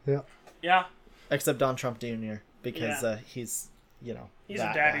 Yeah. Yeah, except Don Trump Jr. because Yeah. he's he's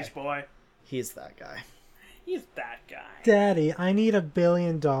that a daddy's guy. boy. He's that guy. He's that guy. Daddy, I need $1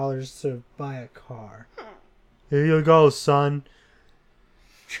 billion to buy a car. Here you go, son.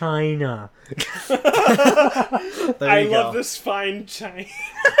 China. There I you love go. this fine China.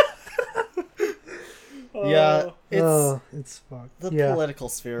 Yeah, Oh. it's It's fucked. the yeah. political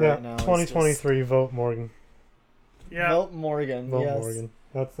sphere Yeah. right now. is 2023, vote Morgan. just- Yeah. Vote Morgan. Vote yes. Morgan.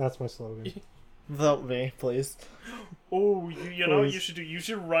 That's my slogan. Vote me, please. Oh, you know what Please. you should do? You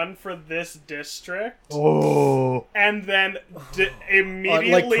should run for this district, Oh. and then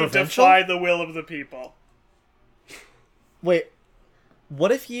immediately provincial? defy the will of the people. Wait,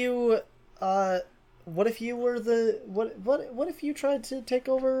 what if you were the what if you tried to take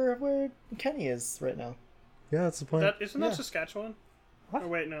over where Kenny is right now? Yeah, that's the plan. Isn't Yeah. that Saskatchewan? What? Or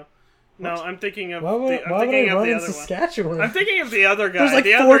wait, no. No, I'm thinking of Why would, I'm why would I thinking of run the in other one. Saskatchewan? I'm thinking of the other guy. There's like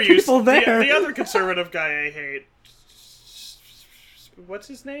the 4 other people there. The other conservative guy I hate. What's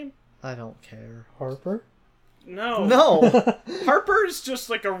his name? I don't care. Harper? No. No. Harper's just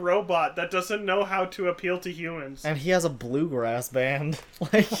like a robot that doesn't know how to appeal to humans. And he has a bluegrass band.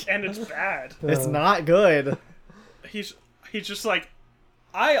 Like, And it's bad. it's not good. He's just like,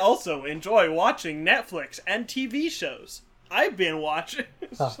 I also enjoy watching Netflix and TV shows. I've been watching.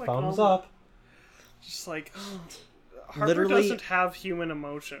 It's just like, Thumbs oh, up. Just like, Harper Literally- doesn't have human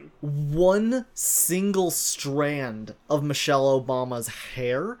emotion. One single strand of Michelle Obama's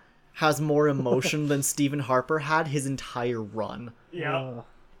hair has more emotion than Stephen Harper had his entire run. Yeah.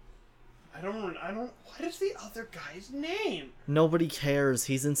 I don't. What is the other guy's name? Nobody cares.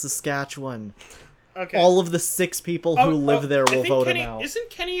 He's in Saskatchewan. Okay. All of the 6 people who live there I will think vote Kenny, him out. Isn't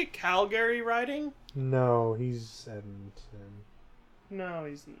Kenny a Calgary riding? No, he's Edmonton. No,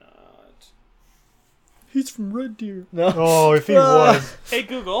 he's not. He's from Red Deer. No. Oh, if he was. Hey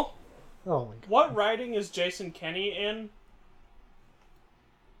Google, Oh my god. what riding is Jason Kenny in?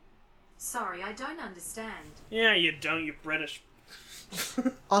 Sorry, I don't understand. Yeah, you don't. You British.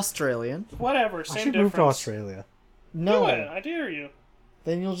 Australian. Whatever. I Same should difference. move to Australia. No. Do it. I dare you.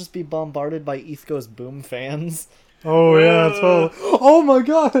 Then you'll just be bombarded by East Coast Boom fans. Oh yeah, totally. Oh my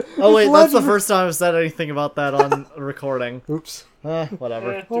god. Oh wait, It's that's the legendary. first time I've said anything about that on recording. Oops.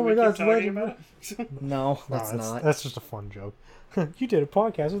 Whatever. Do Oh we my God, keep it's talking legendary. about it? No, No, that's not. That's just a fun joke. You did a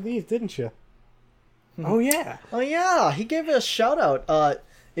podcast with Eve, didn't you? Oh yeah. Oh yeah, he gave it a shout out.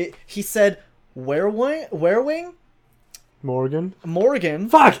 He said Werewing, Morgan. Morgan,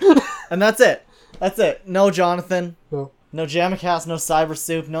 Fuck. and that's it. That's it. No Jonathan, No, no Jamacast, no Cyber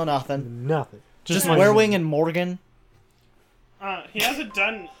Soup, no nothing. nothing. Just my- Werewing and Morgan. He hasn't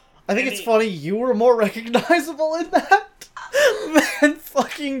done. I think it's any- funny you were more recognizable in that than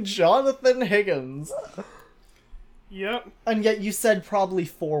fucking Jonathan Higgins. Yep. And yet you said probably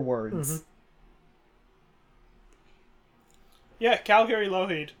 4 words. Yeah, Calgary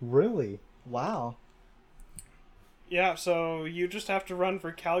Lougheed. Really? Wow. Yeah, so you just have to run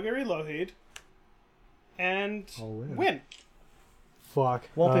for Calgary Lougheed and I'll win. win. Fuck.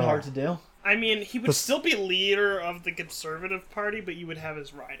 Won't be hard to do. I mean, he would The- still be leader of the Conservative Party, but you would have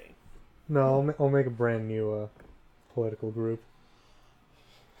his riding. No, I'll make a brand new political group.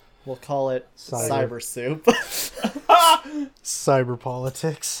 We'll call it Cyber. Cyber Soup. Cyber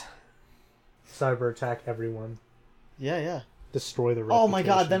politics. Cyber attack everyone. yeah. Destroy the Oh my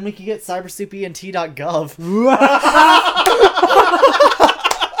god, then we could get cybersoup.ent.gov.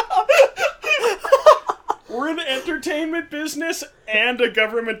 We're in the entertainment business and a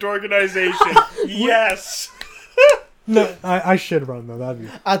government organization. Yes. No, I should run though. That'd be.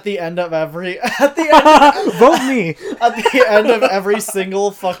 At the end of Vote me. at the end of every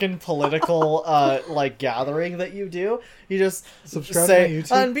single fucking political gathering that you do, you just Subscribe say, to my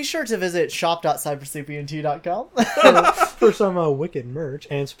YouTube. and be sure to visit shop.cybersoup.ent.com. For some wicked merch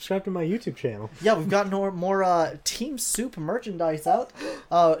and subscribe to my YouTube channel. Yeah, we've got more Team Soup merchandise out.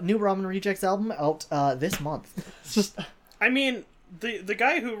 New Ramen Rejects album out this month. It's just I mean, the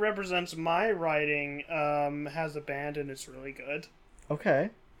guy who represents my riding has a band and it's really good. Okay,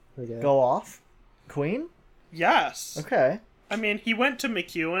 okay. go off. Queen? Yes. Okay. I mean, he went to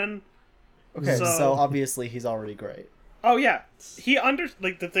McEwen. Okay, So- so obviously he's already great. Oh yeah,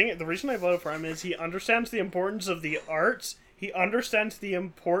 the reason I voted for him is he understands the importance of the arts. He understands the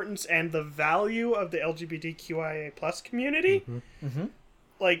importance and the value of the LGBTQIA plus community. Mm-hmm.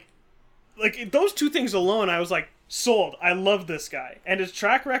 Like those 2 things alone, I was like, sold. I love this guy, and his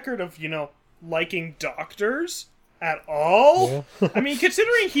track record of liking doctors at all. Yeah. I mean,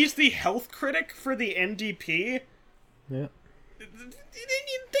 considering he's the health critic for the NDP, Yeah.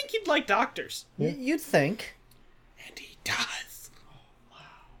 you'd think he'd like doctors, You'd think. and he does.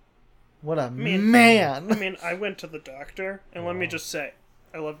 What a mean- man! I mean, I went to the doctor, and let me just say,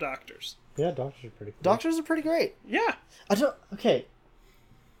 I love doctors. Yeah, doctors are pretty cool. Doctors are pretty great. Yeah. Okay.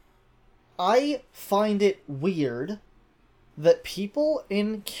 I find it weird that people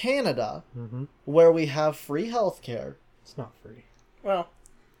in Canada, Mm-hmm. where we have free healthcare, It's not free. Well,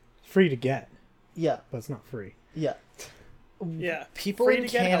 It's free to get, yeah, but it's not free. yeah, yeah. people Free in to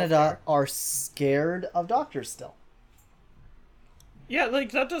get Canada are scared of doctors still. Yeah,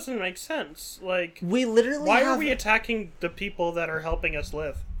 like, that doesn't make sense. Like, We literally why have, are we attacking the people that are helping us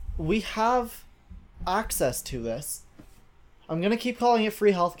live? we have access to this. I'm gonna keep calling it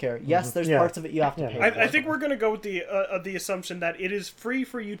free healthcare. Yes, there's Yeah. parts of it you have to Yeah. pay for. I think we're going to go with the assumption that it is free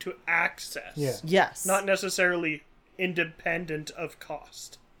for you to access. Yeah. Yes. Not necessarily independent of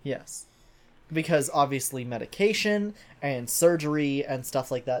cost. Yes. Because obviously medication and surgery and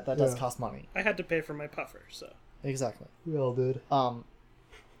stuff like that does Yeah. cost money. I had to pay for my puffer, so. Exactly. We all did.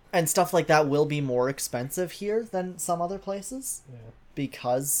 And stuff like that will be more expensive here than some other places. Yeah.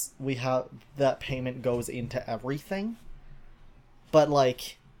 because we have that payment goes into everything. But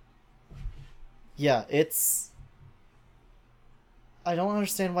like, yeah, I don't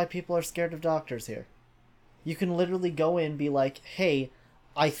understand why people are scared of doctors here. You can literally go in and be like, hey,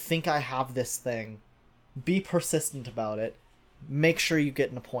 I think I have this thing. Be persistent about it. Make sure you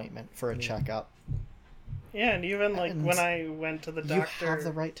get an appointment for a checkup. Yeah, and even like And when I went to the doctor, You have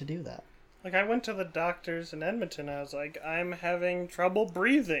the right to do that. like I went to the doctors in Edmonton. I was like, I'm having trouble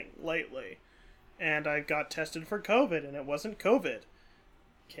breathing lately, and I got tested for COVID, and it wasn't COVID.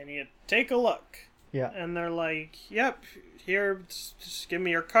 Can you take a look? Yeah. And they're like, yep, here, just give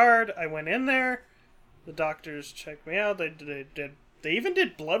me your card. I went in there. The doctors checked me out. They even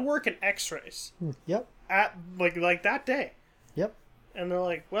did blood work and X-rays Yep. at like that day. Yep. And they're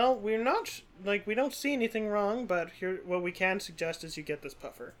like, well, we don't see anything wrong, but here, what we can suggest is you get this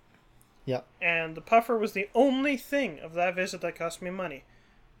puffer. Yep. And the puffer was the only thing of that visit that cost me money.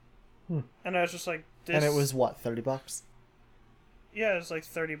 And I was just like, this... And it was what, $30? Yeah, it was like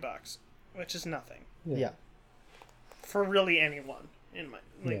 $30, which is nothing Yeah. for really anyone in my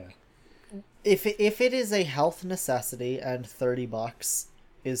like. If it is a health necessity and $30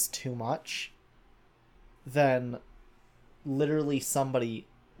 is too much, then literally somebody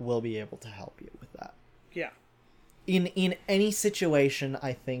will be able to help you with that. Yeah. In any situation,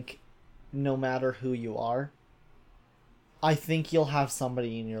 I think, no matter who you are, I think you'll have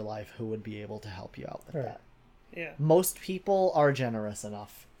somebody in your life who would be able to help you out with Right. that. Yeah. Most people are generous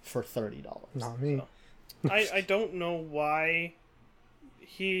enough for $30. Not me. I don't know why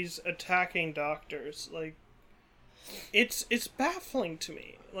he's attacking doctors. Like, it's baffling to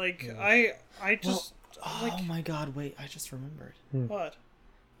me. Like, I just like Oh my god, wait, I just remembered. what?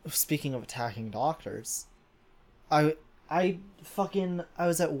 Speaking of attacking doctors, I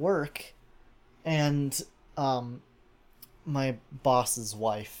was at work, and my boss's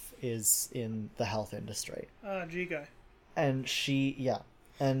wife is in the health industry, G guy. and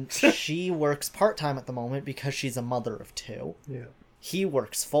she works part-time at the moment because she's a mother of 2. Yeah. He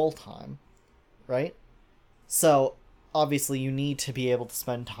works full-time, right? So obviously you need to be able to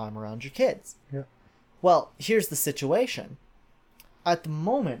spend time around your kids. Yeah. Well, here's the situation. At the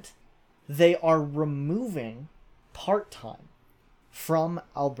moment, they are removing part-time from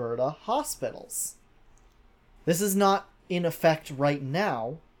Alberta hospitals. This is not in effect right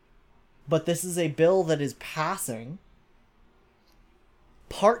now, but this is a bill that is passing.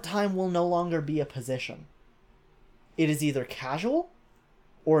 Part-time will no longer be a position. It is either casual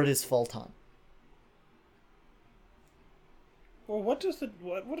or it is full-time. Well, what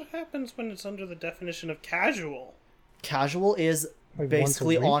happens when it's under the definition of casual? Casual is Like basically once a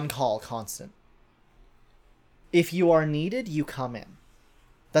week? on call, constant. If you are needed, you come in.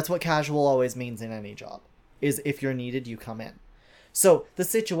 That's what casual always means in any job, is if you're needed, you come in. So the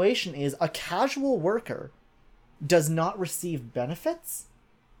situation is a casual worker does not receive benefits,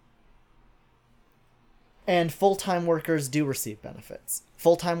 and full-time workers do receive benefits.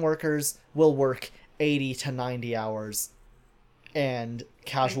 Full-time workers will work 80 to 90 hours, and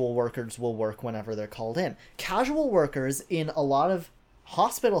casual workers will work whenever they're called in. Casual workers, in a lot of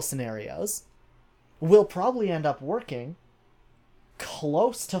hospital scenarios, will probably end up working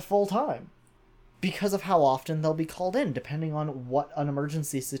close to full-time because of how often they'll be called in, depending on what an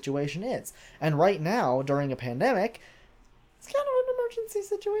emergency situation is. And right now, during a pandemic, it's kind of an emergency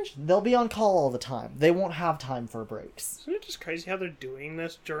situation. They'll be on call all the time. They won't have time for breaks. Isn't it just crazy how they're doing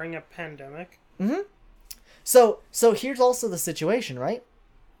this during a pandemic? Mm-hmm. So here's also the situation, right?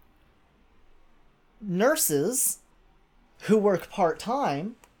 Nurses who work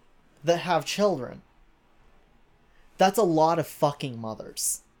part-time that have children. That's a lot of fucking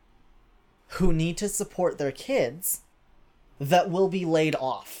mothers who need to support their kids that will be laid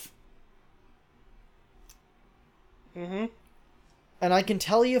off. Mm-hmm. And I can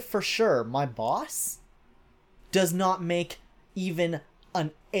tell you for sure, my boss does not make even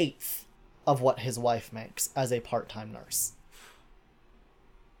an eighth of what his wife makes as a part-time nurse.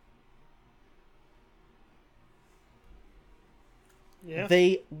 Yeah.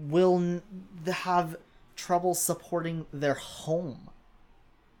 They will have trouble supporting their home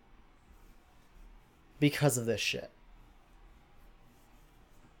because of this shit.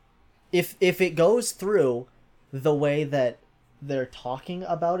 If it goes through the way that they're talking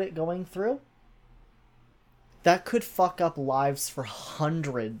about it going through, that could fuck up lives for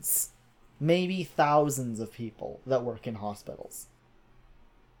hundreds, maybe thousands of people that work in hospitals.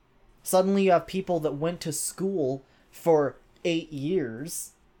 Suddenly you have people that went to school for 8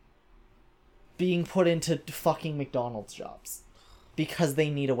 years being put into fucking McDonald's jobs because they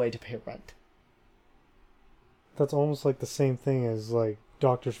need a way to pay rent. that's almost like the same thing as like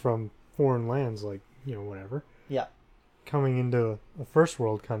doctors from foreign lands, like, you know, whatever, Yeah. coming into a first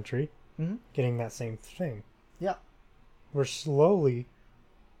world country, Mhm. getting that same thing. Yeah. We're slowly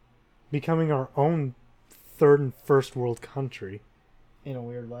becoming our own third and first world country. In a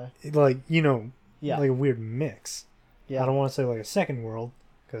weird way. Like, you know, Yeah. like a weird mix. Yeah. I don't want to say like a second world,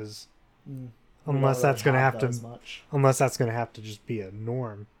 because We don't unless really that's gonna have those to, much. unless that's gonna have to just be a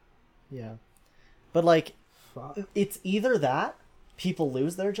norm. Yeah. But like, Fuck. it's either that people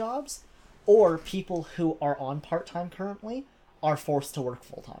lose their jobs, or people who are on part-time currently are forced to work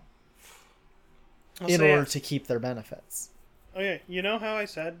full-time in order to keep their benefits. Okay, you know how I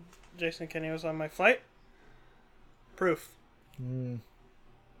said Jason Kenney was on my flight? Proof.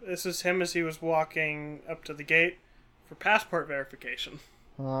 This is him as he was walking up to the gate for passport verification.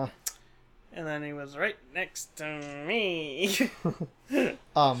 Uh, And then he was right next to me.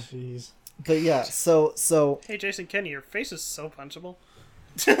 Jeez. but yeah, so Hey, Jason Kenney, your face is so punchable.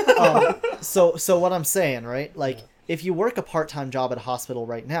 so what I'm saying, right? Like, if you work a part-time job at a hospital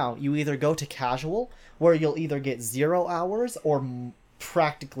right now, you either go to casual, where you'll either get 0 hours or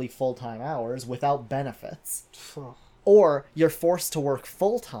practically full-time hours without benefits, or you're forced to work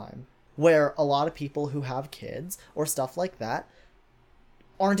full-time, where a lot of people who have kids or stuff like that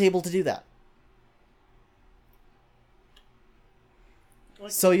aren't able to do that.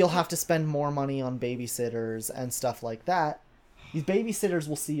 So you'll have to spend more money on babysitters and stuff like that. These babysitters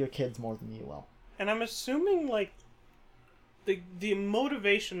will see your kids more than you will. And I'm assuming, like, the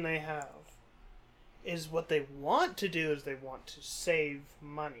motivation they have is what they want to do is they want to save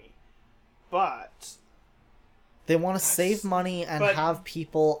money. But They want to save money and but- have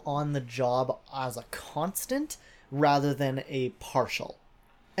people on the job as a constant rather than a partial.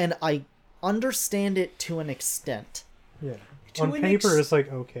 And I understand it to an extent. Yeah. To On an paper, ex- it's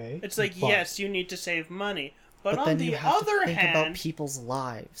like, okay. it's like, but- yes, you need to save money. But on then the you have other to think hand, about people's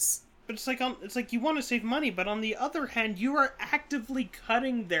lives. but it's like you want to save money, but on the other hand, you are actively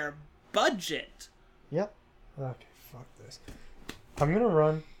cutting their budget. Yep. Okay, fuck this. I'm gonna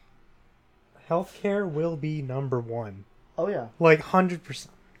run. Healthcare will be number one. Oh yeah. Like 100%.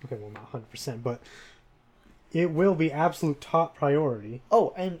 Okay, well, not 100%, but it will be absolute top priority.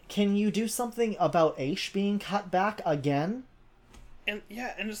 Oh, and can you do something about Aish being cut back again? And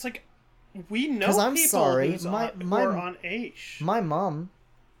yeah, and it's like we know 'Cause I'm people sorry, who my- are on AISH. My mom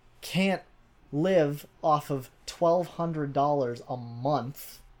can't live off of $1,200 a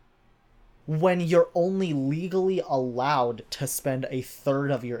month when you're only legally allowed to spend a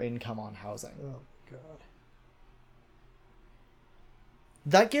third of your income on housing. Oh, God.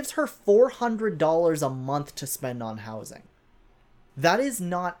 That gives her $400 a month to spend on housing. That is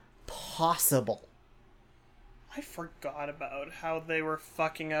not possible. I forgot about how they were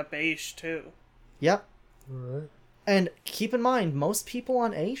fucking up AISH too. Yep. Alright. And keep in mind, most people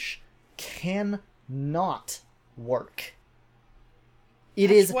on Aish cannot work. It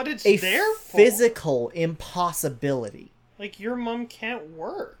That's is what it's a there for. physical impossibility. Like your mom can't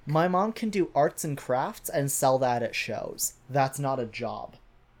work. My mom can do arts and crafts and sell that at shows. That's not a job.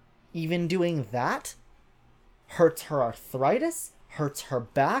 Even doing that hurts her arthritis, hurts her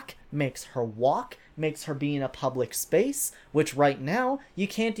back, makes her walk, makes her be in a public space, which right now you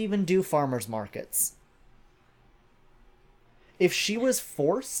can't even do farmers markets. If she was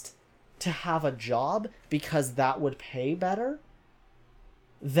forced to have a job because that would pay better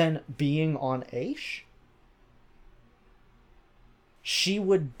than being on Aish, she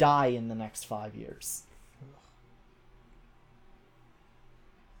would die in the next 5 years.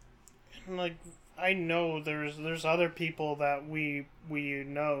 And like I know there's other people that we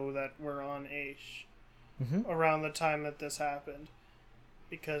know that were on AISH Mhm. around the time that this happened,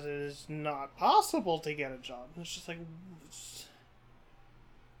 because it is not possible to get a job. It's just like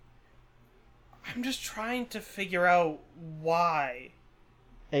I'm just trying to figure out why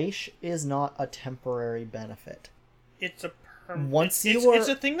Aish is not a temporary benefit. it's a permanent. Once it's, you are- it's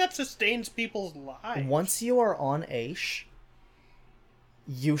a thing that sustains people's lives. Once you are on Aish,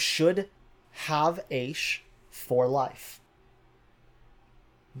 you should have Aish for life.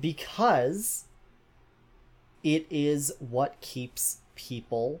 Because it is what keeps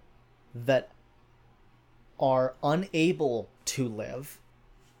people that are unable to live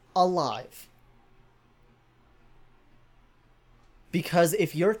alive. Because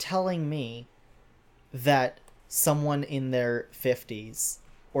if you're telling me that someone in their 50s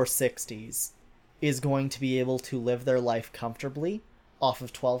or 60s is going to be able to live their life comfortably off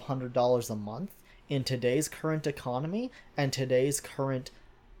of $1,200 a month in today's current economy and today's current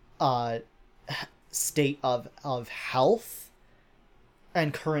state of health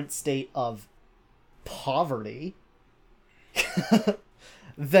and current state of poverty,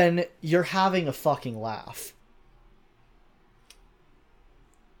 then you're having a fucking laugh.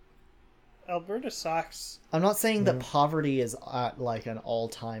 Alberta sucks. I'm not saying that poverty is at like an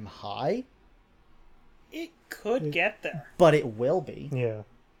all-time high, It could get there. but it will be. Yeah.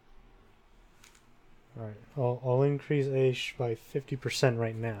 Alright, I'll increase Aish by 50%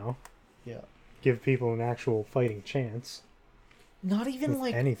 right now. Yeah. Give people an actual fighting chance. Not even With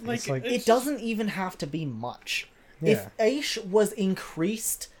like anything. like, It's like, it- it doesn't even have to be much. Yeah. If Aish was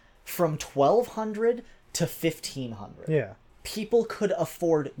increased from 1200 to 1500, yeah. people could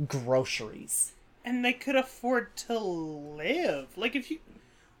afford groceries. And they could afford to live. Like, if you...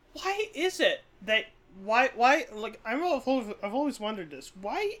 Why is it that... Why, like, I've always wondered this.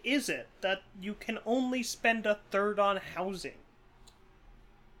 Why is it that you can only spend a third on housing?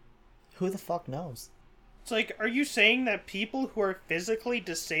 Who the fuck knows? It's like, are you saying that people who are physically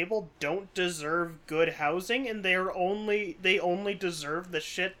disabled don't deserve good housing, and they only deserve the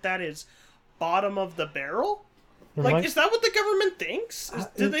shit that is bottom of the barrel? Like, might- is that what the government thinks?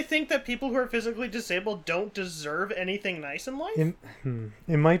 Do it- they think that people who are physically disabled don't deserve anything nice in life?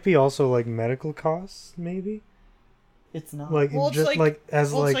 It might be also like medical costs, maybe. It's not. Like Well, it's just like- like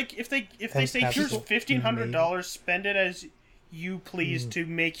as Well, like, it's like if they and say here's people- $1,500, spend it as you please to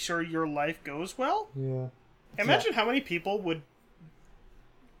make sure your life goes well. yeah. Imagine how many people would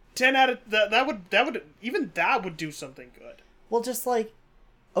 10 out of that would do something good. Well, just like,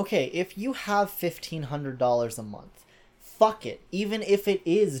 okay, if you have $1,500 a month, fuck it. Even if it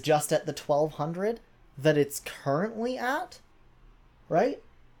is just at the 1,200 that it's currently at, right?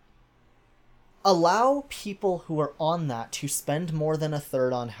 Allow people who are on that to spend more than a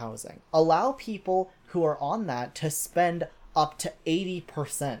third on housing. Allow people who are on that to spend up to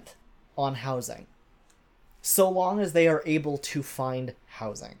 80% on housing. So long as they are able to find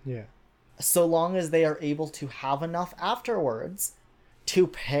housing. Yeah. So long as they are able to have enough afterwards to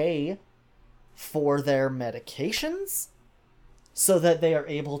pay for their medications, so that they are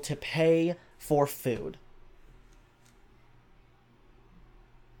able to pay for food.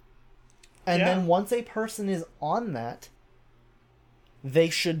 And Yeah. then once a person is on that, they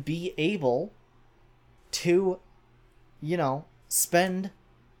should be able to, spend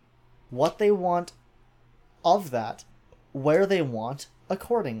what they want of that, where they want,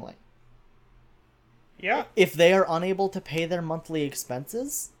 accordingly. Yeah. If they are unable to pay their monthly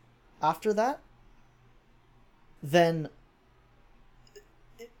expenses after that, then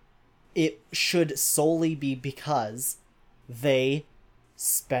it should solely be because they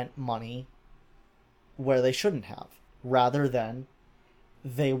spent money where they shouldn't have, rather than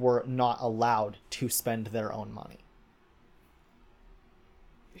they were not allowed to spend their own money.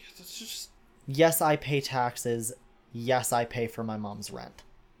 It's just Yes, I pay taxes. Yes, I pay for my mom's rent.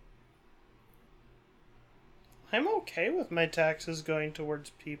 I'm okay with my taxes going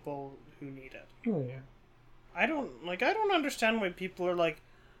towards people who need it. Oh yeah. I don't understand why people are like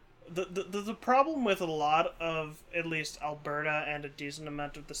the problem with a lot of at least Alberta and a decent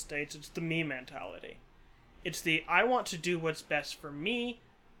amount of the states, it's the me mentality. It's the I want to do what's best for me.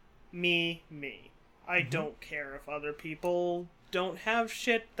 I don't care if other people don't have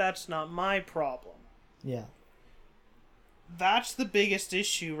shit, that's not my problem. Yeah. That's the biggest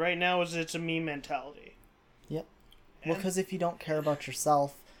issue right now is it's a me mentality. Yep. Well, because if you don't care about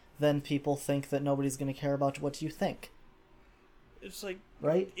yourself, then people think that nobody's going to care about what you think. It's like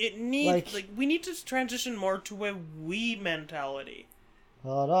Right? it needs Like- we need to transition more to a we mentality. It's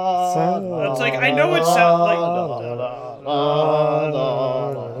It's like I know it sounds like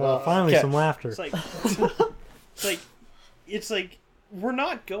Finally, Okay. some laughter. it's like we're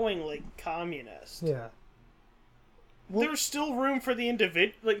not going like communist. Yeah. There's still room for the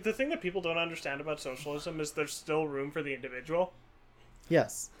individual. Like the thing that people don't understand about socialism is there's still room for the individual.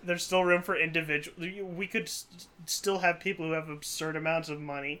 Yes. There's still room for individual. We could still have people who have absurd amounts of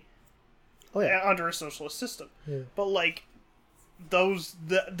money Oh, yeah. under a socialist system. Yeah. But like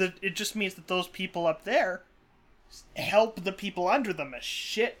it just means that those people up there help the people under them a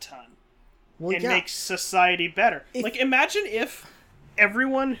shit ton Well, and yeah. make society better. If- Like imagine if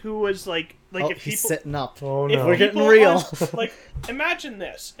everyone who was like Oh, if he's people sitting up. Oh if no. We're getting people real. on- like imagine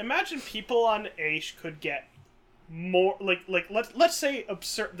this. Imagine people on Aish could get more like let's say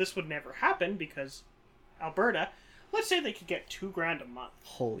absurd. This would never happen because Alberta. Let's say they could get $2,000 a month.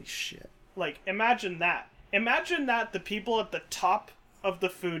 Holy shit. Like imagine that. Imagine that the people at the top of the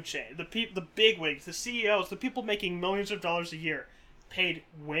food chain, the bigwigs, the CEOs, the people making millions of dollars a year, paid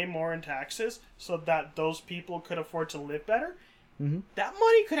way more in taxes so that those people could afford to live better. Mhm. That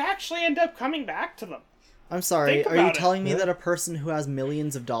money could actually end up coming back to them. I'm sorry, Think are you about it. telling me Yeah. that a person who has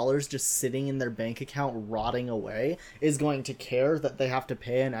millions of dollars just sitting in their bank account rotting away is going to care that they have to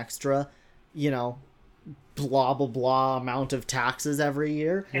pay an extra, blah blah blah amount of taxes every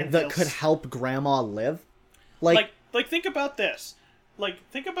year And that they'll could s- help grandma live? Like think about this. Like,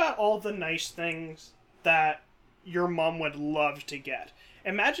 think about all the nice things that your mom would love to get.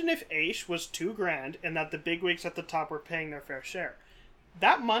 Imagine if Aish was $2,000 and that the bigwigs at the top were paying their fair share.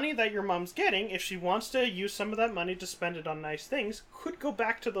 That money that your mom's getting, if she wants to use some of that money to spend it on nice things, could go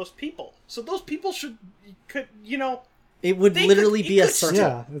back to those people. So those people could it would they literally could- be it a could circle.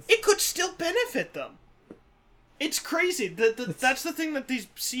 Yeah, it could still benefit them. It's crazy. That's the thing that these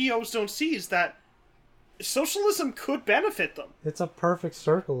CEOs don't see, is that socialism could benefit them. it's a perfect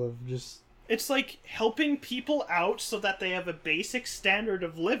circle of just It's like helping people out so that they have a basic standard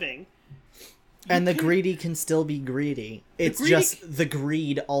of living. And the can- greedy can still be greedy. It's greedy just the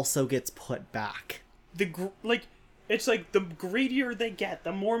greed also gets put back. It's like the greedier they get,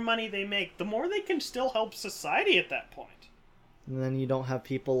 the more money they make, the more they can still help society at that point. And then you don't have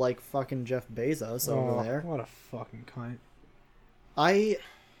people like fucking Jeff Bezos over there. What a fucking cunt.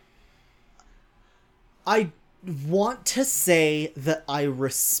 I want to say that I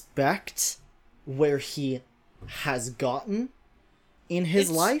respect where he has gotten in his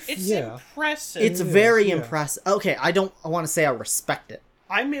life. It's Yeah. impressive. It's It is, very yeah. impressive. Okay, I want to say I respect it.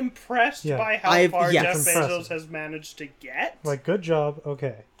 I'm impressed Yeah. by how I've- far yes. Jeff Bezos Impressive. has managed to get. Like, good job.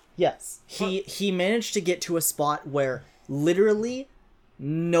 Okay. Yes. He managed to get to a spot where literally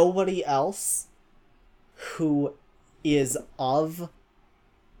nobody else who is of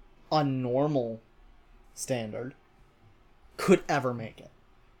a normal standard could ever make it.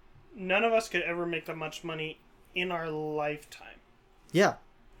 None of us could ever make that much money in our lifetime. Yeah.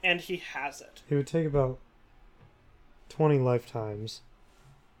 And he has it. It would take about 20 lifetimes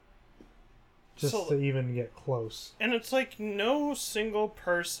just So- to even get close. And it's like no single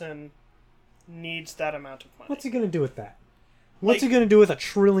person needs that amount of money. What's he gonna do with that? What's Like- he gonna do with $1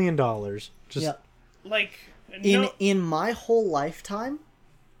 trillion? Just Yeah. Like, In no, in my whole lifetime,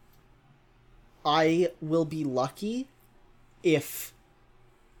 I will be lucky if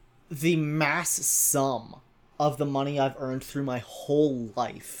the mass sum of the money I've earned through my whole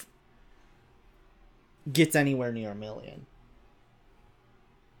life gets anywhere near $1 million.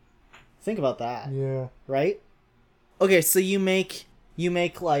 Think about that, yeah. right? Okay, so you make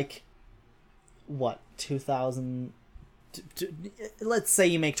like what, 2,000 let's say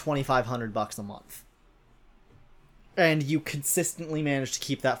you make $2,500 a month. And you consistently manage to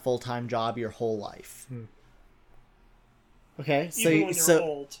keep that full-time job your whole life. Okay, so even when you're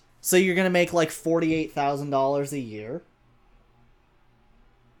old. so you're gonna make like $48,000 a year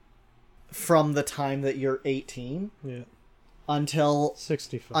from the time that you're 18 Yeah. until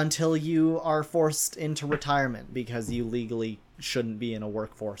 65. you are forced into retirement because you legally shouldn't be in a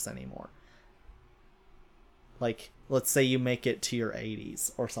workforce anymore. Like, let's say you make it to your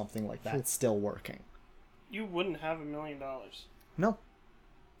 80s or something like that, still working. You wouldn't have $1 million. No.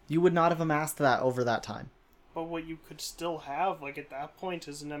 You would not have amassed that over that time. But what you could still have, like, at that point,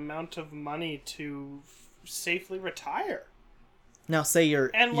 is an amount of money to safely retire. Now, say you're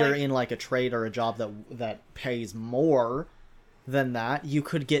And, you're like- in like a trade or a job that pays more than that, you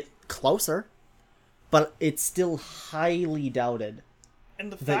could get closer, but it's still highly doubted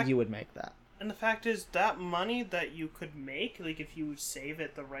And the that fact you would make that. And the fact is, that money that you could make, like if you save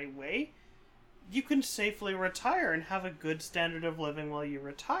it the right way, you can safely retire and have a good standard of living while you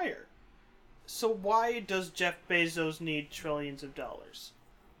retire. So why does Jeff Bezos need trillions of dollars?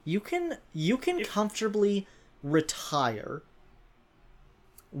 You can If- comfortably retire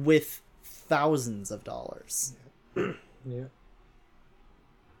with thousands of dollars. Yeah.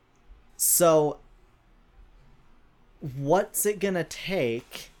 So what's it gonna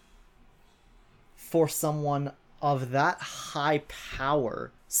take for someone of that high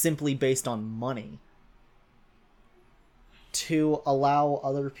power, simply based on money, to allow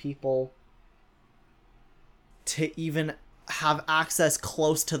other people to even have access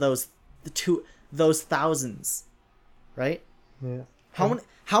close to those thousands, right? Yeah.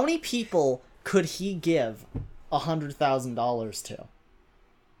 How many people could he give $100,000 to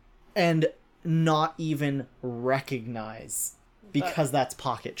and not even recognize because that's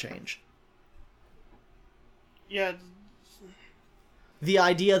pocket change? Yeah, The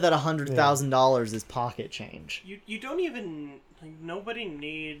idea that $100,000 is pocket change. you don't even, like, nobody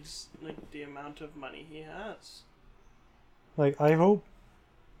needs, like, the amount of money he has. Like, I hope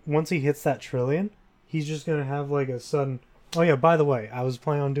once he hits that trillion, he's just gonna have like a sudden, oh yeah, by the way, I was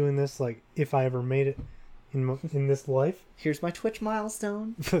planning on doing this, like, if I ever made it in this life. Here's my Twitch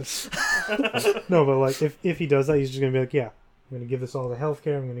milestone. No, but like if he does that, he's just gonna be like, yeah, I'm gonna give this all to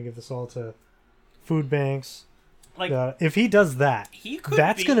healthcare. I'm gonna give this all to food banks. Like If he does that, he could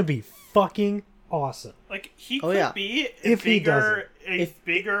that's be, gonna be fucking awesome. like he Oh, could yeah. be If he does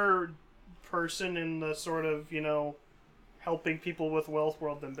bigger person in the sort of, helping people with wealth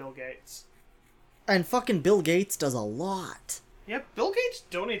world than Bill Gates. And fucking Bill Gates does a lot. Yeah, Bill Gates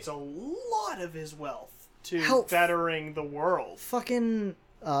donates a lot of his wealth to Help. bettering the world. Fucking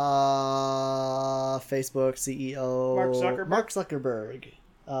Facebook CEO Mark Zuckerberg?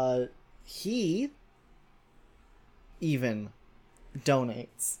 He even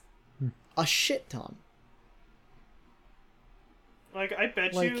donates a shit ton. Like, I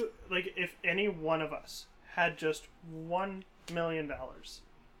bet Like- you, like, if any one of us had just $1 million,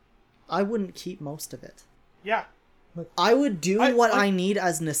 I wouldn't keep most of it. yeah, I would do I- what I- I need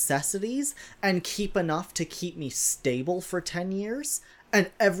as necessities and keep enough to keep me stable for 10 years,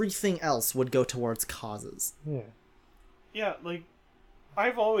 and everything else would go towards causes. Yeah. like,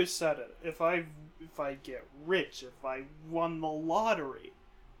 I've always said it. If I get rich, if I won the lottery,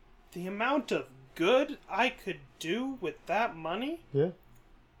 the amount of good I could do with that money Yeah.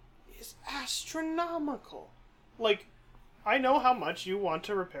 is astronomical. Like, I know how much you want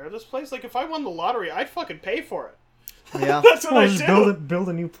to repair this place. Like, if I won the lottery, I'd fucking pay for it. Yeah. That's what Well, I just do. build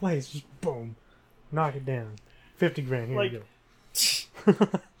a new place. Just boom, knock it down. 50 grand. Here Like, you go.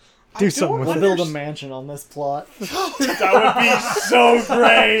 I Do don't something with We'll it. build a understand- mansion on this plot. That would be so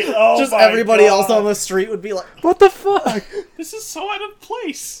great. Oh Just my everybody God. else on the street would be like, What the fuck? This is so out of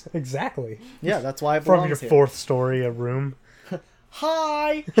place. Exactly. yeah, that's why it From belongs your here. fourth story, a room.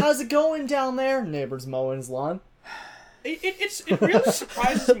 Hi, how's it going down there? Neighbor's mowing his lawn. It really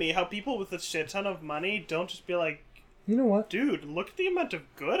surprises me how people with a shit ton of money don't just be like, You know what? dude, look at the amount of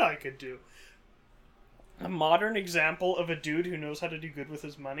good I could do. A modern example of a dude who knows how to do good with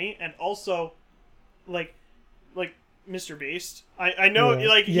his money, and also, like Mr. Beast. I know, Yeah.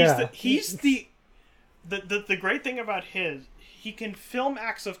 like Yeah. he's the great thing about he can film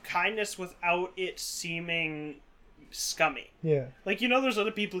acts of kindness without it seeming scummy. Yeah. Like, there's other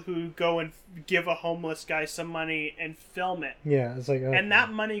people who go and give a homeless guy some money and film it, Yeah. It's like. and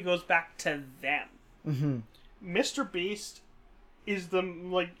that money goes back to them. Mm-hmm. Mr. Beast is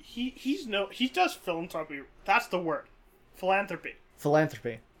he does philanthropy. That's the word. Philanthropy.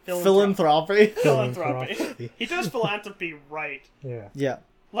 Philanthropy. Philanthropy. Philanthropy. Philanthropy. He does philanthropy right. Yeah. Yeah.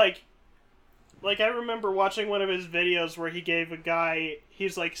 Like I remember watching one of his videos where he gave a guy,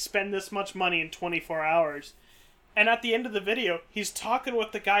 he's like, spend this much money in 24 hours. And at the end of the video, he's talking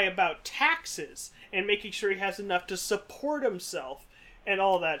with the guy about taxes and making sure he has enough to support himself and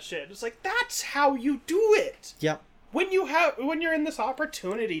all that shit. It's like, that's how you do it. Yep. When you're in this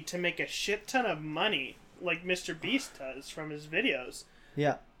opportunity to make a shit ton of money, like Mr. Beast does from his videos,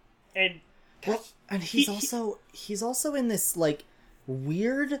 Yeah. and Well, and he's also in this like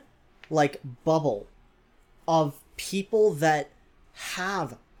weird like bubble of people that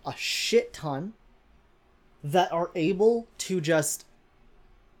have a shit ton that are able to just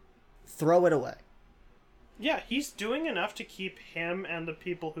throw it away. yeah, he's doing enough to keep him and the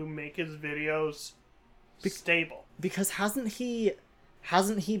people who make his videos stable. Because hasn't he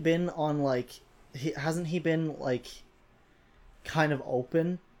been on like hasn't he been like kind of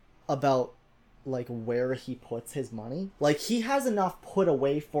open about like where he puts his money? Like he has enough put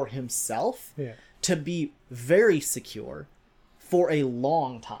away for himself Yeah. to be very secure for a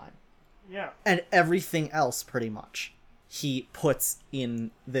long time. Yeah. And everything else pretty much he puts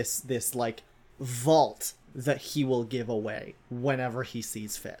in this like vault that he will give away whenever he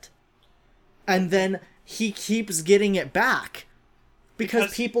sees fit. And then he keeps getting it back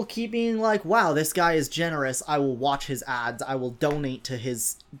because people keep being like, wow, this guy is generous. I will watch his ads. I will donate to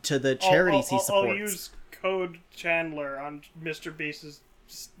the charities he supports. I'll use code Chandler on Mr. Beast's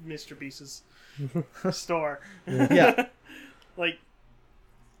store. Yeah. Like,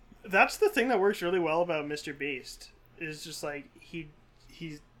 that's the thing that works really well about Mr. Beast is just like he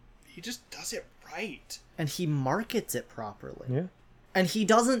just does it right. And he markets it properly. Yeah. And he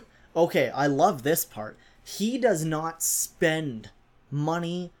doesn't... Okay, I love this part. He does not spend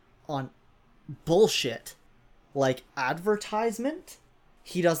money on bullshit like advertisement.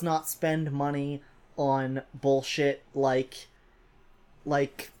 He does not spend money on bullshit like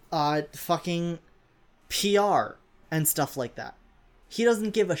fucking PR and stuff like that. He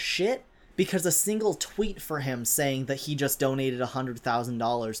doesn't give a shit because a single tweet for him saying that he just donated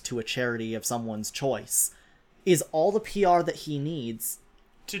 $100,000 to a charity of someone's choice is all the PR that he needs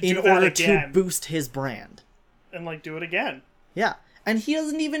To in do that order to again boost his brand. and like do it again. Yeah. And he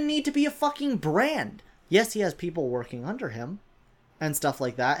doesn't even need to be a fucking brand. Yes, he has people working under him and stuff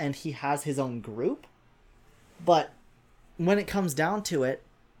like that, and he has his own group. But when it comes down to it,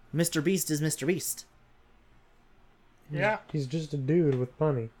 Mr. Beast is Mr. Beast. Yeah. He's just a dude with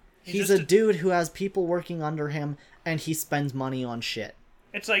money. He's a dude who has people working under him, and he spends money on shit.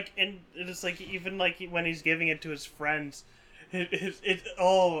 It's like, even like when he's giving it to his friends, his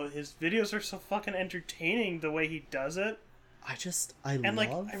videos are so fucking entertaining the way he does it. I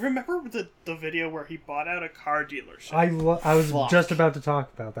remember the video where he bought out a car dealership. I was just about to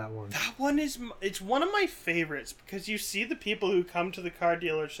talk about that one. That one it's one of my favorites because you see the people who come to the car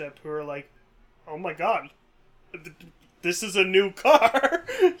dealership who are like, oh my god, this is a new car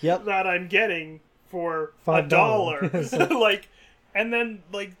that I'm getting for $1. Like, and then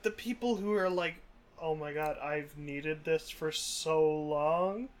like the people who are like, oh my god, I've needed this for so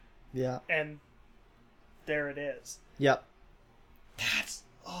long. Yeah. And there it is. Yep. That's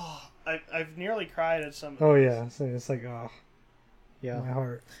I've nearly cried at some of Oh these. yeah, so it's like Yeah. my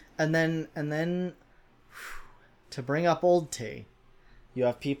heart. And then to bring up old T, you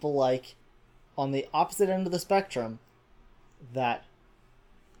have people like on the opposite end of the spectrum that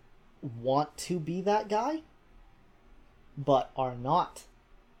want to be that guy but are not.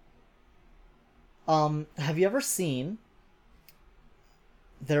 Have you ever seen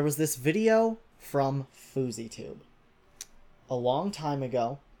there was this video from FouseyTube a long time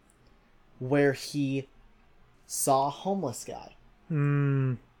ago where he saw a homeless guy.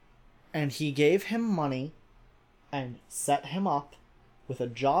 Mm. And he gave him money and set him up with a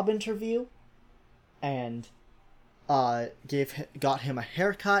job interview and got him a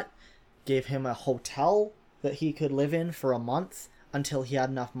haircut, gave him a hotel that he could live in for a month until he had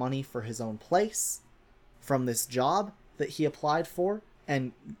enough money for his own place from this job that he applied for,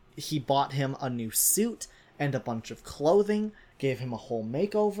 and he bought him a new suit and a bunch of clothing, gave him a whole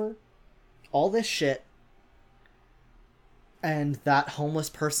makeover, all this shit. And that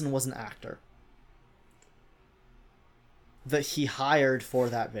homeless person was an actor that he hired for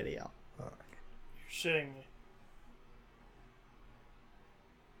that video. You're shitting me.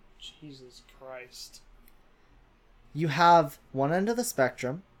 Jesus Christ. You have one end of the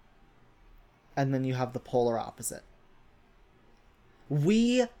spectrum, and then you have the polar opposite.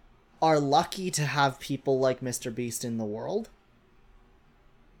 We are lucky to have people like Mr. Beast in the world.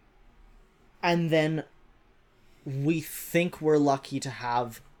 And then we think we're lucky to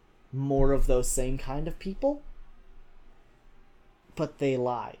have more of those same kind of people. But they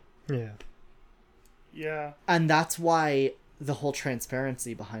lie. Yeah. Yeah. And that's why the whole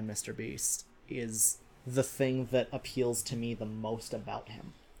transparency behind Mr. Beast is the thing that appeals to me the most about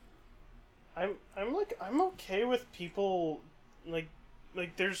him. I'm okay with people like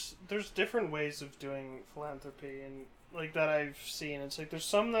there's different ways of doing philanthropy and like that I've seen. It's like there's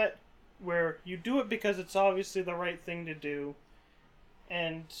some that where you do it because it's obviously the right thing to do,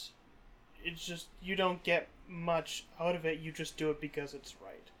 and it's just you don't get much out of it. You just do it because it's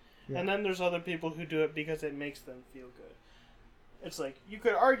right. Yeah. And then there's other people who do it because it makes them feel good. It's like you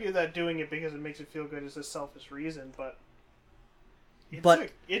could argue that doing it because it makes it feel good is a selfish reason, but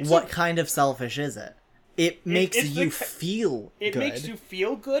what kind of selfish is it? It makes you feel good. It makes you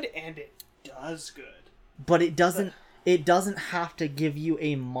feel good, and it does good. But it doesn't have to give you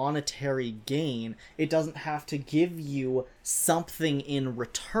a monetary gain. It doesn't have to give you something in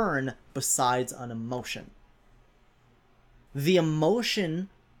return besides an emotion. The emotion,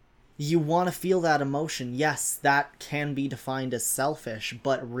 you want to feel that emotion. Yes, that can be defined as selfish,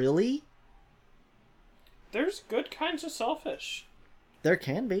 but really? There's good kinds of selfish. There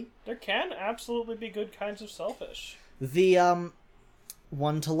can be. There can absolutely be good kinds of selfish. The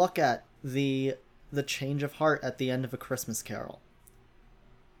one to look at, the change of heart at the end of A Christmas Carol.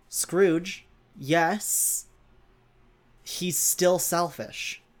 Scrooge, yes, he's still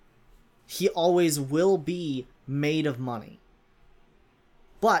selfish. He always will be made of money.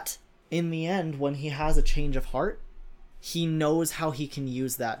 But in the end, when he has a change of heart, he knows how he can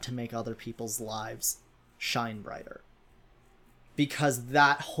use that to make other people's lives shine brighter. Because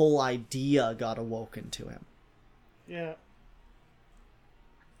that whole idea got awoken to him. Yeah.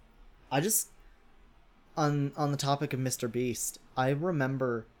 I just, on the topic of Mr. Beast, I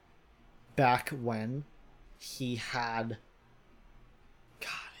remember back when he had,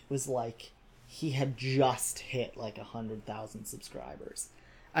 God, it was like, he had just hit like 100,000 subscribers.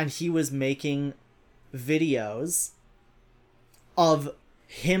 And he was making videos of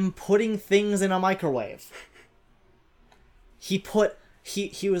him putting things in a microwave. He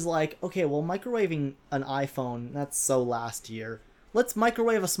was like, okay, well, microwaving an iPhone, that's so last year. Let's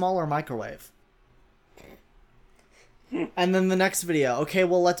microwave a smaller microwave. And then the next video, okay,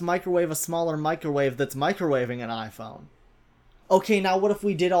 well, let's microwave a smaller microwave that's microwaving an iPhone. Okay, now what if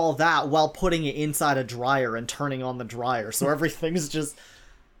we did all that while putting it inside a dryer and turning on the dryer, so everything's just...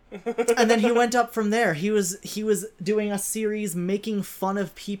 And then he went up from there. He was doing a series making fun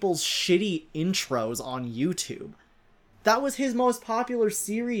of people's shitty intros on YouTube. That was his most popular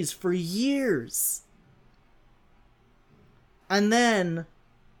series for years. And then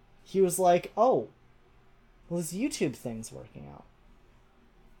he was like, oh, well, this YouTube thing's working out.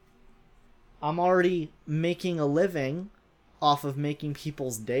 I'm already making a living off of making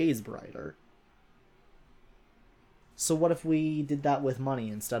people's days brighter. So what if we did that with money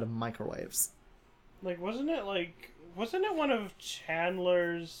instead of microwaves? Like, wasn't it one of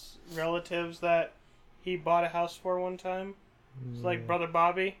Chandler's relatives that he bought a house for one time? It's like Brother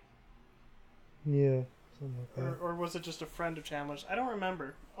Bobby? Yeah, something like that. Or was it just a friend of Chandler's? I don't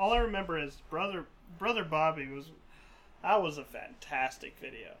remember. All I remember is Brother Bobby was a fantastic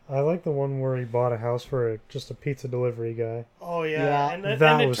video. I like the one where he bought a house for just a pizza delivery guy. Oh yeah, Yeah, and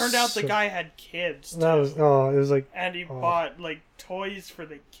that it was turned out so- the guy had kids too. That was it was like And he bought like toys for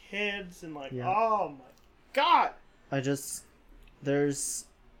the kids and like Yeah. oh my god. There's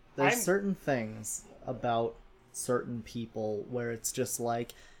I'm- certain things about certain people where it's just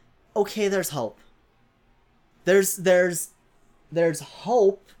like, okay, there's hope. There's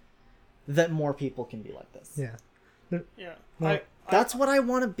hope that more people can be like this. yeah. Yeah. Well, That's what I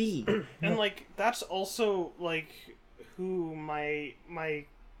want to be. And like that's also like who my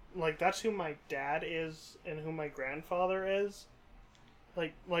like that's who my dad is and who my grandfather is.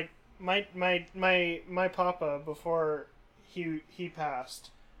 Like my papa before he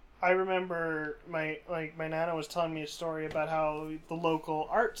passed. I remember my nana was telling me a story about how the local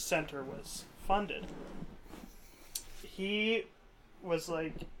arts center was funded. He was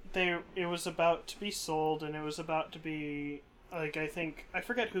like it was about to be sold and it was about to be like I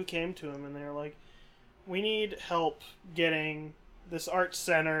forget who came to him and they were like, we need help getting this arts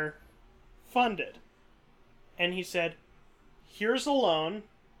center funded. And he said, here's a loan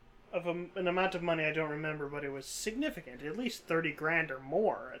of an amount of money I don't remember, but it was significant, at least 30 grand or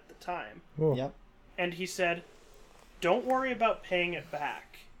more at the time. Cool. Yep. And he said, don't worry about paying it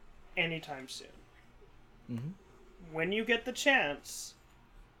back anytime soon. Mm-hmm. When you get the chance,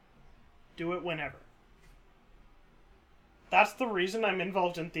 do it whenever. That's the reason I'm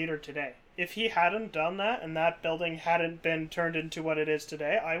involved in theater today. If he hadn't done that and that building hadn't been turned into what it is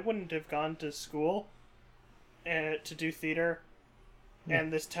today, I wouldn't have gone to school to do theater,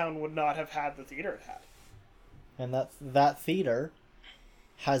 and this town would not have had the theater it had. And that theater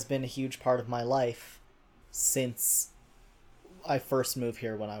has been a huge part of my life since I first moved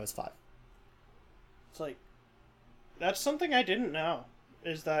here when I was 5. It's like, that's something I didn't know,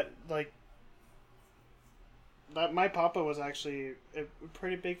 is that, like, that my papa was actually a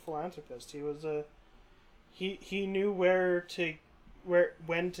pretty big philanthropist. He was he knew when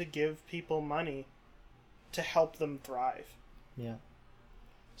to give people money to help them thrive. Yeah.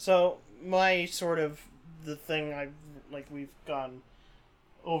 So my sort of the thing we've gone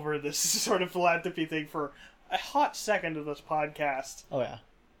over this sort of philanthropy thing for a hot second of this podcast. Oh yeah.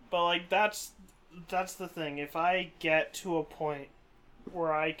 But like that's the thing. If I get to a point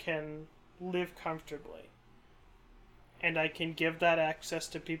where I can live comfortably and I can give that access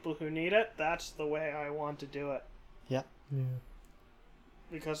to people who need it, that's the way I want to do it. Yeah. Yeah.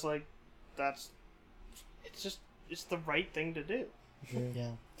 Because like it's the right thing to do.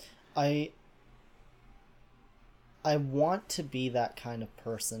 Yeah. I want to be that kind of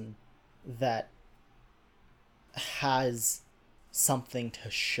person that has something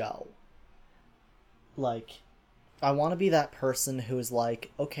to show. Like, I want to be that person who's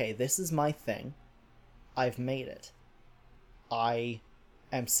like, okay, this is my thing. I've made it. I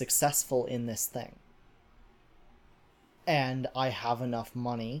am successful in this thing. And I have enough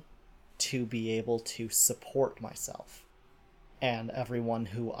money to be able to support myself and everyone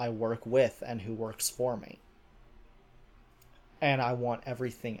who I work with and who works for me. And I want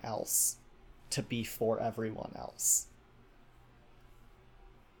everything else to be for everyone else.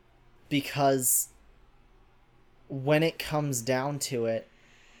 Because when it comes down to it,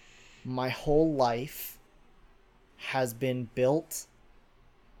 my whole life has been built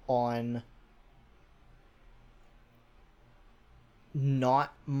on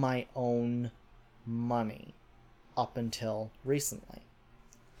not my own money up until recently.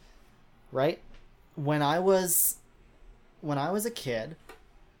 Right? When I was a kid,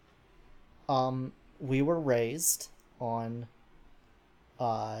 we were raised on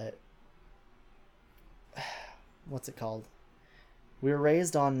what's it called? We were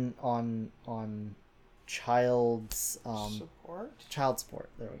raised on child Support? child support.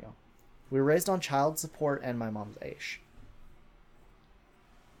 There we go. We were raised on child support and my mom's aish.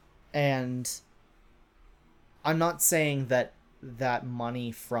 And I'm not saying that that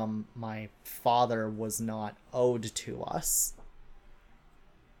money from my father was not owed to us,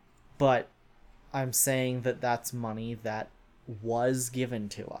 but I'm saying that that's money that was given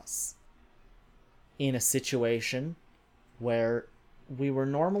to us in a situation where we were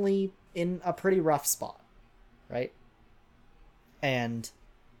normally in a pretty rough spot, right? And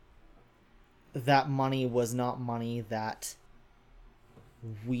that money was not money that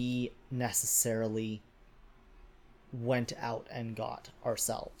we necessarily went out and got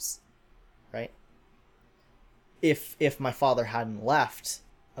ourselves, right? If my father hadn't left,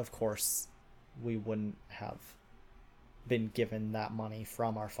 of course, we wouldn't have been given that money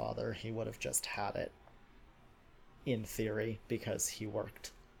from our father. He would have just had it in theory because he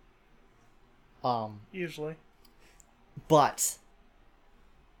worked. Usually. But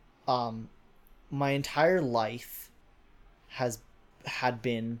my entire life had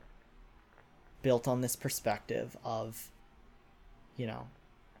been built on this perspective of, you know,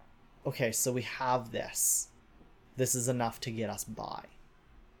 okay, so we have this. This is enough to get us by.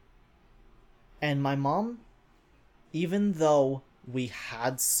 And my mom, even though we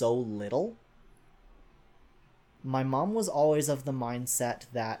had so little, my mom was always of the mindset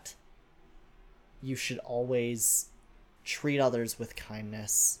that you should always treat others with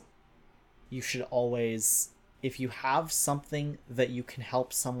kindness. You should always, if you have something that you can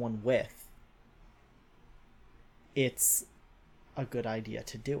help someone with, it's a good idea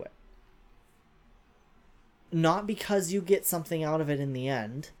to do it. Not because you get something out of it in the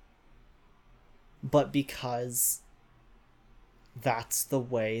end, but because that's the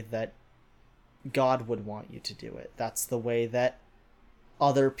way that God would want you to do it. That's the way that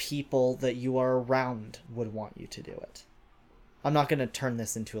other people that you are around would want you to do it. I'm not going to turn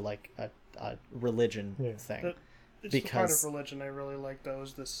this into like a religion thing. It's because the part of religion I really like, though,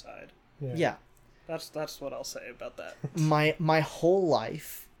 is this side. Yeah. That's what I'll say about that. My whole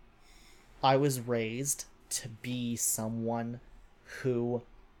life, I was raised to be someone who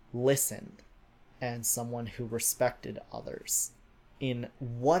listened and someone who respected others in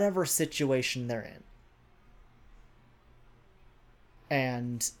whatever situation they're in.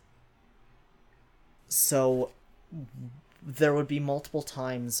 And so there would be multiple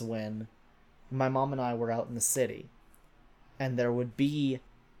times when my mom and I were out in the city and there would be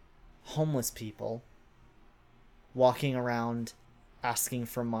homeless people walking around asking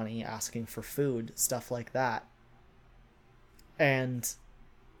for money, asking for food, stuff like that. And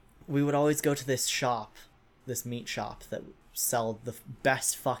we would always go to this shop, this meat shop that sell the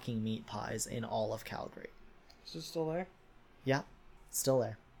best fucking meat pies in all of Calgary. Is it still there? Yeah, still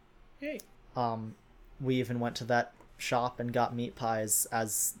there. Yay. We even went to that shop and got meat pies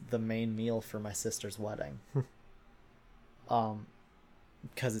as the main meal for my sister's wedding.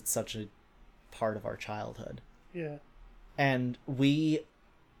 Because it's such a part of our childhood. Yeah. And we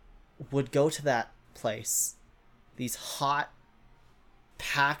would go to that place, these hot,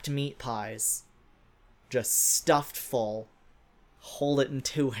 packed meat pies, just stuffed full, hold it in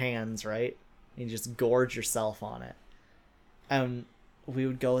two hands, right? And you just gorge yourself on it. And we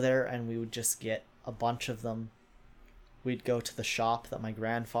would go there and we would just get a bunch of them. We'd go to the shop that my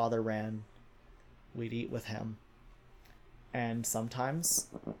grandfather ran. We'd eat with him. And sometimes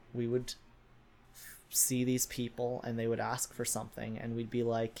we would see these people and they would ask for something and we'd be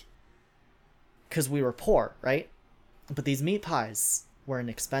like, because we were poor, right? But these meat pies were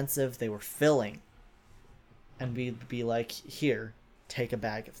inexpensive, they were filling. And we'd be like, here, take a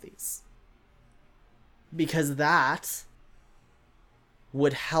bag of these. Because that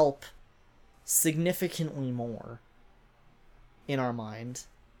would help significantly more in our mind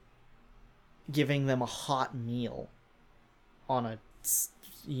giving them a hot meal on a,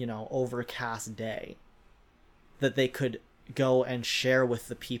 overcast day that they could go and share with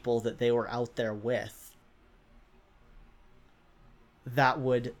the people that they were out there with. That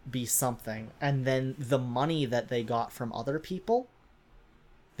would be something. And then the money that they got from other people,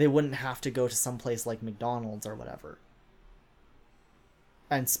 they wouldn't have to go to some place like McDonald's or whatever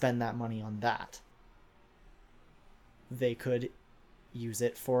and spend that money on that. They could use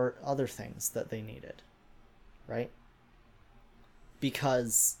it for other things that they needed, right?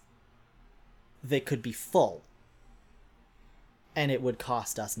 Because they could be full and it would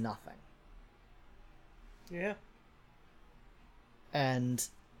cost us nothing. Yeah. And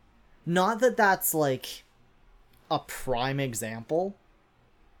not that that's like a prime example,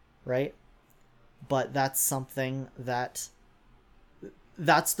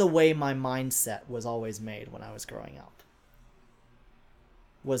 that's the way my mindset was always made when I was growing up.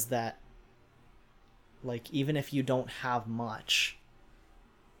 Was that, like, even if you don't have much,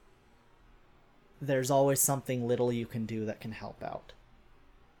 there's always something little you can do that can help out.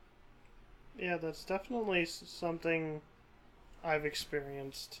 Yeah, that's definitely something I've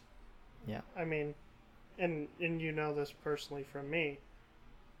experienced. Yeah. I mean, and you know this personally from me.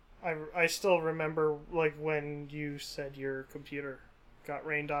 I still remember, like, when you said your computer got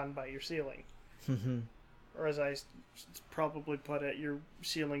rained on by your ceiling. Or as I probably put it, your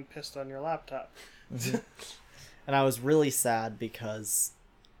ceiling pissed on your laptop. And I was really sad because...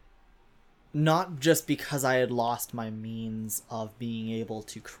 Not just because I had lost my means of being able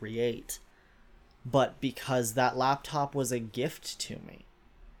to create, but because that laptop was a gift to me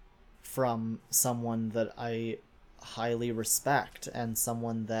from someone that I highly respect and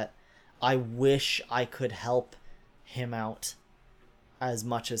someone that I wish I could help him out as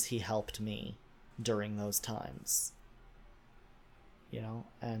much as he helped me during those times. You know,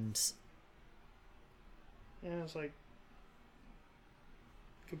 and... Yeah, it's like...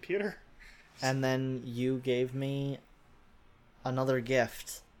 Computer? And then you gave me another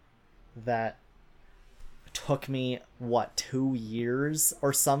gift that took me, 2 years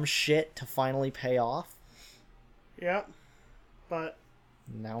or some shit to finally pay off? Yep. But...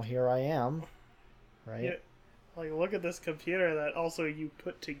 Now here I am, right? Yeah, like, look at this computer that also you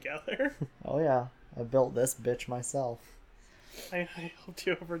put together. Oh yeah, I built this bitch myself. I helped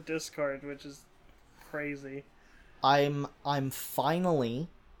you over Discord, which is crazy. I'm finally,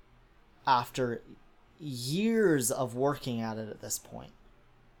 after years of working at it at this point,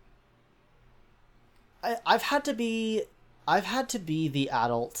 I've had to be the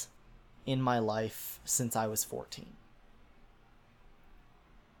adult in my life since I was 14.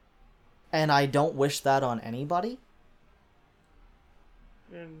 And I don't wish that on anybody.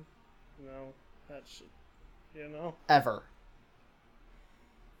 And, no, that should, you know. Ever.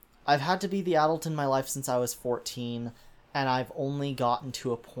 I've had to be the adult in my life since I was 14, and I've only gotten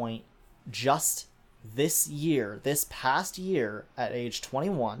to a point just this past year, at age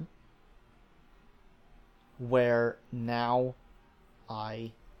 21, where now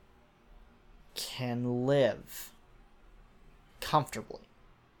I can live comfortably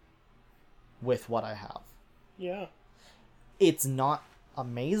with what I have. Yeah. It's not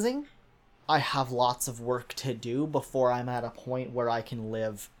amazing. I have lots of work to do before I'm at a point where I can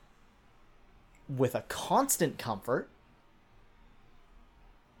live with a constant comfort.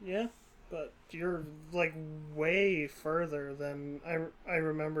 Yeah, but you're, like, way further than I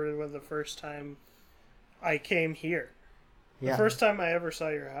remember when the first time I came here. Yeah. The first time I ever saw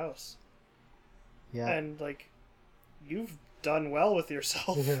your house. Yeah. And, like, you've done well with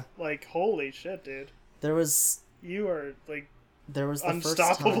yourself. Yeah. Like, holy shit, dude. There was You are, like, the unstoppable first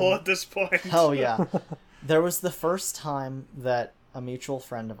time... at this point. Oh yeah. There was the first time that a mutual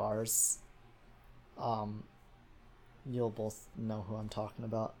friend of ours, you'll both know who I'm talking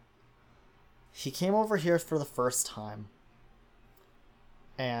about. He came over here for the first time,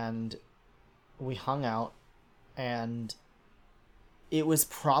 and we hung out, and it was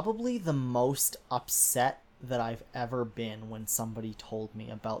probably the most upset that I've ever been when somebody told me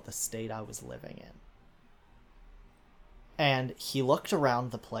about the state I was living in. And he looked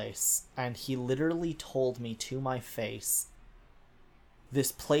around the place, and he literally told me to my face,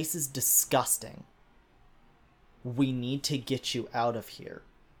 "This place is disgusting. We need to get you out of here.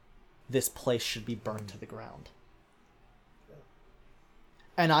 This place should be burned to the ground."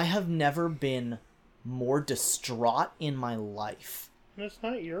 And I have never been more distraught in my life. And it's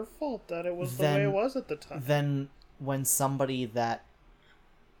not your fault that it was the way it was at the time. Than when somebody that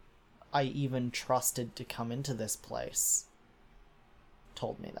I even trusted to come into this place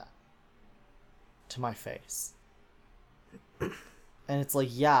told me that to my face. And it's like,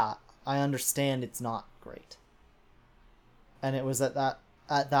 yeah, I understand it's not great. And it was at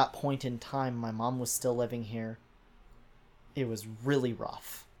that point in time, my mom was still living here. It was really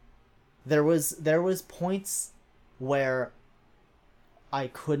rough. There was points where I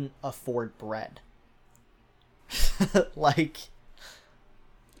couldn't afford bread. Like,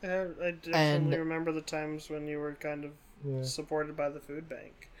 I definitely remember the times when you were kind of supported by the food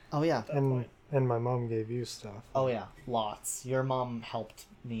bank. Oh yeah. At that point. And my mom gave you stuff. Oh yeah, lots. Your mom helped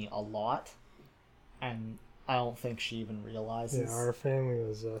me a lot, and I don't think she even realizes. Yeah, our family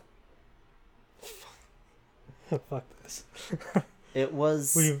was fuck this. It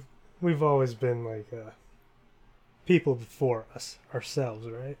was... We've always been like people before us ourselves,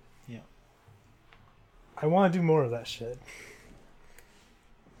 right? Yeah. I want to do more of that shit.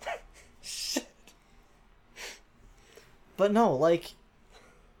 But no, like,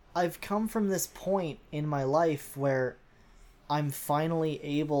 I've come from this point in my life where I'm finally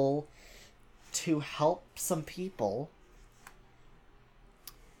able to help some people,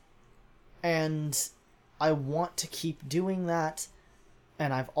 and I want to keep doing that,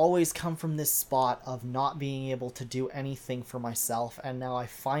 and I've always come from this spot of not being able to do anything for myself, and now I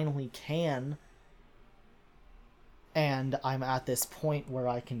finally can, and I'm at this point where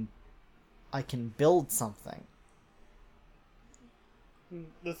I can build something.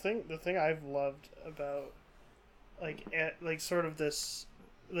 The thing I've loved about like sort of this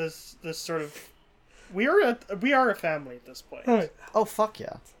sort of we are a family at this point. Right. Oh, fuck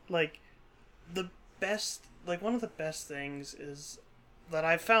yeah. Like one of the best things is that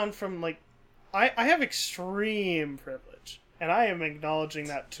I've found from I have extreme privilege, and I am acknowledging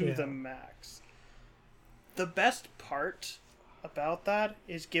that to the max. The best part about that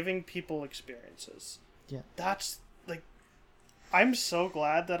is giving people experiences. Yeah. That's I'm so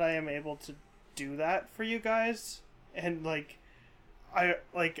glad that I am able to do that for you guys, and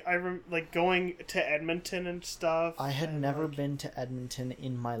going to Edmonton and stuff. I had never been to Edmonton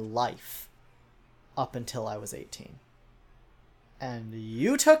in my life up until I was 18. And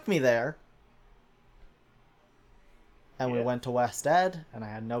you took me there. And we went to West Ed, and I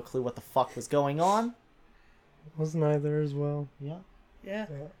had no clue what the fuck was going on. Wasn't I there as well? Yeah. Yeah.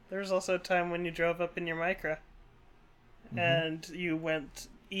 There was also a time when you drove up in your Micra, and you went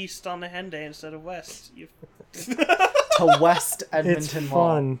east on the Henday instead of west. To West Edmonton It's Mall.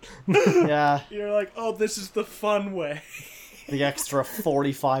 fun. Yeah. You're like, oh, this is the fun way. The extra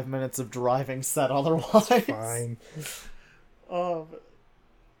 45 minutes of driving said otherwise. Fine. Oh,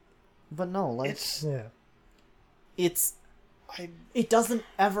 But no, Yeah. it doesn't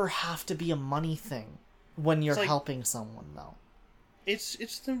ever have to be a money thing when you're It's like- helping someone, though. it's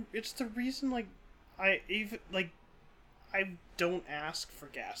the reason I don't ask for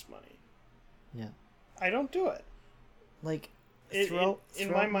gas money. Yeah. I don't do it.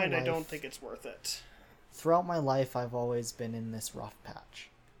 In my mind, I don't think it's worth it. Throughout my life, I've always been in this rough patch.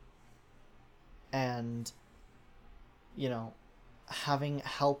 And, having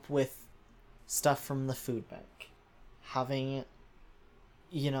help with stuff from the food bank. Having,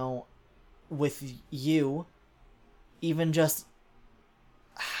 with you, even just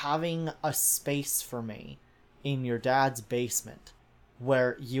having a space for me in your dad's basement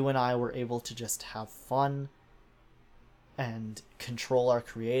where you and I were able to just have fun and control our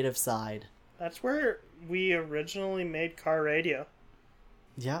creative side. That's where we originally made Car Radio.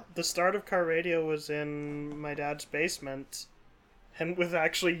 Yeah. The start of Car Radio was in my dad's basement, and with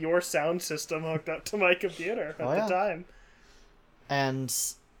actually your sound system hooked up to my computer at the time. And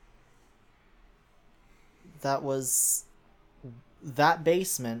that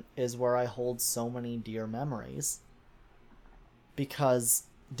basement is where I hold so many dear memories, because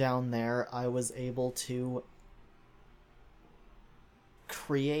down there I was able to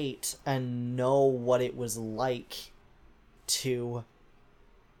create and know what it was like to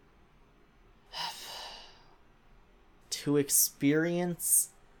experience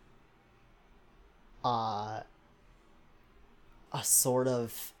a sort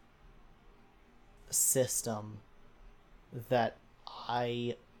of system that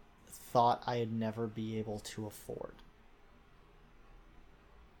I thought I'd never be able to afford.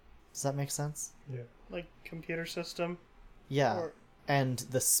 Does that make sense? Yeah. Like computer system. Yeah. Or- And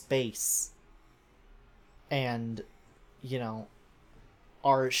the space. And,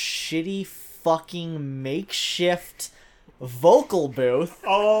 our shitty fucking makeshift vocal booth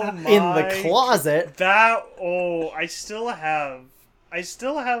Oh my! in the closet. I still have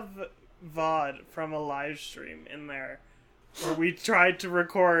VOD from a live stream in there where we tried to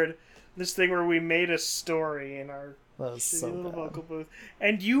record this thing where we made a story in our That was shitty so little bad. vocal booth,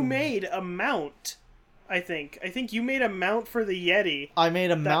 and you made a mount. I think you made a mount for the Yeti. I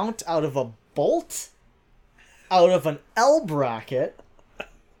made a mount out of a bolt, out of an L bracket,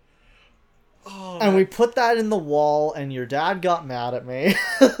 and we put that in the wall, and your dad got mad at me.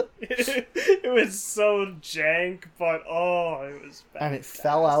 It was so jank, but it was fantastic. And it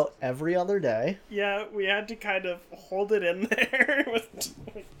fell out every other day. Yeah, we had to kind of hold it in there with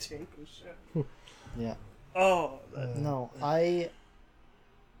jank and shit. Yeah. Oh, No,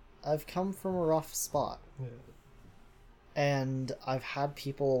 I've come from a rough spot. Yeah. And I've had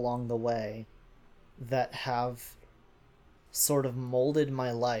people along the way that have sort of molded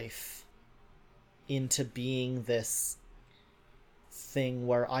my life into being this thing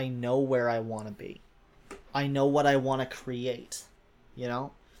where I know where I want to be. I know what I want to create.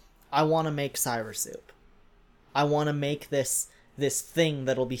 I want to make Cyber Soup. I want to make this thing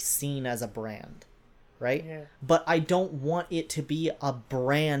that'll be seen as a brand. right? Yeah. But I don't want it to be a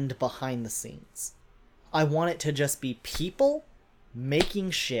brand behind the scenes. I want it to just be people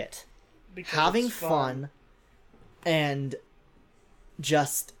making shit, Because having it's fun, and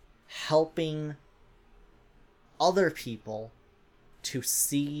just helping other people to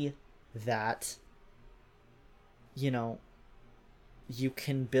see that, you know, you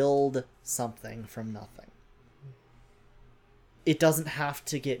can build something from nothing. It doesn't have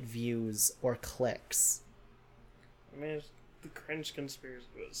to get views or clicks. I mean, the Cringe Conspiracy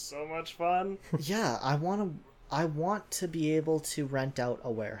was so much fun. Yeah, I want to be able to rent out a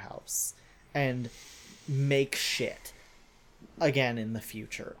warehouse and make shit again in the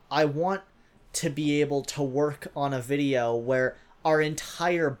future. I want to be able to work on a video where our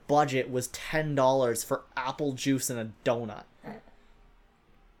entire budget was $10 for apple juice and a donut.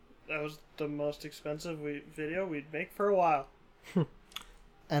 That was the most expensive video we'd make for a while.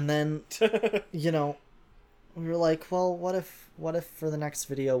 And then, you know, we were like, well, what if for the next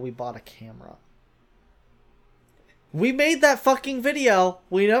video we bought a camera? We made that fucking video.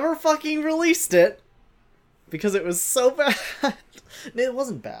 We never fucking released it because it was so bad. It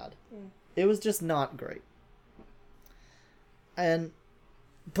wasn't bad. It was just not great.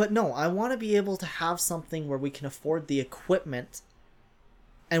 But no, I want to be able to have something where we can afford the equipment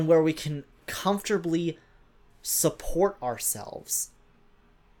and where we can comfortably support ourselves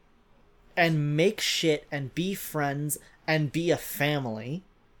and make shit and be friends and be a family.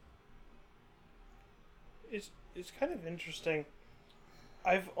 It's kind of interesting.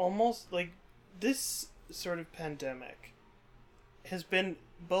 I've almost, like, this sort of pandemic has been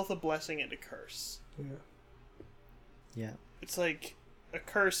both a blessing and a curse. Yeah. Yeah. It's like a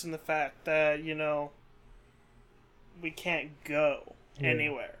curse in the fact that, you know, we can't go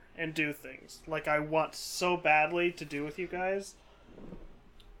anywhere and do things like I want so badly to do with you guys.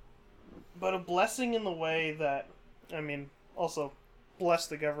 But a blessing in the way that, I mean, also bless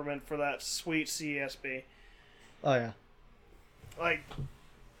the government for that sweet CSB. Oh yeah.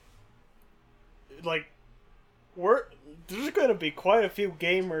 There's gonna be quite a few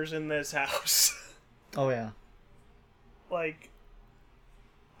gamers in this house. Oh yeah. like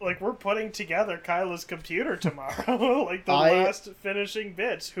we're putting together Kyla's computer tomorrow. Like the last finishing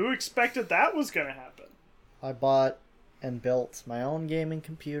bits. Who expected that was gonna happen? I bought and built my own gaming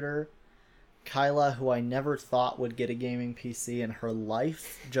computer. Kyla, who I never thought would get a gaming PC in her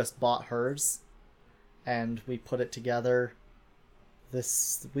life, just bought hers. And we put it together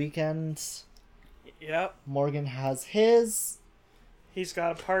this weekend. Yep. Morgan has his. He's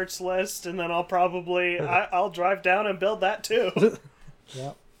got a parts list, and then I'll drive down and build that too.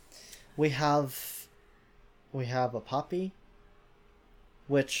 Yep. We have a puppy,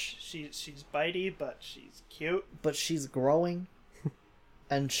 which she's bitey, but she's cute. But she's growing,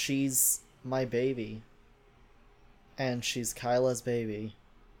 and she's my baby, and she's Kyla's baby,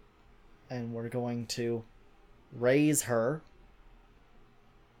 and we're going to raise her.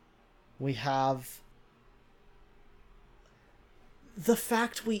 We have the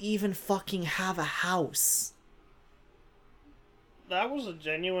fact we even fucking have a house. That was a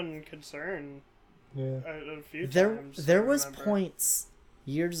genuine concern. Yeah. A few times. There was points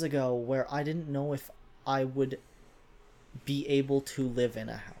years ago where I didn't know if I would be able to live in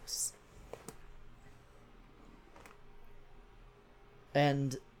a house.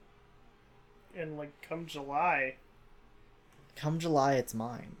 And like come July, it's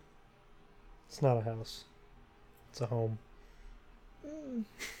mine. It's not a house. It's a home.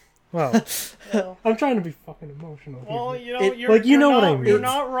 Well, well, I'm trying to be fucking emotional. well, here. you know, you're what I not, mean. You're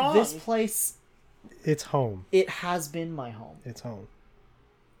not wrong. This place, It's home. it has been my home. It's home.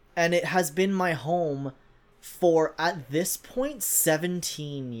 And it has been my home for, at this point,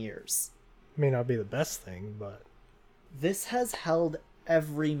 17 years. May not be the best thing, but This has held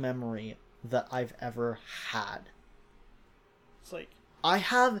every memory that I've ever had. It's like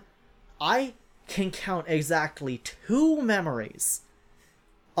I can count exactly 2 memories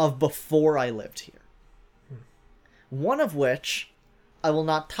of before I lived here. One of which I will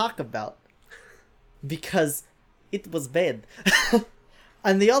not talk about because it was bad.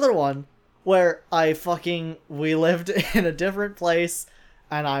 And the other one where we lived in a different place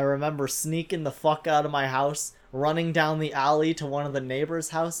and I remember sneaking the fuck out of my house, running down the alley to one of the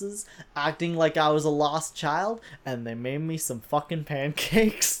neighbors' houses, acting like I was a lost child, and they made me some fucking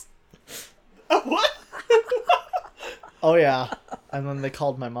pancakes. what? Oh yeah. And then they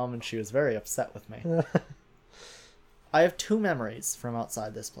called my mom and she was very upset with me. I have 2 memories from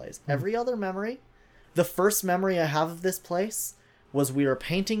outside this place. Every other memory, the first memory I have of this place was we were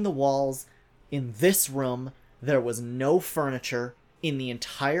painting the walls in this room. There was no furniture in the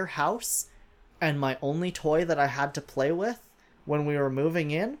entire house. And my only toy that I had to play with when we were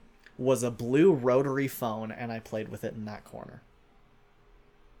moving in was a blue rotary phone, and I played with it in that corner.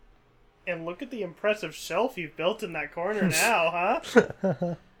 And look at the impressive shelf you've built in that corner now,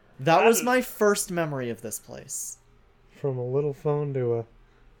 huh? That was is- my first memory of this place. From a little phone to a...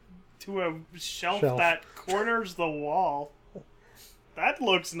 To a shelf Shelf. that corners the wall. That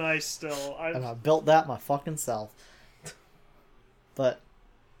looks nice still. And I built that my fucking self. But,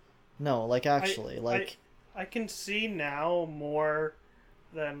 no, like, actually, I can see now more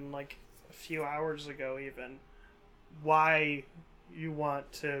than, like, a few hours ago even, why you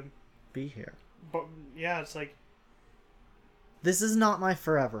want to... be here. But, yeah, it's like... This is not my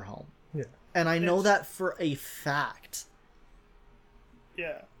forever home. Yeah. And I know It's- that for a fact.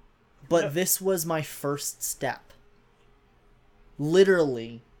 Yeah. But No. this was my first step.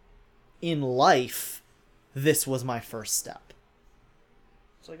 Literally, in life, this was my first step.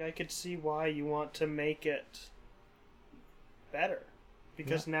 It's like I could see why you want to make it better.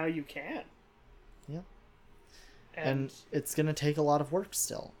 Because now you can. Yeah. And And it's going to take a lot of work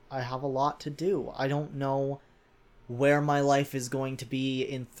still. I have a lot to do. I don't know where my life is going to be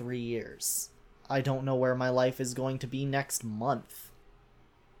in 3 years. I don't know where my life is going to be next month.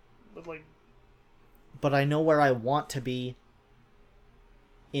 but like But I know where I want to be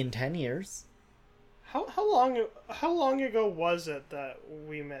in 10 years. how long ago was it that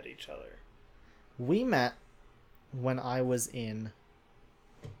we met each other? We met when I was in...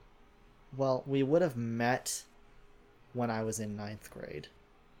 Well, we would have met when I was in 9th grade.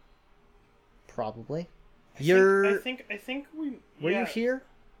 Probably. I You're... think we Were yeah, you here?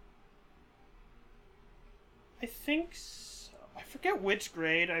 I think so. I forget which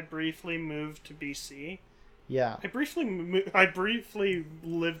grade I briefly moved to BC. Yeah. I briefly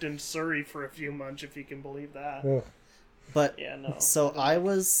lived in Surrey for a few months, if you can believe that. Ugh. But Yeah, no. so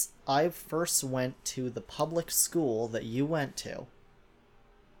I first went to the public school that you went to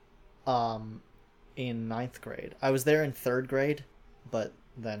in 9th grade. I was there in 3rd grade, but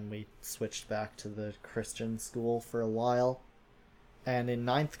then we switched back to the Christian school for a while. And in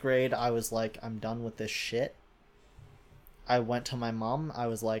 9th grade, I was like, I'm done with this shit. I went to my mom. I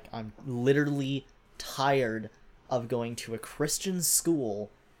was like, I'm literally tired of going to a Christian school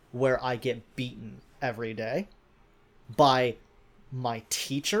where I get beaten every day by my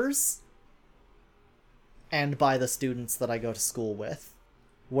teachers and by the students that I go to school with,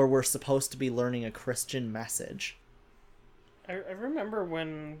 where we're supposed to be learning a Christian message. I remember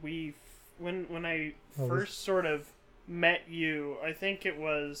when I Oh, first sort of met you. I think it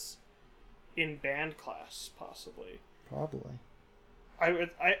was in band class, possibly. Probably.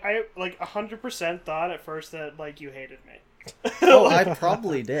 I like 100% thought at first that like you hated me. Oh, I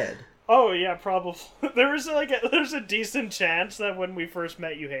probably did. Oh yeah, probably. There's a decent chance that when we first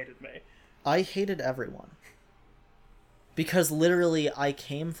met, you hated me. I hated everyone. Because literally, I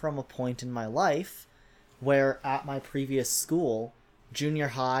came from a point in my life where at my previous school, junior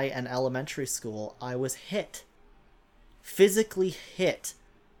high and elementary school, I was hit. Physically hit,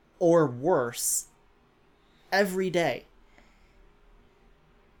 or worse, every day.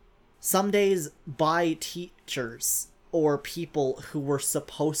 Some days by teachers or people who were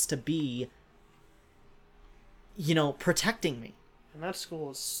supposed to be, protecting me. And that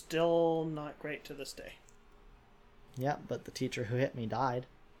school is still not great to this day. Yeah, but the teacher who hit me died.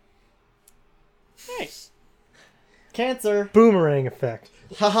 Nice. Cancer! Boomerang effect.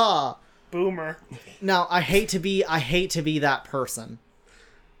 Haha! Boomer. Now, I hate to be that person.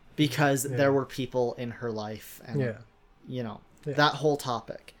 Because Yeah. there were people in her life and, Yeah. Yeah. that whole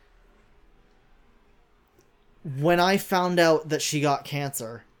topic. When I found out that she got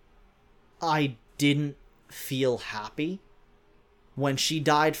cancer, I didn't feel happy. When she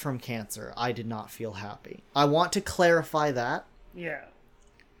died from cancer, I did not feel happy. I want to clarify that. Yeah.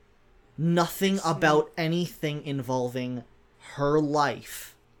 Nothing about anything involving her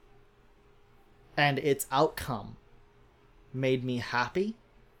life and its outcome made me happy.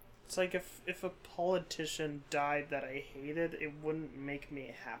 It's like if a politician died that I hated, it wouldn't make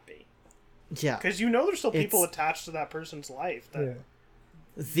me happy. Yeah. Because there's still people It's- attached to that person's life. That, Yeah.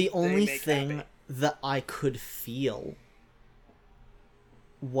 The only make thing happy. that I could feel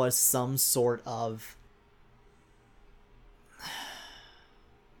was some sort of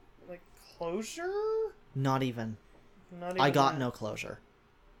Like closure? not even. Not I even got that. no closure.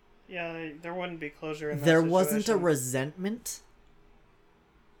 Yeah, there wouldn't be closure in that There wasn't a situation. resentment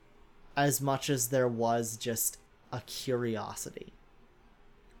as much as there was just a curiosity.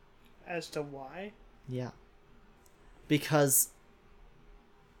 As to why? Yeah. Because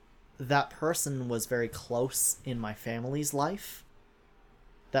that person was very close in my family's life.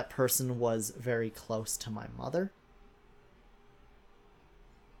 that person was very close to my mother.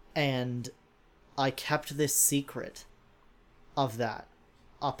 And I kept this secret of that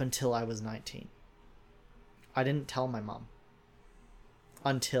up until I was 19. I didn't tell my mom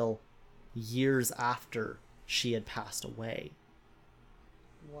until years after she had passed away,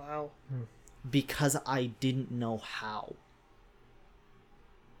 Wow. because I didn't know how.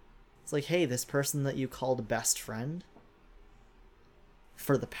 It's like, hey, this person that you called best friend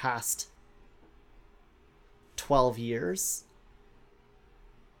for the past 12 years,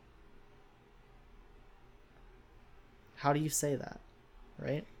 how do you say that,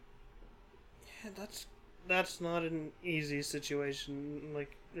 right? Yeah, that's not an easy situation,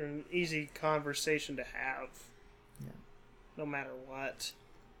 like, or an easy conversation to have. Yeah. No matter what.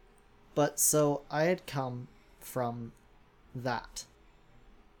 But so I had come from that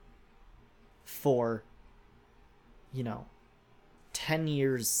for, 10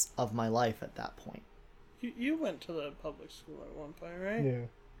 years of my life at that point. You went to the public school at one point, right? Yeah.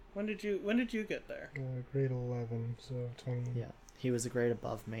 When did you get there? Grade 11, so 20. Yeah, he was a grade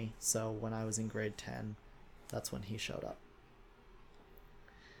above me, so when I was in grade 10, that's when he showed up.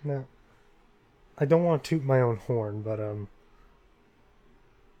 Now, I don't want to toot my own horn, but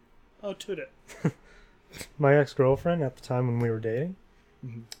Oh, toot it. my ex-girlfriend at the time when we were dating,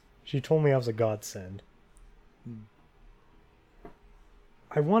 Mhm. she told me I was a godsend. Mm.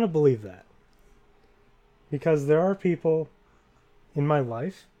 I want to believe that. Because there are people in my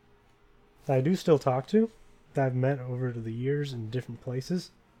life that I do still talk to, that I've met over the years in different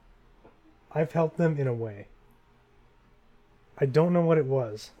places. I've helped them in a way. I don't know what it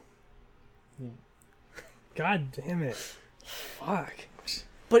was. Yeah. God damn it. Fuck.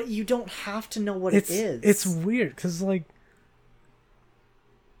 But you don't have to know what it is. It's weird, because, like,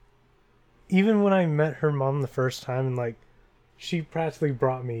 even when I met her mom the first time, and, like, she practically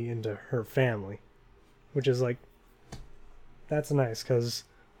brought me into her family, which is, like, that's nice, because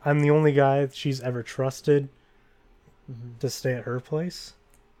I'm the only guy she's ever trusted Mhm. to stay at her place.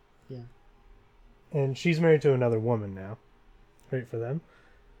 Yeah. And she's married to another woman now. Great for them.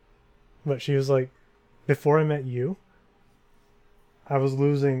 But she was like, before I met you, I was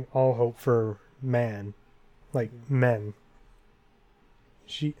losing all hope for men.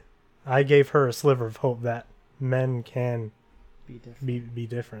 I gave her a sliver of hope that men can Be different. be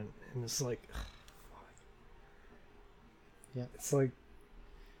different. And it's like, ugh, fuck. Yeah. It's like,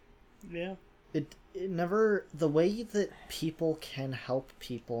 Yeah. It never, the way that people can help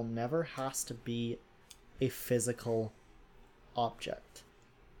people never has to be a physical object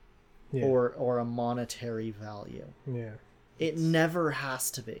yeah, or a monetary value. yeah. It never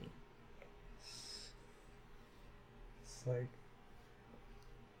has to be. It's like,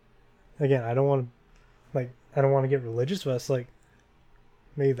 again, I don't want to get religious, but it's like,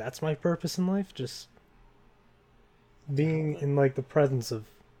 maybe that's my purpose in life, just being in, like, the presence of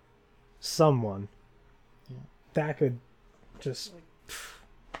someone. Yeah. That could just,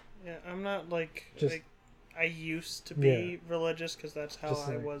 Yeah, I'm not like Just- I used to be religious because that's how Just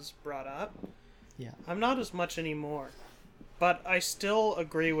I like- was brought up. Yeah. I'm not as much anymore, but I still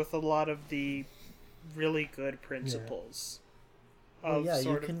agree with a lot of the really good principles Well, of yeah, you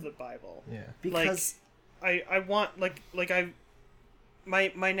sort can- of the Bible. yeah. Because I want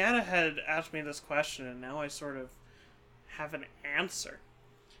my Nana had asked me this question, and now I sort of have an answer,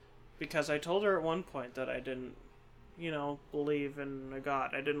 because I told her at one point that I didn't, believe in a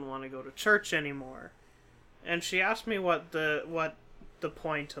God. I didn't want to go to church anymore, and she asked me what the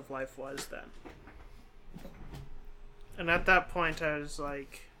point of life was then. And at that point, I was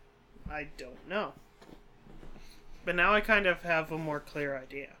like, I don't know. But now I kind of have a more clear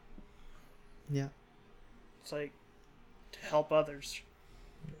idea. yeah, It's like to help others.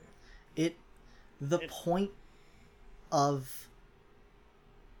 the point of,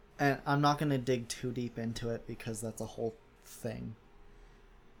 and I'm not going to dig too deep into it because that's a whole thing,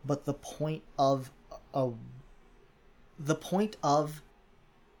 but the point of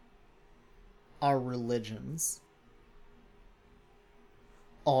our religions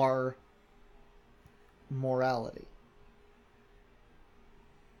are morality.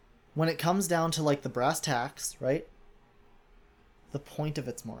 When it comes down to, like, the brass tacks, right? The point of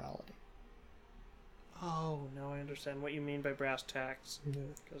it's morality. Oh, now I understand what you mean by brass tacks. Yeah.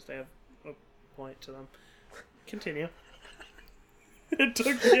 Because they have a point to them. Continue. It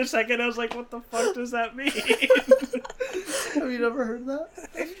took me a second. I was like, what the fuck does that mean? Have you never heard that?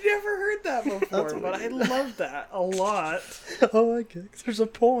 I've never heard that before, That's what but it I is. love that a lot. Oh, okay. There's a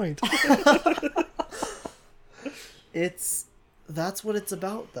point. That's what it's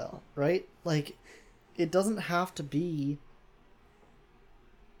about, though, right? Like, it doesn't have to be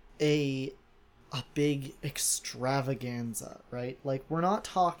a big extravaganza, right? Like, we're not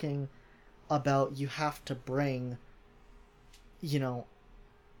talking about you have to bring,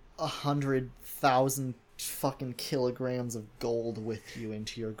 100,000 fucking kilograms of gold with you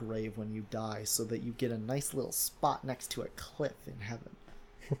into your grave when you die so that you get a nice little spot next to a cliff in heaven.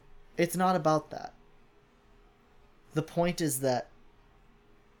 It's not about that. The point is that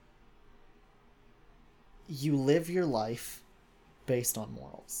you live your life based on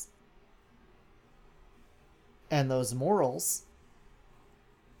morals. And those morals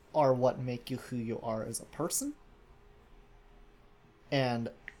are what make you who you are as a person. And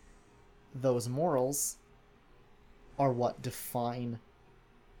those morals are what define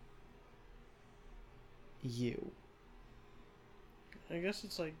you. I guess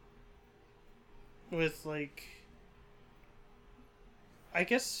it's like with like I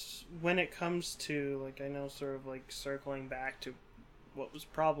guess when it comes to like I know sort of like circling back to what was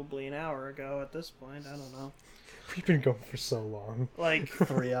probably an hour ago at this point, I don't know. We've been going for so long. Like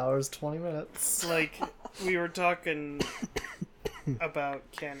 3 hours, 20 minutes. like we were talking about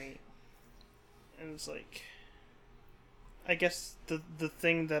Kenny. And it's like I guess the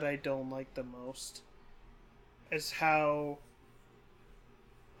thing that I don't like the most is how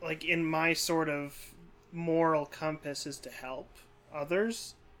like in my sort of moral compass is to help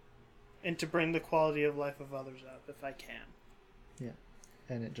others and to bring the quality of life of others up if I can. Yeah.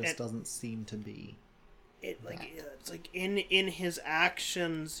 And it just doesn't seem to be It like it's like in his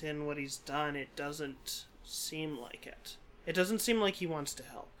actions, in what he's done, it doesn't seem like it. It doesn't seem like he wants to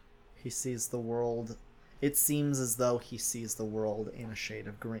help. he sees the world. It seems as though he sees the world in a shade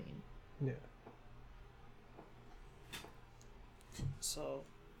of green. Yeah. So,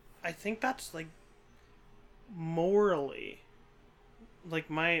 I think that's like morally, like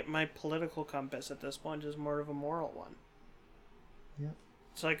my political compass at this point is more of a moral one. Yeah.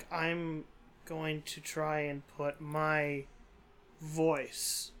 It's like I'm going to try and put my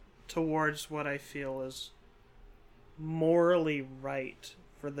voice towards what I feel is morally right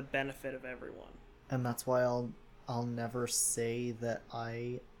for the benefit of everyone. And that's why I'll never say that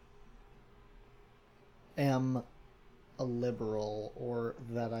I am a liberal or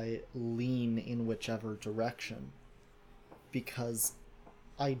that I lean in whichever direction, because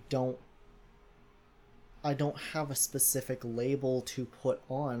I don't have a specific label to put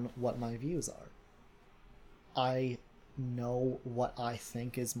on what my views are. I know what I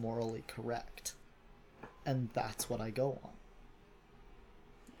think is morally correct, and that's what I go on.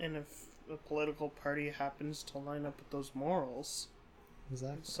 And if a political party happens to line up with those morals in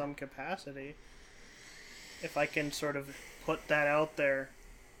Exactly. some capacity, if I can sort of put that out there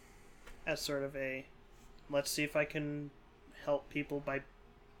as sort of a, let's see if I can help people by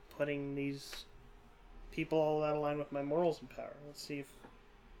putting these people all that align with my morals in power. Let's see if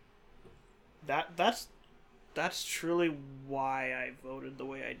that's truly why I voted the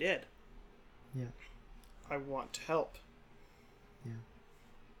way I did. Yeah. I want to help. Yeah.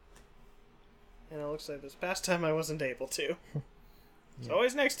 And it looks like this past time I wasn't able to. It's Yeah.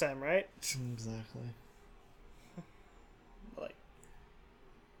 always next time, right? Exactly. Like,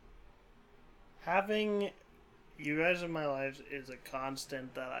 having you guys in my life is a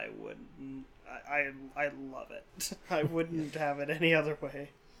constant that I wouldn't. I love it. I wouldn't have it any other way.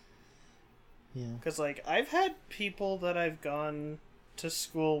 Yeah. Because, like, I've had people that I've gone to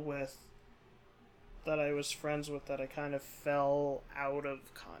school with that I was friends with that I kind of fell out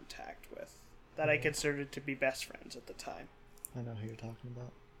of contact with. That I considered to be best friends at the time. I know who you're talking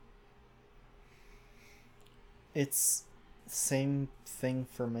about. It's the same thing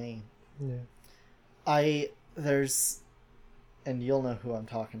for me. Yeah. And you'll know who I'm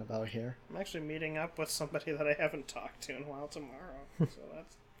talking about here. I'm actually meeting up with somebody that I haven't talked to in a while tomorrow, so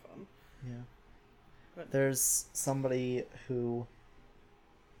that's fun. Yeah. But- There's somebody who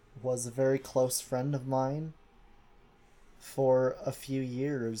was a very close friend of mine for a few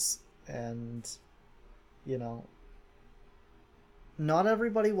years, and, not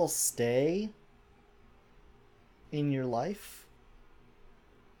everybody will stay in your life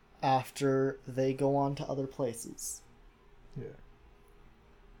after they go on to other places. Yeah.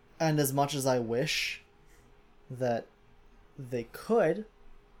 And as much as I wish that they could,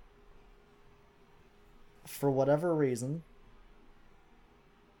 for whatever reason,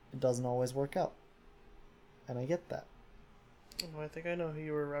 it doesn't always work out. And I get that. Oh, I think I know who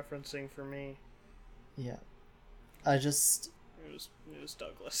you were referencing for me. Yeah. I just... It was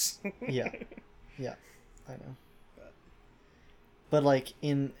Douglas. Yeah. Yeah. I know. But- But, like,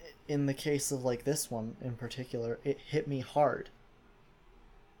 in the case of, like, this one in particular, it hit me hard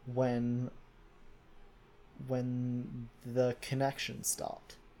when the connection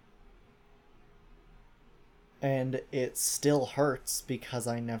stopped. And it still hurts because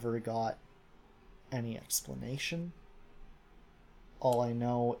I never got any explanation. All I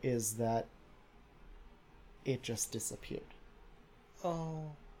know is that it just disappeared.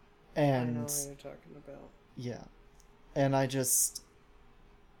 Oh, And I know what you're talking about. yeah. And I just,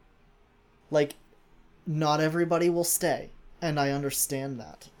 like, not everybody will stay. And I understand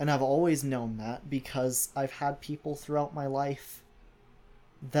that. And I've always known that because I've had people throughout my life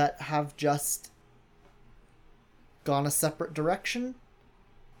that have just gone a separate direction,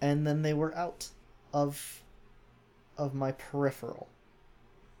 and then they were out of my peripheral.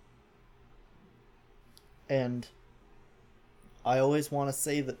 And I always want to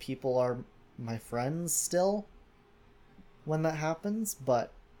say that people are my friends still when that happens,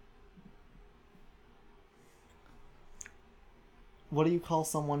 but what do you call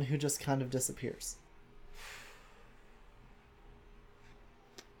someone who just kind of disappears?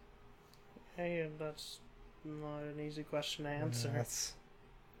 Hey, that's not an easy question to answer. That's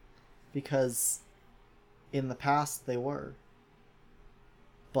Because in the past they were.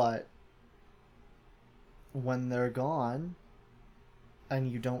 But when they're gone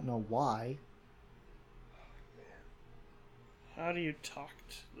and you don't know why, How do you talk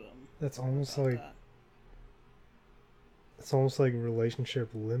to them? that's almost about like that? it's almost like relationship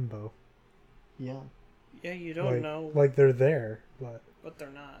limbo. yeah. Yeah, you don't like, know, like they're there, but but they're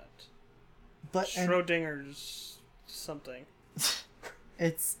not. But and Schrodinger's something.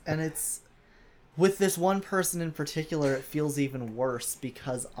 it's with this one person in particular, it feels even worse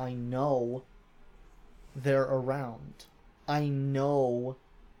because I know they're around. I know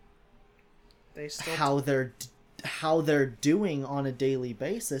They still how they're doing on a daily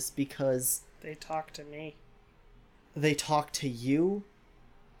basis because they talk to me. they talk to you.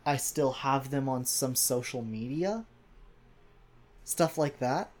 I still have them on some social media. Stuff like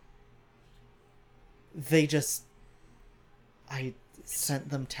that. I sent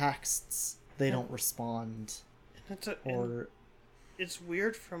them texts. They Yeah. don't respond. And Or it's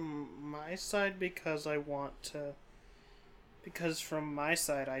weird from my side because from my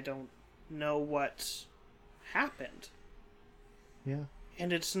side I don't know what happened. yeah.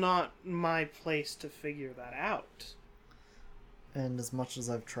 And it's not my place to figure that out. And as much as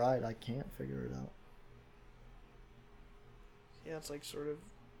I've tried, I can't figure it out. Yeah, it's like sort of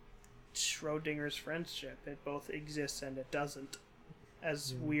Schrodinger's friendship. It both exists and it doesn't.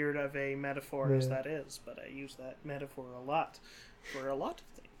 As weird of a metaphor as Yeah. that is, but I use that metaphor a lot for a lot of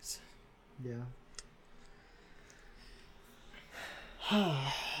things. Yeah.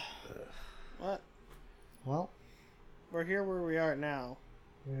 What? Well, We're here where we are now.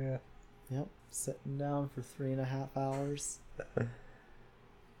 yeah. yep. Sitting down for 3.5 hours.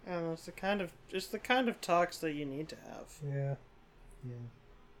 And it's the kind of talks that you need to have. Yeah. Yeah.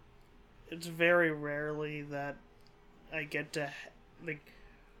 It's very rarely that I get to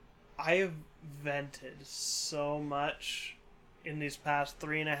I have vented so much in these past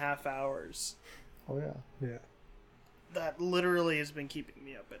 3.5 hours Oh yeah. Yeah. that literally has been keeping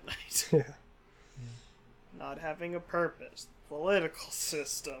me up at night. Yeah. Not having a purpose, political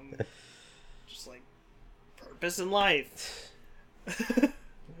system, just like purpose in life.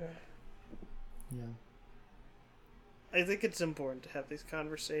 Yeah. I think it's important to have these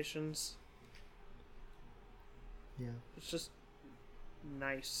conversations. Yeah. It's just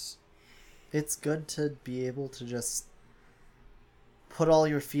nice. It's good to be able to just put all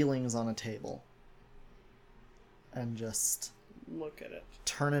your feelings on a table and just Look at it.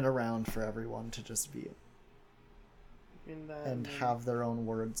 turn it around for everyone to just view In that and have their own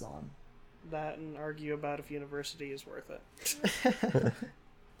words on. that and argue about if university is worth it.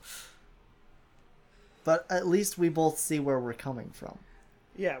 But at least we both see where we're coming from.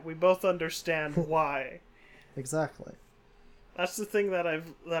 Yeah, we both understand why. Exactly. That's the thing that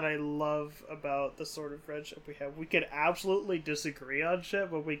I love about the sort of friendship we have. We could absolutely disagree on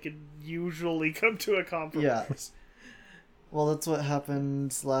shit, but we could usually come to a compromise. Well, that's what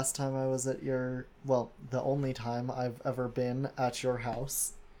happened last time I was at your... Well, the only time I've ever been at your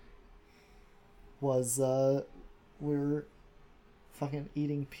house was, we were fucking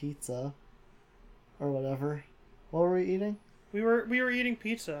eating pizza. Or whatever. What were we eating? We were eating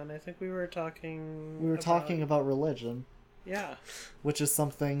pizza, and I think we were talking. We were talking about religion. Yeah. Which is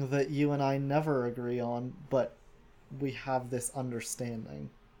something that you and I never agree on, but we have this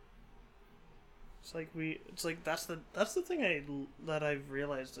understanding. It's like that's the thing that I've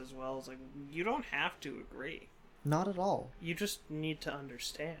realized as well. Is like you don't have to agree. Not at all. You just need to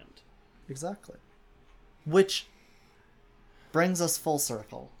understand. Exactly. Which brings us full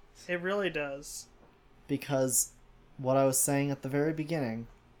circle. It really does. Because what I was saying at the very beginning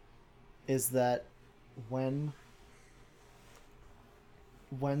is that when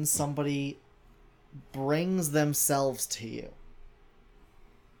somebody brings themselves to you,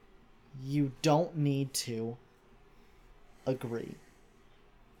 you don't need to agree.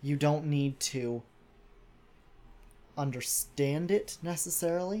 You don't need to understand it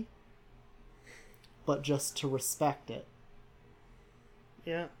necessarily, but just to respect it.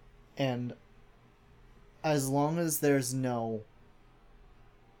 Yeah. And as long as there's no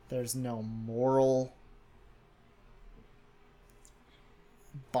moral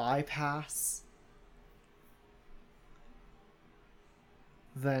bypass,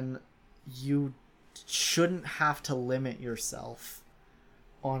 then you shouldn't have to limit yourself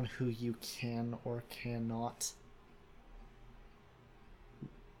on who you can or cannot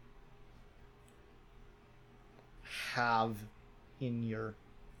have in your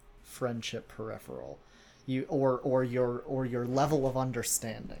friendship peripheral, you or your level of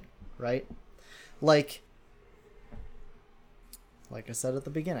understanding, right? Like I said at the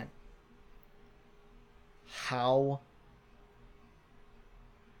beginning, how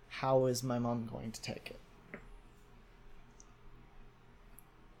is my mom going to take it?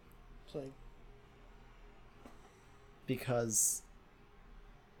 It's like, Because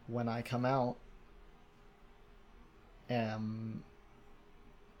when I come out, am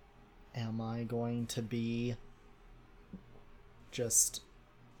I going to be just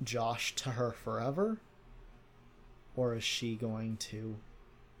Josh to her forever? Or is she going to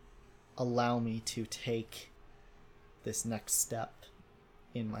allow me to take this next step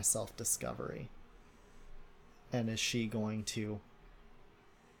in my self-discovery? And is she going to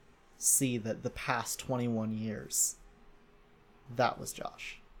see that the past 21 years, that was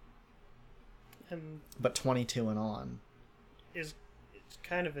Josh? and But 22 and on, it's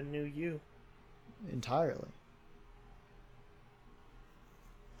kind of a new you. entirely.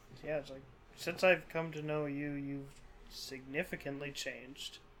 Yeah, it's like, since I've come to know you, you've significantly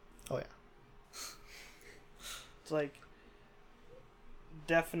changed. Oh yeah. It's like,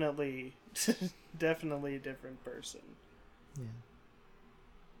 definitely a different person. Yeah.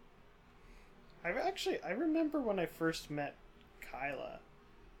 I remember when I first met Kyla,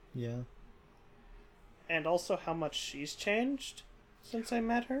 Yeah. and also how much she's changed since I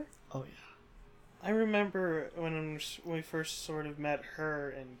met her. Oh yeah. I remember when we first sort of met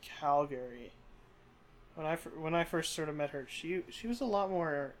her in Calgary. When I first sort of met her, she was a lot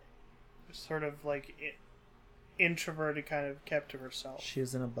more sort of like introverted, kind of kept to herself. She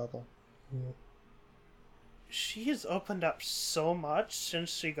was in a bubble. Yeah. She has opened up so much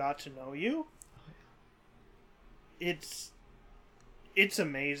since she got to know you. Oh yeah. It's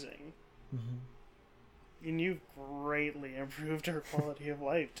amazing. Mm-hmm. And you've greatly improved her quality of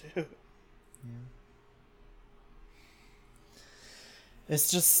life too. Yeah. It's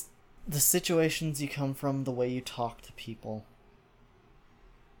just the situations you come from, the way you talk to people,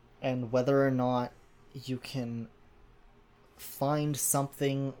 and whether or not you can find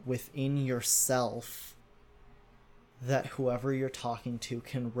something within yourself that whoever you're talking to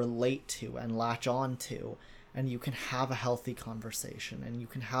can relate to and latch on to, and you can have a healthy conversation and you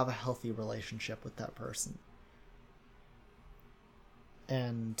can have a healthy relationship with that person.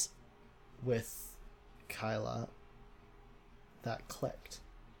 And with Kyla, that clicked.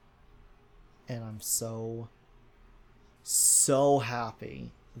 And I'm so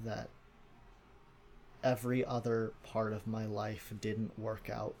happy that every other part of my life didn't work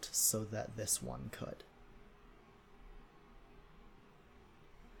out so that this one could.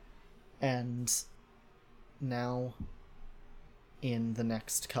 And now, in the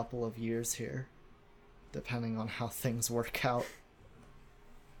next couple of years here, depending on how things work out,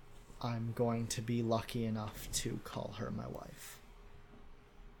 I'm going to be lucky enough to call her my wife.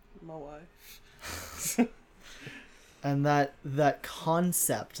 My wife. And that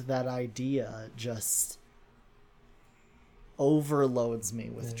concept, that idea, just overloads me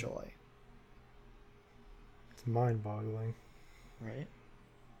with joy. It's mind-boggling. Right?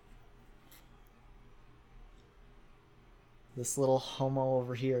 This little homo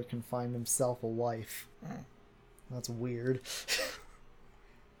over here can find himself a wife. That's weird.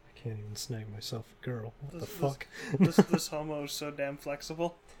 I can't even snag myself a girl. What the This- fuck? This homo is so damn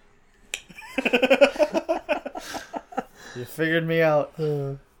flexible. You figured me out.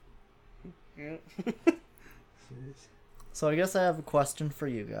 Yeah. Jeez. So I guess I have a question for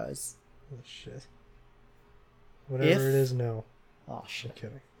you guys. Oh, shit. Whatever it is, no. Oh I'm shit.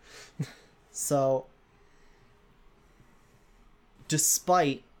 kidding. So,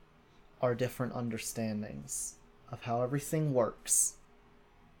 despite our different understandings of how everything works,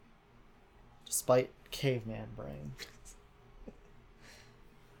 despite caveman brain,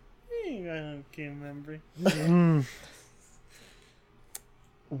 I can't remember.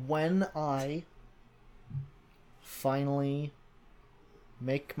 When I finally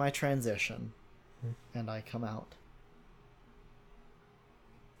make my transition and I come out,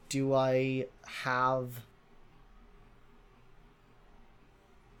 do I have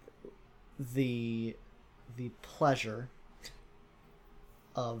the pleasure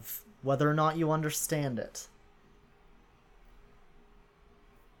of, whether or not you understand it,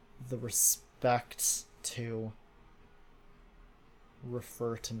 the respect to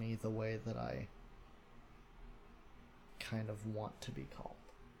refer to me the way that I kind of want to be called?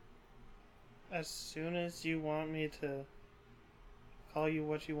 As soon as you want me to call you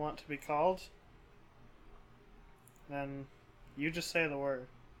what you want to be called, then you just say the word.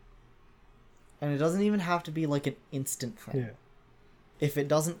 And it doesn't even have to be like an instant thing. Yeah. If it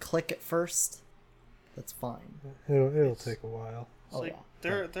doesn't click at first, that's fine. It'll take a while. It's Oh, like,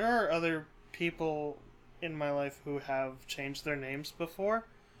 yeah. there are other people in my life who have changed their names before,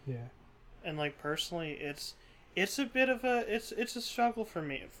 Yeah. and like personally, it's a bit of a it's a struggle for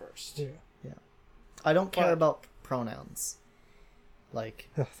me at first. Yeah. I don't care But- about pronouns. Like,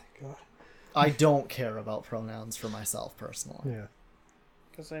 Oh, thank God. I don't care about pronouns for myself personally. Yeah.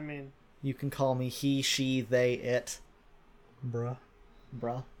 Because I mean, You can call me he, she, they, it, Bruh.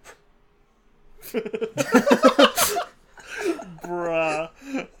 bruh. bruh.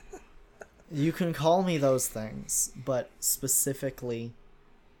 You can call me those things, but specifically,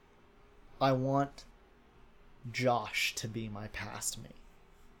 I want Josh to be my past me.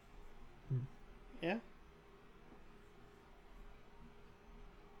 Yeah.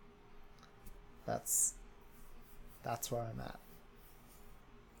 That's where I'm at.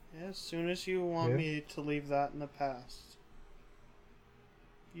 Yeah, as soon as you want Yeah. me to leave that in the past,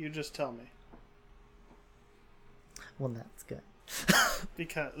 you just tell me. Well, that's good.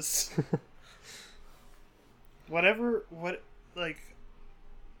 Because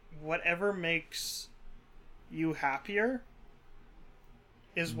whatever makes you happier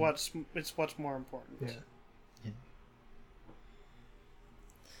is what's more important. Yeah.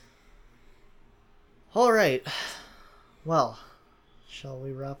 All right. Well, shall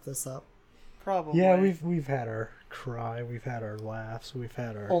we wrap this up? Probably. Yeah, we've had our cry, we've had our laughs, we've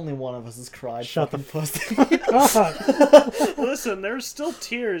had our. Only one of us has cried. Shut the fucking pussy. God. Listen, there's still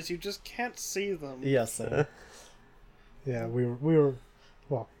tears. You just can't see them. Yes, sir. Yeah, we were.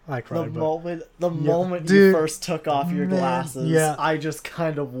 Well, I The cried, but moment you dude, first took off your man, glasses, yeah. I just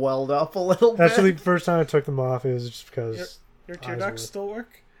kind of welled up a little bit. actually, the first time I took them off, it was just because Your tear eyes ducts were- still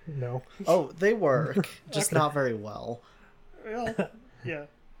work? no. Oh, they work, just Okay. not very well. Well, yeah.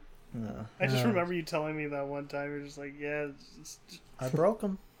 No. I just Uh. remember you telling me that one time. You're just like, yeah, I broke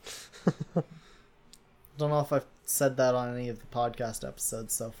them. Don't know if I've said that on any of the podcast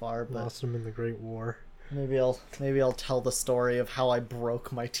episodes so far, but Lost them in the Great War. maybe I'll tell the story of how I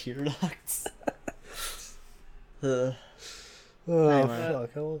broke my tear ducts. Oh, Anyway.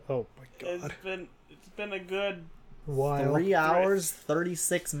 fuck. Oh, my God. it's been a good. While. 3 hours,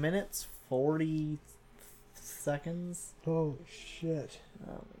 36 minutes, 40 seconds. Holy shit.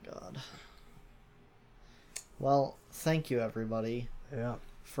 Oh my god. Well, thank you everybody Yeah.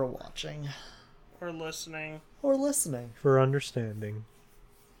 for watching For listening. or listening. For understanding,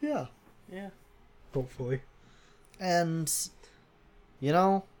 Yeah. Yeah. hopefully. And, you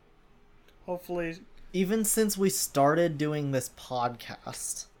know, Hopefully, even since we started doing this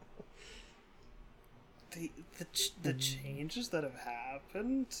podcast, the changes that have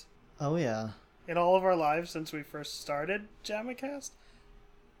happened oh yeah, in all of our lives since we first started Jamacast,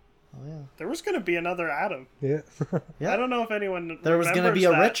 oh yeah, there was going to be another Adam. Yeah. yeah. I don't know if anyone There was gonna be a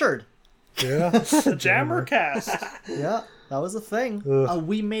remembers Richard. Yeah. the Jammercast. Yeah, that was a thing. Ugh.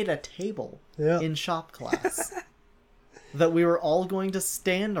 We made a table Yeah. in shop class that we were all going to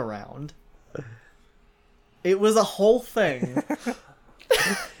stand around. It was a whole thing.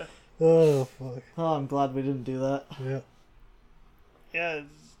 Oh, fuck. Oh, I'm glad we didn't do that. Yeah. Yeah,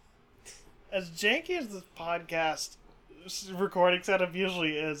 as janky as this podcast recording setup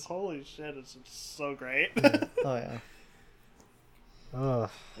usually is, holy shit, it's so great. Oh yeah. Oh,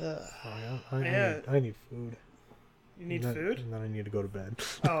 Ugh. Yeah. I need food. You need And then- food? And then I need to go to bed.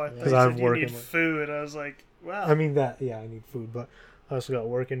 Oh, I thought you 'Cause I'm said you working need with- food. I was like, wow. I mean, I need food, but I also got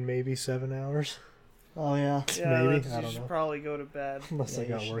work in maybe 7 hours. Oh yeah. yeah, maybe, that's- I you don't should know. probably go to bed. Unless Yeah, I you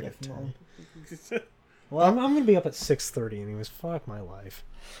got should work at definitely. 10. Well, I'm going to be up at 6:30 anyways. Fuck my life.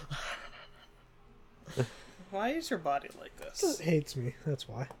 Why is your body like It this? hates me. That's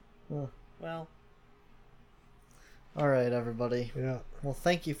why. Well, all right, everybody. Yeah. Well,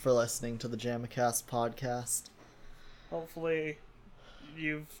 thank you for listening to the Jamacast podcast. hopefully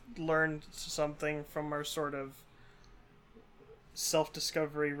you've learned something from our sort of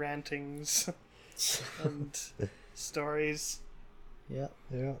self-discovery rantings and stories. Yeah.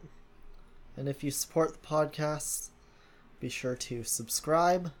 Yeah. And if you support the podcast, be sure to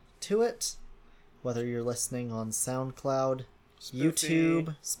subscribe to it, whether you're listening on SoundCloud, Spoofy.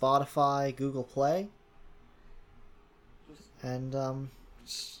 YouTube, Spotify, Google Play. And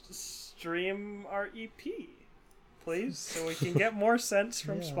Stream our EP, please, so we can get more sense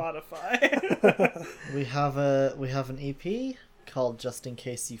from Yeah. Spotify. we have an EP called Just In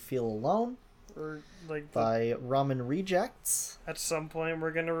Case You Feel Alone Or like by Ramen Rejects. at some point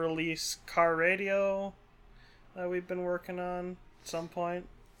we're gonna release Car Radio that we've been working on at some point.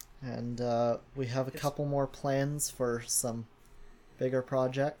 And we have a couple more plans for some bigger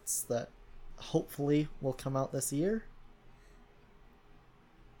projects that hopefully will come out this year.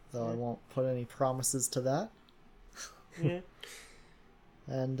 Though I won't put any promises to that. Yeah.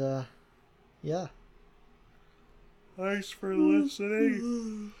 And yeah. Thanks for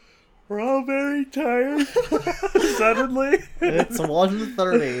listening. We're all very tired. Suddenly. It's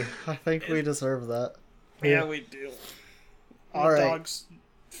 1:30. I think we deserve that. Yeah, we do. All The right. dog's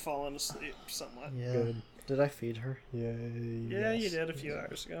fallen asleep somewhat. Yeah. Good. Did I feed her? Yeah. Yeah, you did a few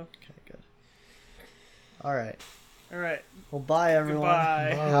hours ago. Okay, good. All right. All right. Well, bye everyone.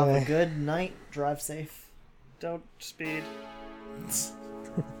 Goodbye. Have a Bye. good night. Drive safe. Don't speed.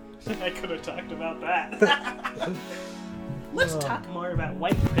 I could have talked about that. Let's talk more about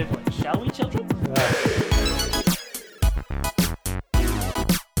white privilege, shall we, children? Yeah.